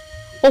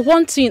 But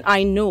one thing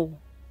I know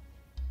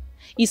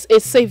is a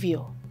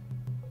savior.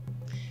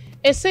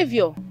 A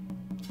savior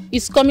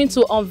is coming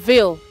to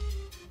unveil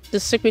the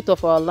secret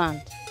of our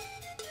land.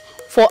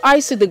 For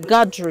I see the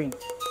gathering,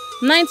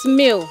 9th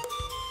meal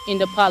in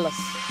the palace.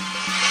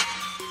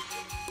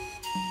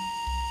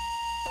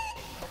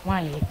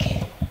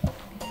 Nwanyeke,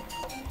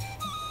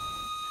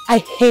 I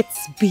hate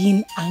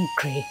being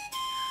angry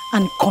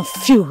and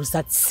confused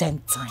at the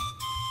same time.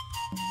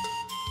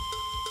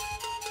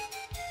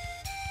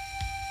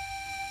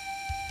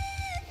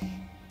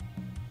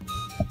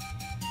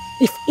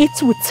 If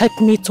it would take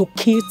me to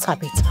kill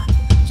Tabitha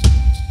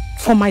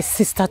for my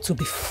sister to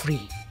be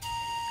free,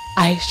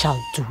 I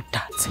shall do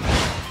that.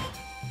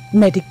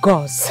 May the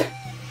gods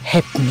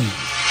help me.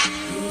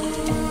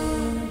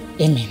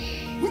 Amen.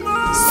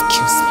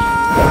 Excuse me.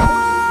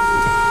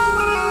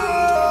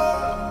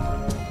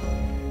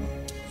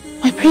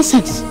 My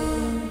princess.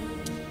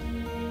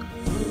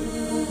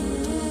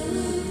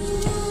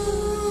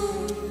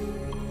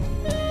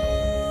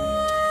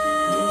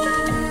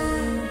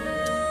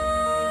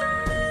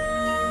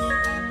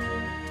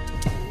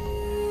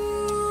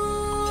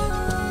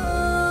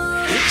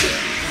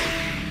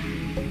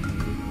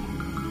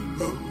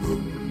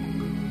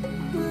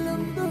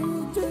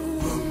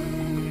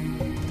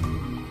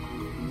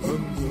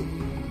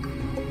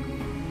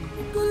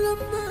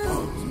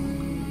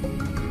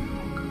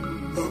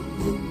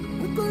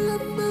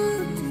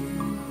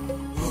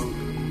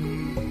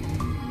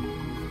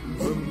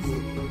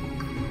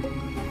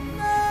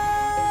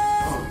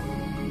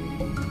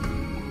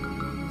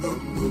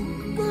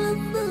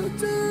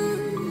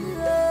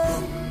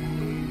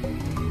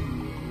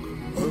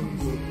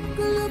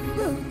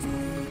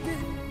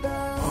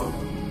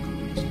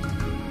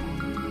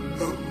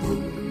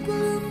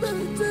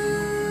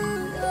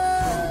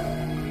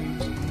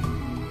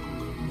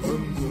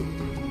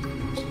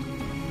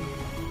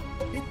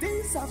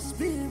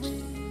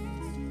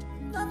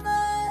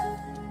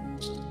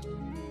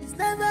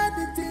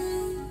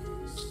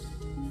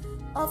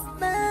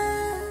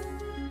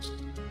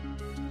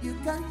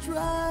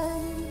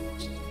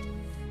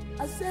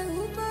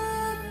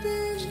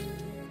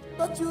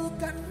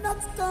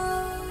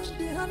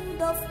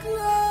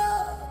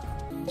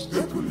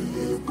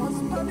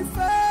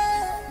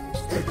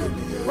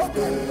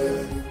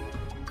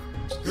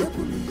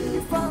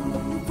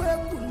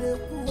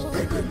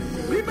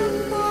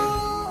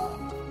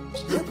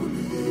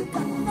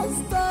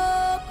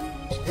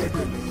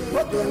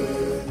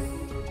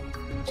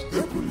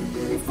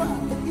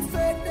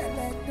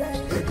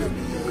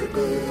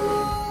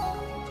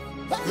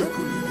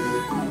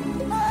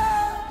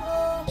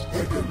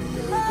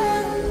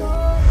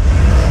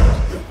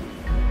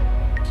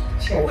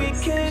 We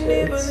can't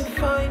even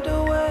find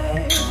a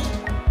way,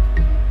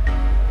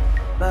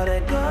 but I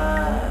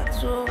got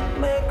to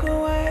make a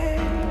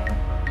way.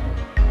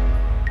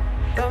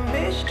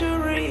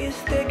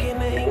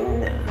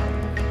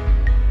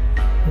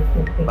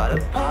 but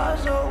the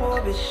puzzle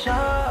will be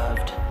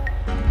solved.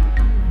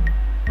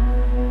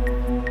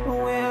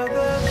 Where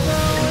there's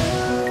a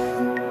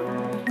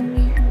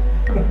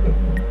will,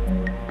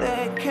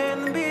 there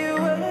can be a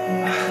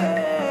way.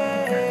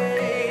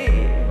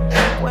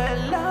 Where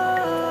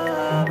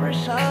love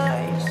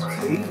resides,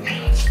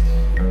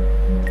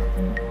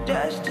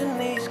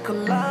 destinies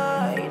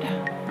collide.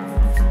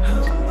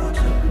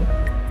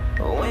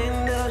 When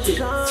the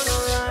sun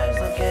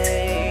rises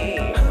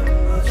again,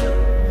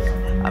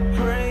 I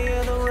pray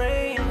the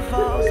rain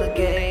falls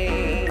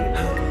again.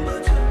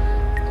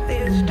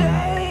 These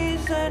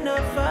days are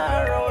not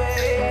far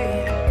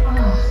away.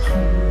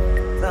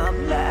 The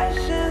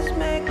blessings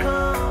may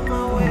come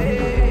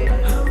away.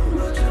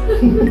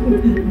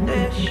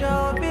 There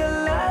shall be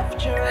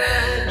laughter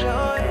and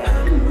joy,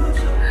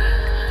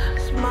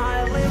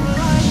 smiling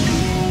like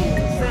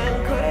kings and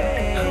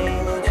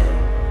queens.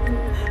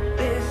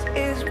 This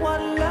is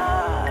what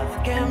love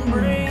can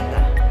bring.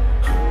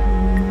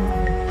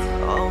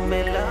 Oh,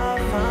 may love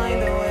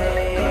find a way.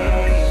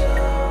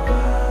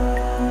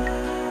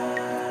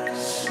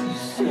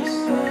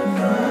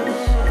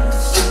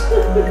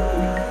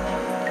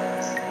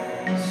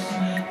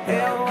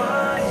 They're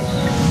wise.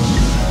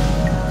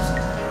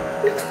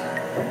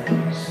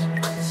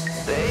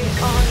 They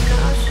are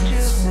not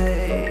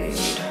stupid.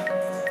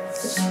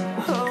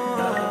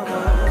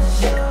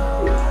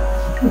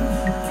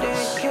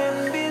 They can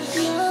be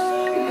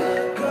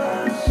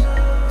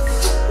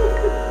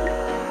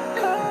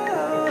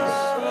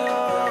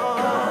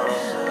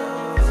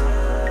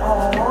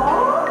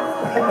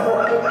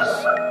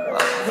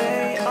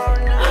They are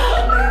not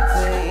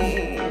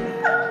sleeping.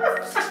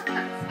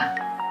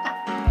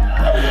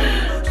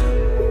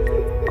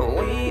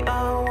 We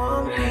are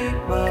one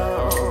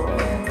people,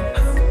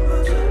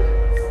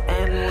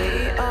 and we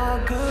are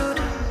good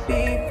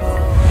people.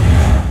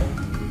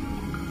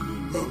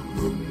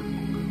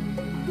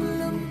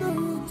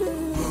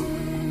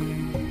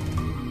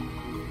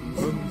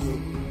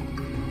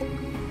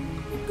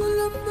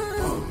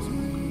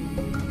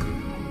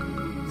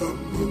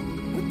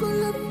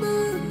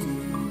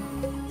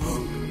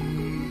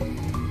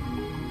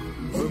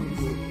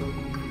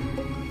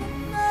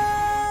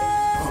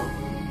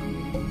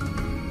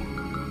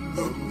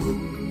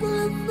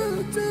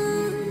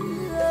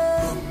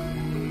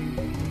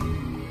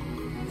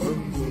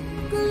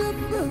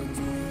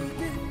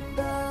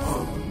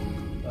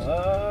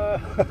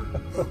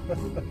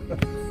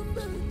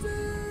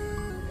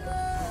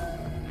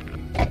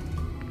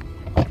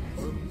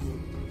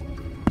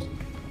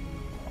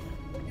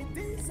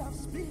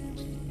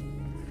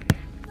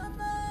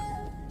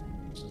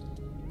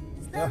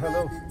 Yeah,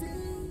 hello.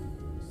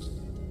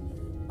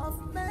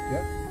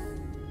 Yeah.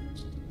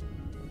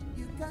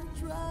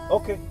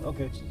 Okay,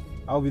 okay.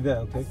 I'll be there,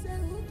 okay?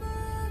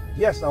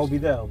 Yes, I'll be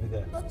there, I'll be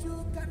there. All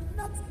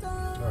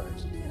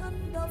right.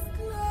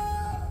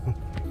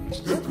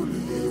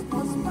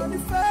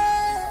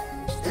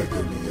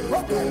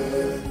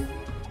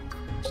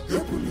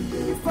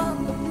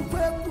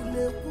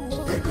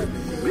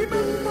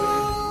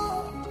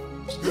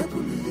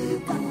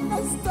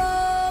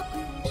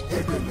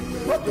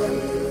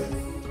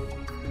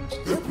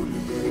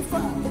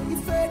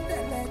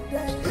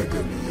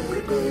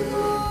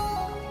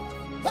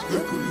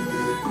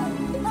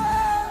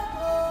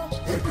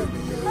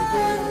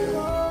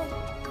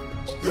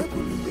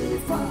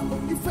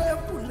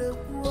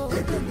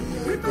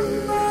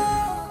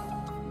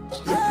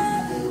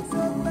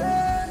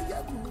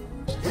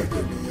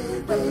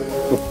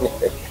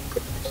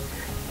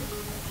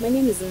 My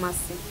name is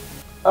Mercy.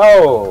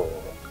 Oh,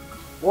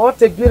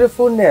 what a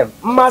beautiful name,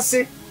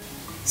 Mercy.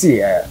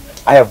 See, I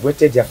have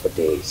waited here for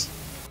days.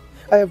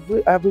 I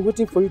have been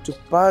waiting for you to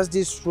pass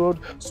this road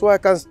so I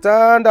can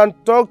stand and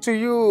talk to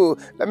you.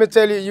 Let me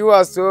tell you, you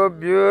are so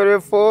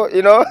beautiful,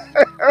 you know.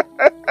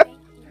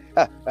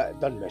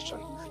 Don't mention.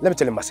 Let me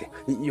tell you, Mercy,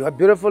 you are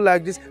beautiful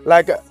like this,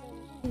 like...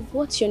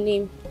 What's your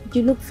name?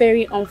 You look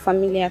very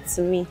unfamiliar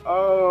to me.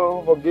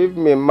 Oh, forgive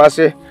me,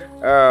 Mercy.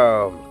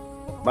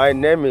 My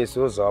name is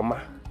Uzoma.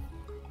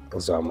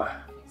 Uzoma.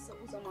 So,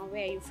 Uzoma,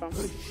 where are you from?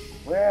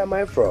 Where am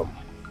I from?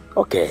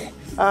 Okay,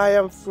 I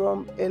am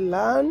from a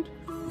land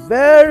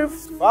very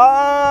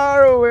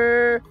far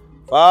away,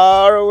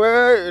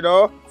 you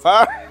know,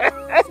 far.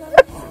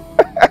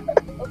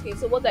 Okay,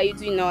 so what are you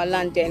doing in our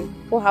land then?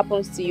 What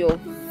happens to your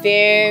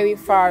very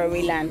far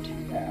away land?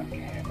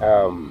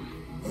 Okay.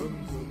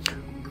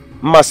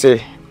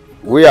 Mercy,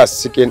 we are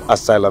seeking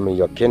asylum in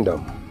your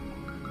kingdom.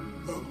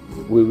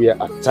 We were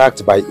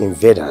attacked by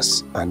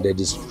invaders and they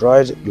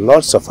destroyed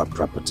lots of our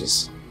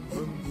properties.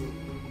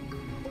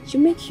 You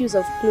make use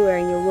of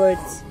plural in your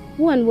words.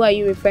 Who and who are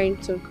you referring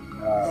to?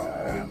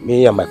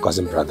 Me and my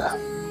cousin brother.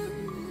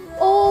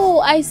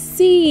 Oh, I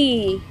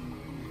see.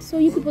 So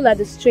you people are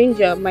the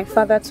stranger my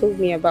father told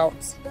me about.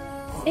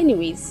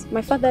 Anyways,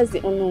 my father is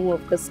the owner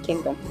of this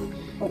kingdom.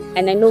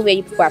 And I know where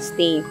you people are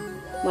staying.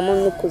 Mama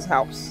Nuku's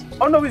house.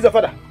 Oh no, he's your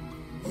father.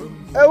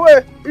 Hey,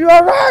 wait, you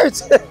are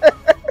right.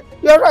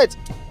 You are right.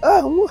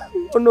 Oh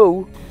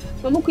no.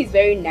 Mamuku is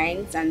very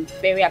nice and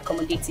very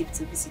accommodative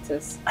to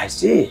visitors. I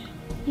see.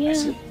 Yeah. I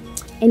see.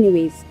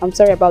 Anyways, I'm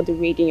sorry about the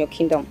raid in your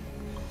kingdom.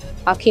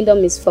 Our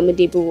kingdom is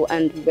formidable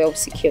and well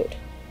secured.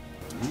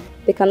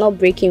 They cannot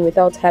break in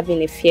without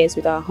having affairs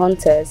with our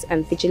hunters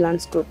and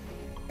vigilance group.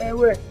 Hey,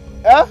 wait.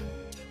 Huh?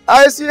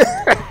 I see.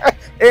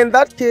 In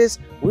that case,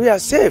 we are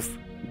safe.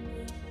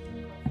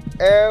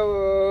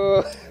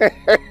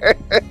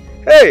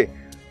 Hey,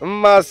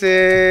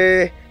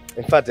 Mercy.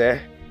 In fact,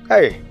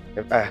 hey,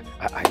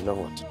 I know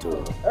what to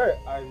do. Hey,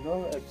 I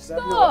know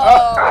exactly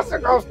what to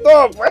do.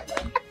 Stop!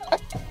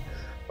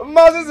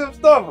 Mercy,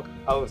 stop!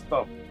 I will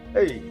stop.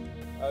 Hey,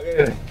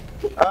 okay.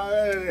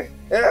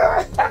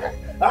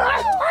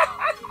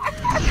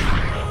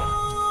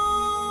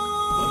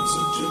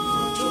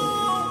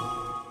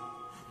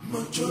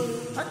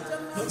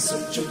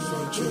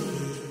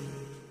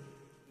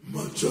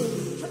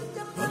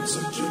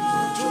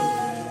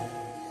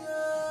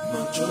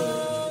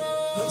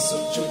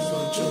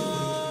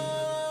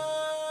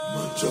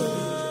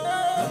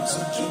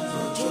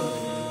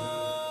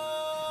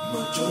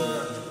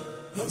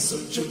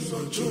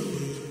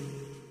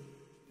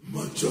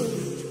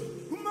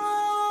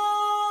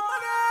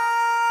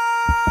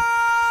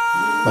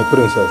 My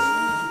princess,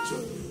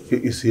 he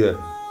is here.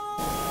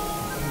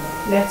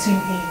 Let him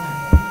in.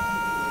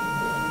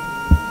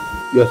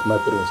 Yes, my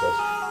princess.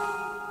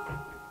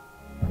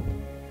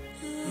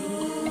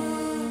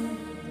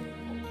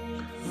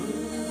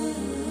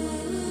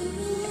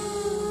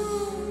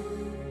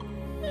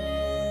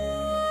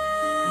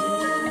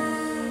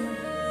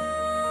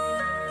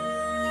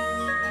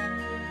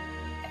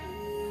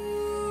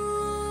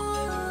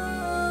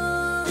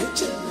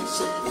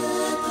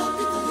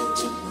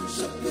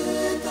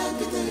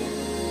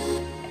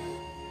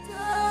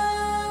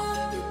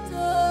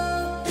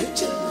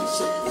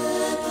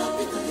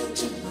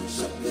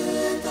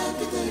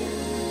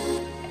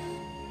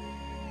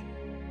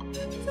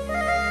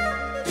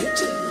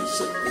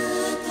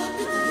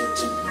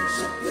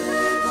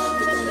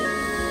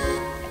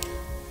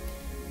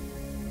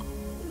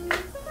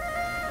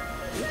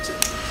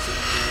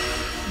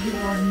 You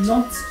are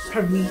not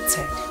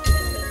permitted.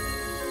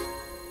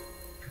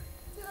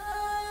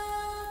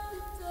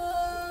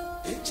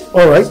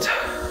 All right.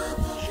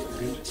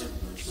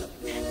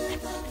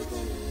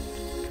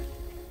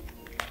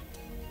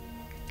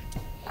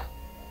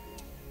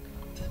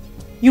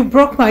 You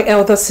broke my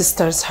elder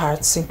sister's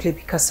heart simply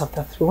because of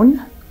the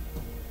throne.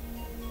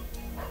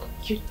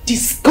 You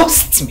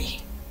disgust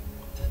me.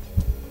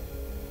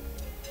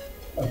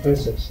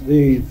 Princess,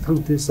 the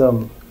truth is,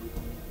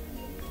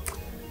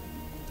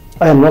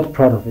 I am not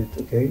proud of it,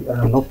 okay? I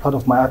am not proud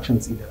of my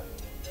actions either.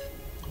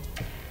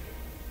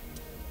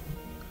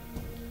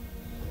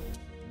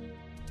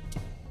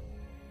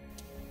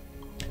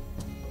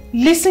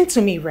 Listen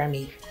to me,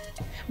 Remy.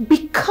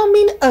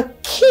 Becoming a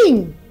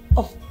king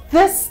of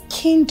this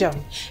kingdom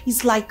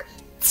is like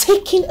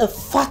taking a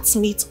fat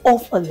meat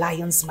off a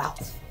lion's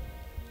mouth.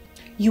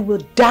 You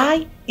will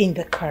die in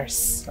the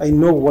curse. I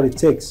know what it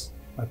takes,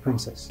 my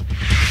princess.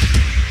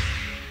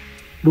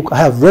 Look, I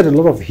have read a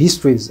lot of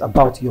histories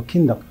about your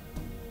kingdom.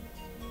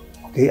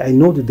 Okay, I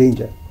know the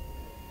danger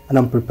and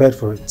I'm prepared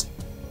for it.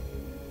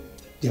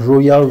 The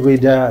royal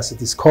raider, as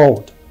it is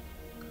called.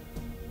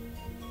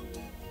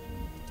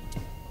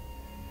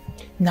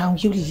 Now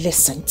you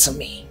listen to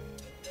me.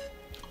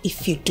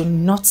 If you do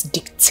not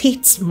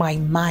dictate my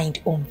mind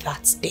on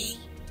that day,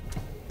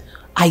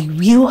 I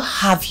will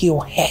have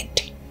your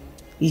head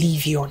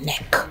leave your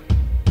neck.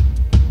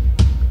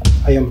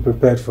 I am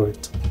prepared for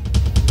it,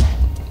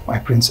 my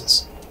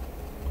princess.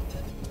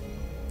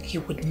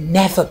 You would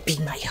never be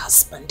my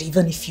husband,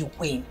 even if you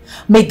win.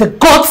 May the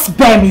gods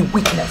bear me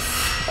witness.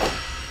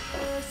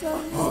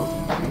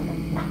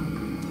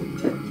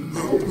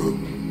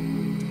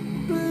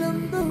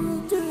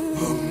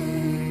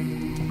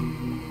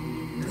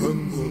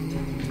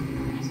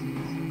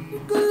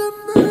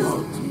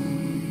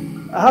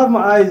 I have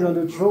my eyes on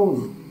the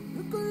throne,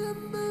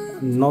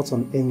 not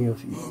on any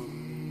of you.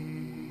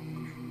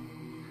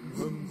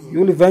 You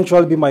will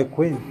eventually be my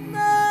queen.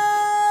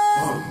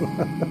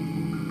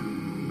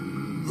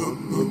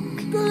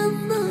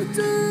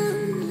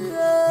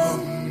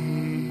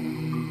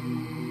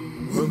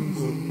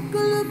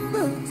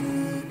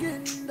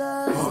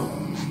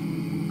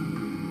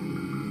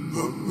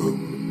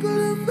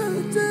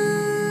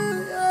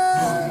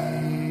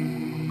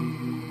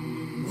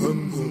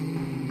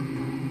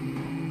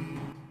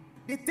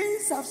 The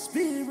things of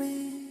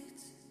spirit,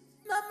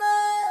 mama,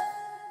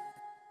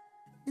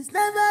 it's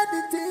never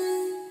the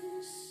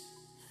things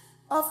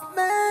of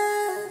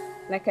man.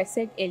 Like I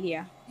said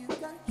earlier,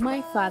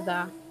 my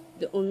father,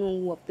 the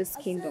Only of this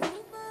kingdom,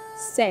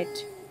 said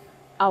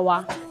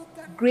our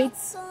great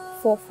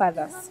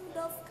forefathers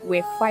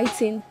were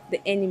fighting the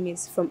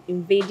enemies from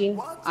invading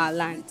our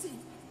land.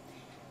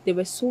 They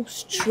were so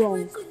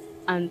strong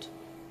and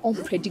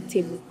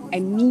unpredictable. I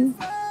mean,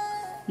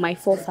 my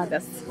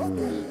forefathers.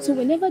 So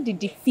whenever they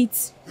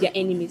defeat their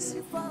enemies,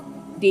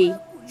 they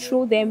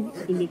throw them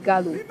in a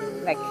gallows,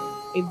 like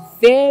a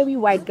very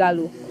wide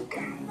gallows,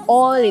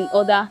 all in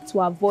order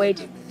to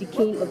avoid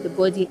decaying of the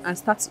body and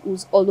start to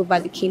ooze all over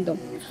the kingdom.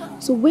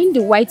 So when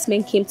the white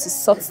men came to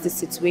sort the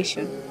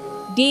situation,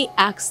 they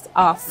asked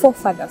our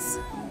forefathers,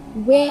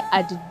 where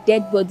are the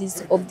dead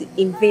bodies of the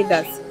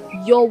invaders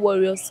your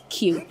warriors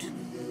killed?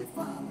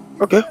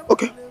 Okay,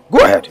 go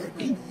ahead.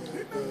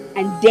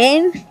 And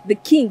then the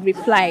king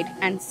replied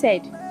and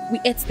said, we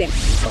ate them.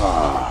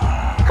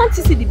 Can't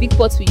you see the big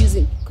pots we use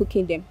in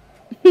cooking them?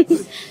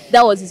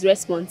 That was his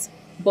response.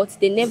 But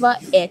they never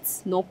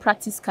ate nor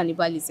practiced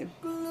cannibalism.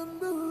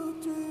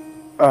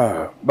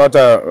 Master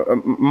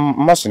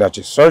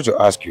Nachi, sorry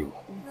to ask you.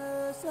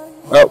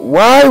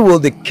 Why will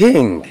the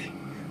king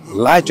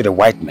lie to the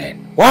white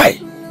man? Why?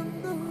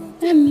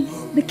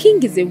 The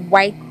king is a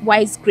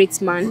wise,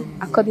 great man,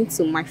 according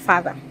to my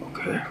father.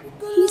 Okay.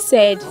 He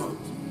said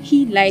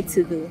he lied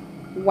to the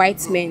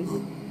white men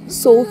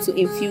so to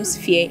infuse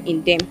fear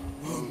in them.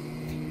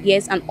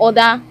 Yes, and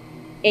other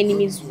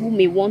enemies who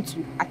may want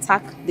to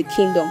attack the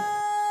kingdom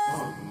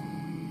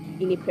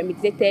in a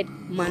premeditated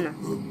manner.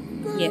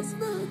 Yes,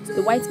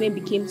 the white men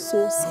became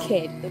so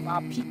scared of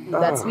our people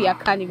that we are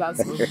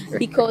cannibals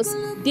because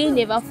they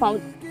never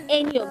found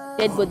any of the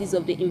dead bodies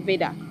of the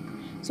invader.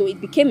 So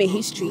it became a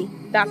history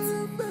that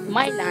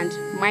my land,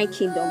 my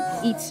kingdom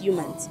eats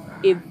humans.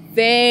 A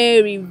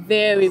very,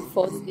 very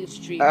false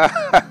history.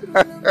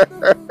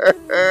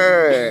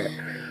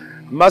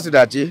 Master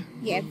Dachi?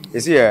 Yes. You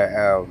see,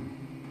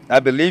 I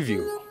believe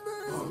you.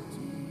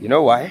 You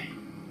know why?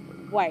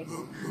 Why?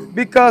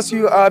 Because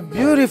you are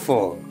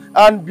beautiful,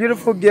 and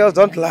beautiful girls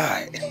don't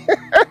lie.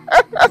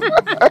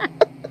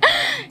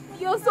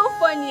 You're so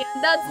funny,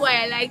 and that's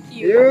why I like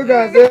you. You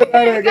can say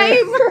that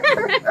again.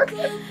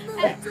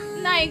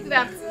 Like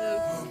that.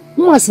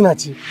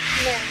 Masinachi.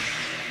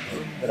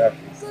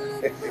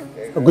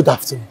 Good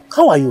afternoon.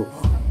 How are you?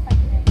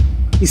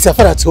 Is your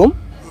father at home?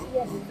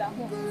 Yes, he's at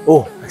home.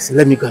 Oh, I see.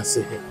 Let me go and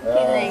see him.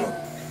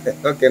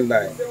 Okay,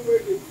 nice.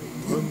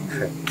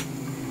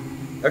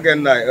 Okay,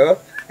 nice.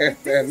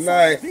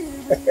 Nice.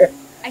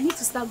 I need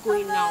to start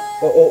going now.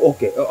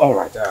 Okay. All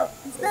right.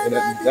 In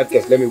that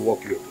case, let me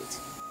walk you a bit.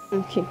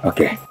 Okay.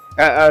 Okay.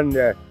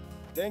 And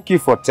thank you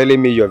for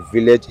telling me your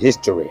village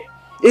history.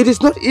 It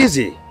is not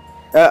easy.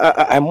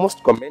 I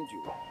must commend you.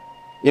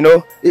 You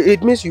know,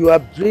 it means you are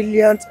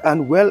brilliant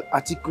and well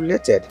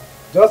articulated.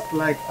 Just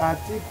like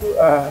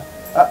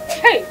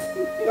Hey!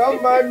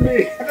 Don't mind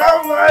me.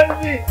 Don't mind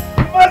me.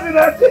 Wasn't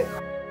that?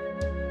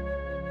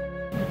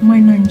 My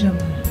Nigerian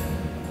man,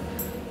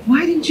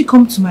 why didn't you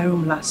come to my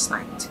room last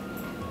night?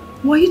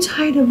 Were you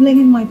tired of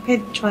learning my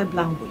pet tribe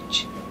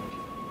language?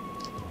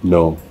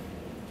 No.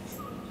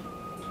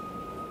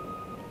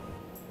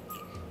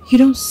 You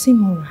don't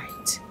seem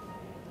alright.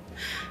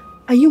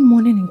 Are you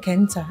mourning in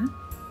Kenta?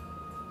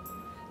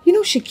 You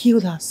know she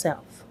killed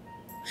herself.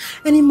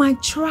 And in my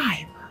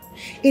tribe,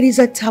 it is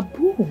a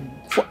taboo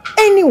for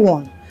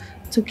anyone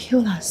to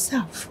kill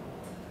herself,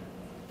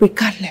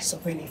 regardless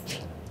of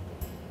anything.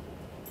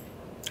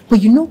 But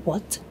you know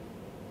what?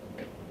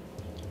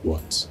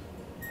 What?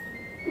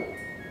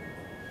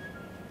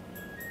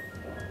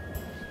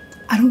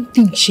 I don't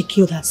think she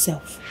killed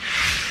herself.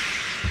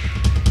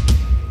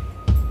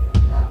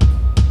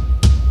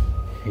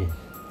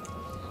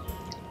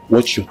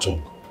 Watch your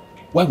tongue.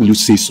 Why will you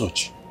say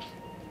such?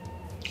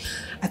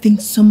 I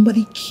think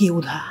somebody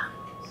killed her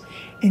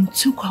and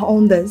took her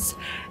unders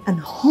and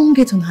hung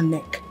it on her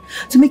neck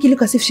to make it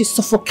look as if she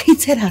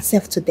suffocated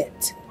herself to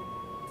death.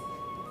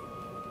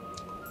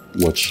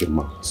 Watch your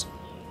mouth.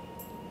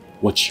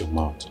 Watch your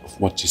mouth of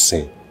what you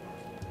say.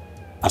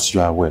 As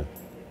you are aware,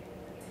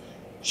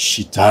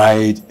 she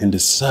died in the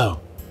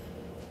cell.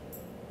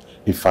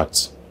 In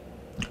fact,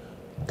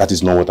 that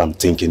is not what I'm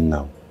thinking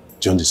now.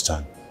 Do you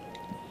understand?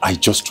 I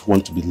just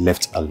want to be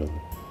left alone.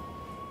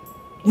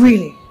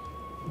 Really?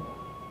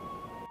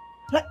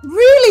 Like,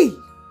 really?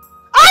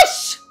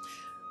 Ash!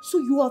 So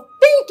you are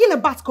thinking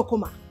about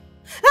Kokoma?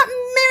 That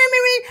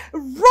Mary,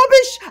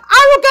 rubbish,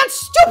 arrogant,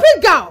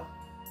 stupid girl!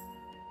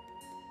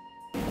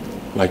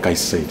 Like I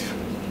said,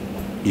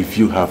 if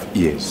you have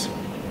ears,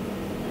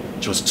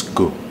 just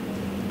go.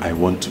 I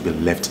want to be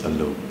left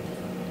alone.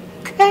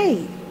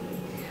 Okay.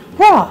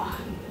 Well,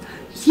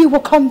 you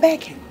will come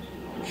back in.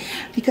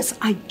 Because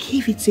I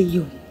give it to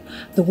you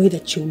the way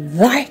that you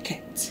like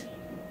it.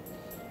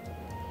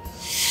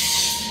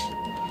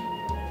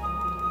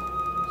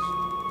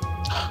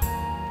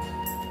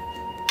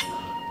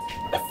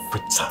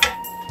 Every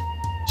time,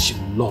 she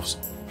loves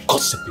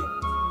gossiping.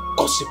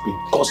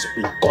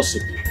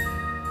 Gossiping.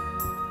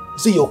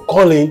 See, you're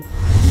calling.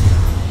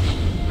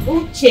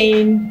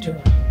 Uchendu,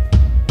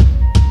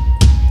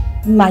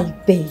 my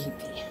baby.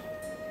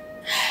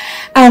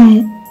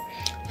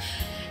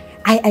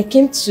 I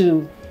came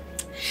to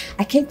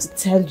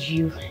tell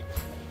you.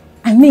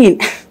 I mean,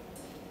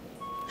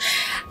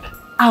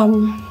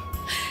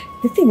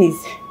 the thing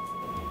is,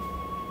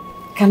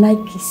 can I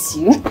kiss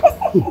you?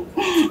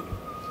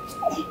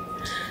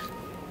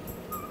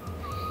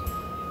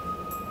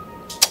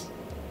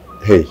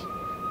 Hey,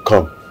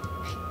 come.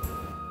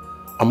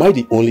 Am I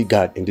the only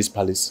guard in this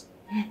palace?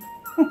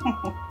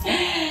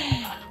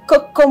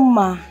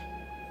 Kokoma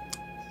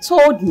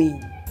told me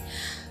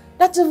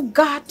that you've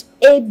got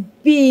a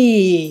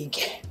big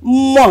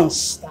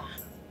monster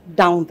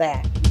down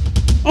there.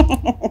 And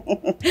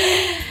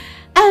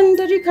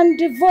that you can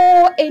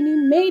devour any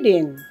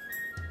maiden.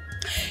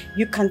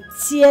 You can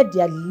tear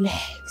their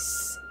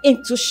legs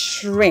into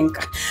shrink.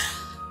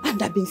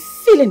 And I've been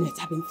feeling it,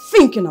 I've been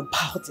thinking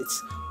about it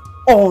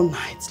all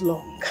night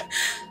long.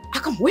 I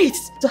can't wait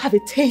to have a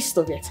taste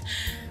of it.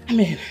 I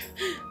mean,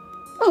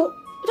 oh,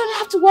 you don't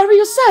have to worry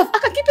yourself. I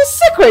can keep a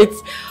secret.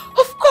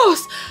 Of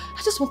course.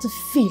 I just want to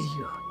feel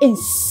you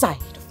inside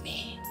of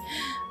me.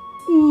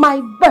 My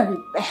baby.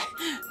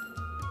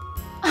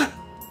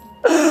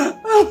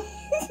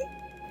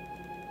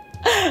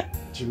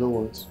 Do you know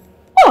what?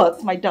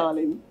 What, my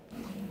darling?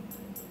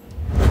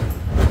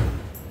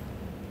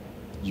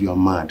 You are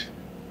mad.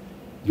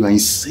 You are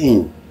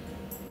insane.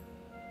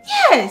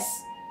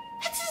 Yes.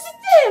 That is the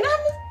thing.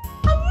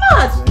 I'm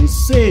mad. You are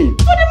insane.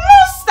 For the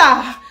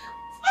monster.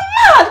 I'm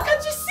mad.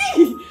 Can't you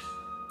see?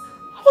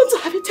 I want to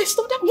have a taste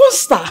of that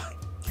monster.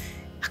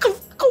 I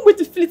can't wait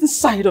to feel it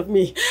inside of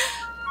me.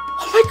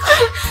 Oh my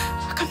God.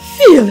 I can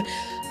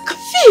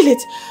feel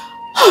it.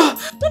 Oh,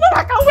 no,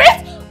 I can't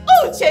wait.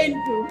 Oh,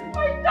 Chendu,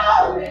 my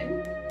darling.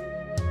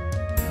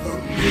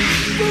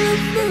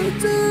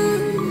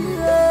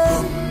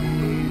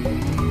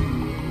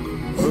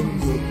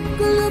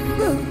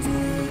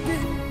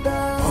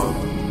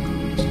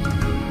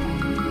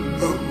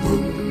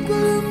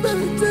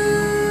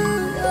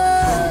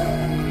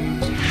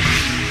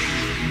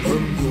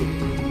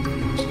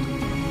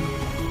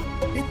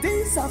 The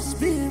things of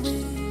spirit,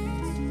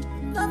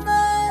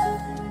 Mama,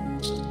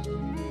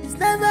 it's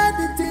never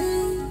the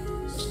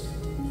things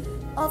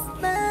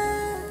of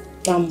man.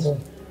 Tambo,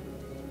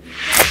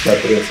 My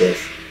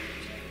princess.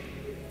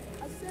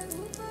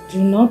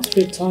 do not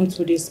return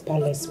to this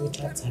palace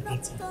without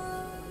Tabitha.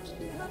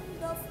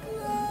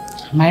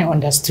 Am I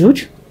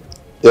understood?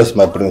 Yes,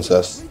 my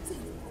princess.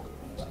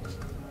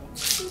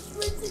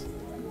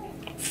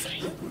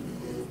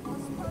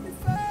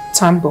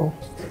 Tambo,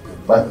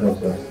 My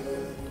princess.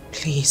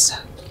 please,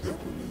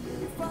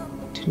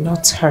 do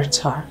not hurt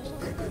her.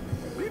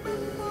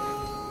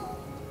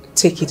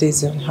 Take it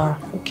easy on her,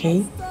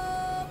 okay?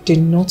 Do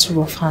not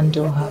rough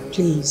handle her,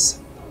 please.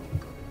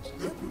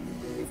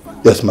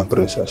 Yes, my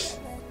princess.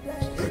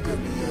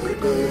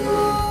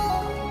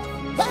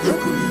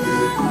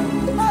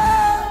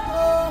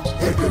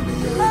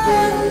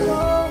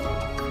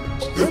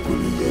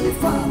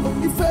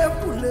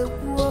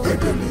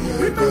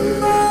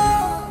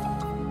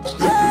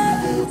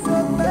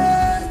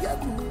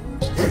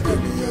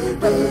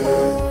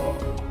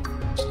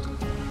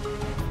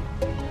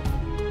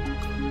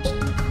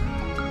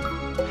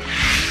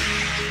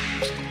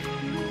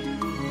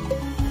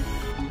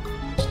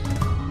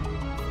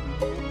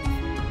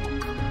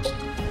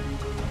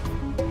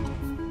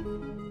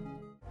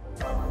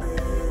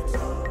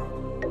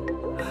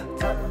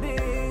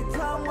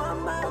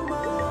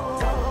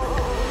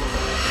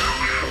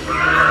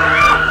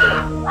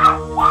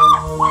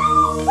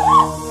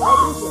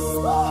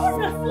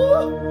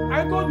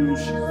 I told you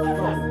she's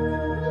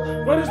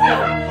What is that?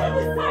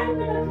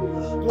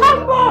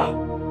 Tambo!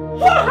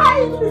 Who are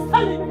you to be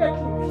standing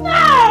immediately?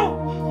 Now!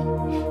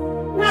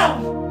 Now!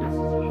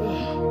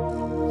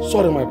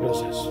 Sorry, my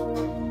princess.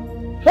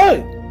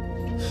 Hey!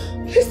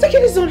 He's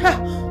taking his on her.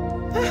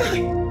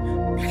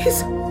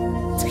 Please,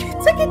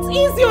 take it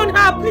easy on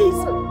her,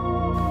 please.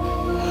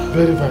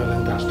 Very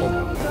violent and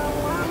stubborn.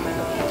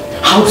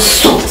 How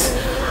soft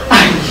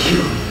are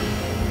you?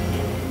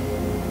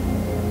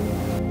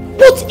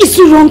 What is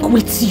wrong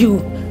with you?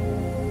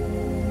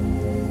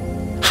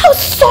 How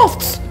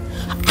soft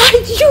are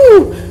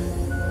you?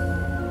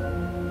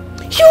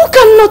 You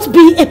cannot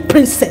be a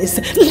princess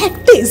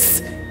like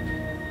this.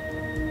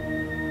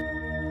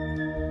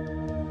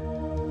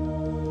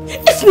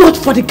 If not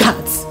for the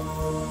guards,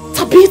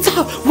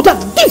 Tabitha would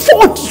have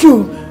devoured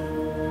you.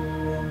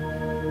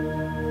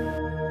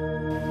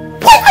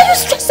 Why are you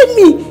stressing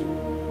me?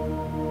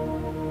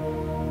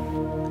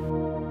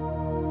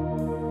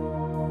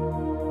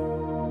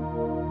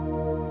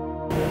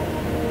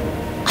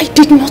 I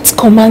did not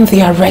command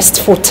the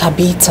arrest for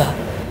Tabitha.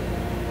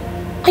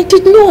 I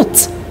did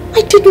not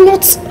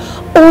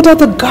order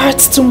the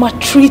guards to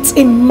maltreat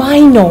a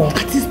minor.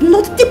 That is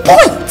not the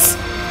point.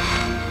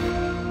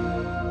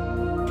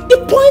 The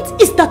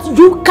point is that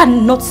you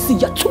cannot see.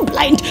 You're too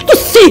blind to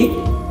see.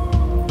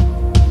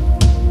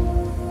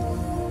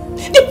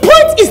 The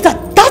point is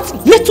that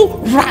that little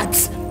rat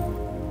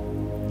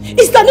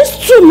is an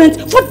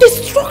instrument for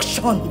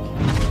destruction.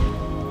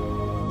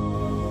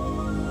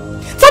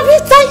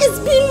 Tabitha is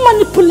being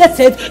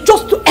manipulated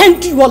just to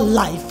end your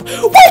life.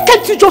 Why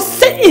can't you just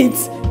say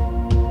it?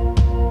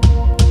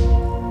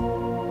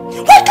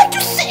 Why can't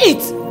you say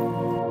it?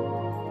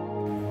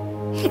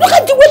 Look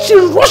at the way she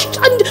rushed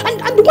and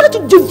wanted to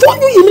devour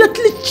you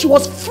immediately she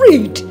was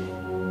freed.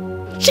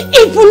 She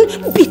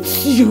even beat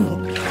you.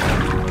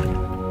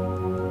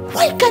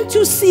 Why can't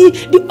you see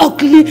the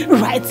ugly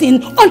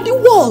writing on the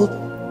wall?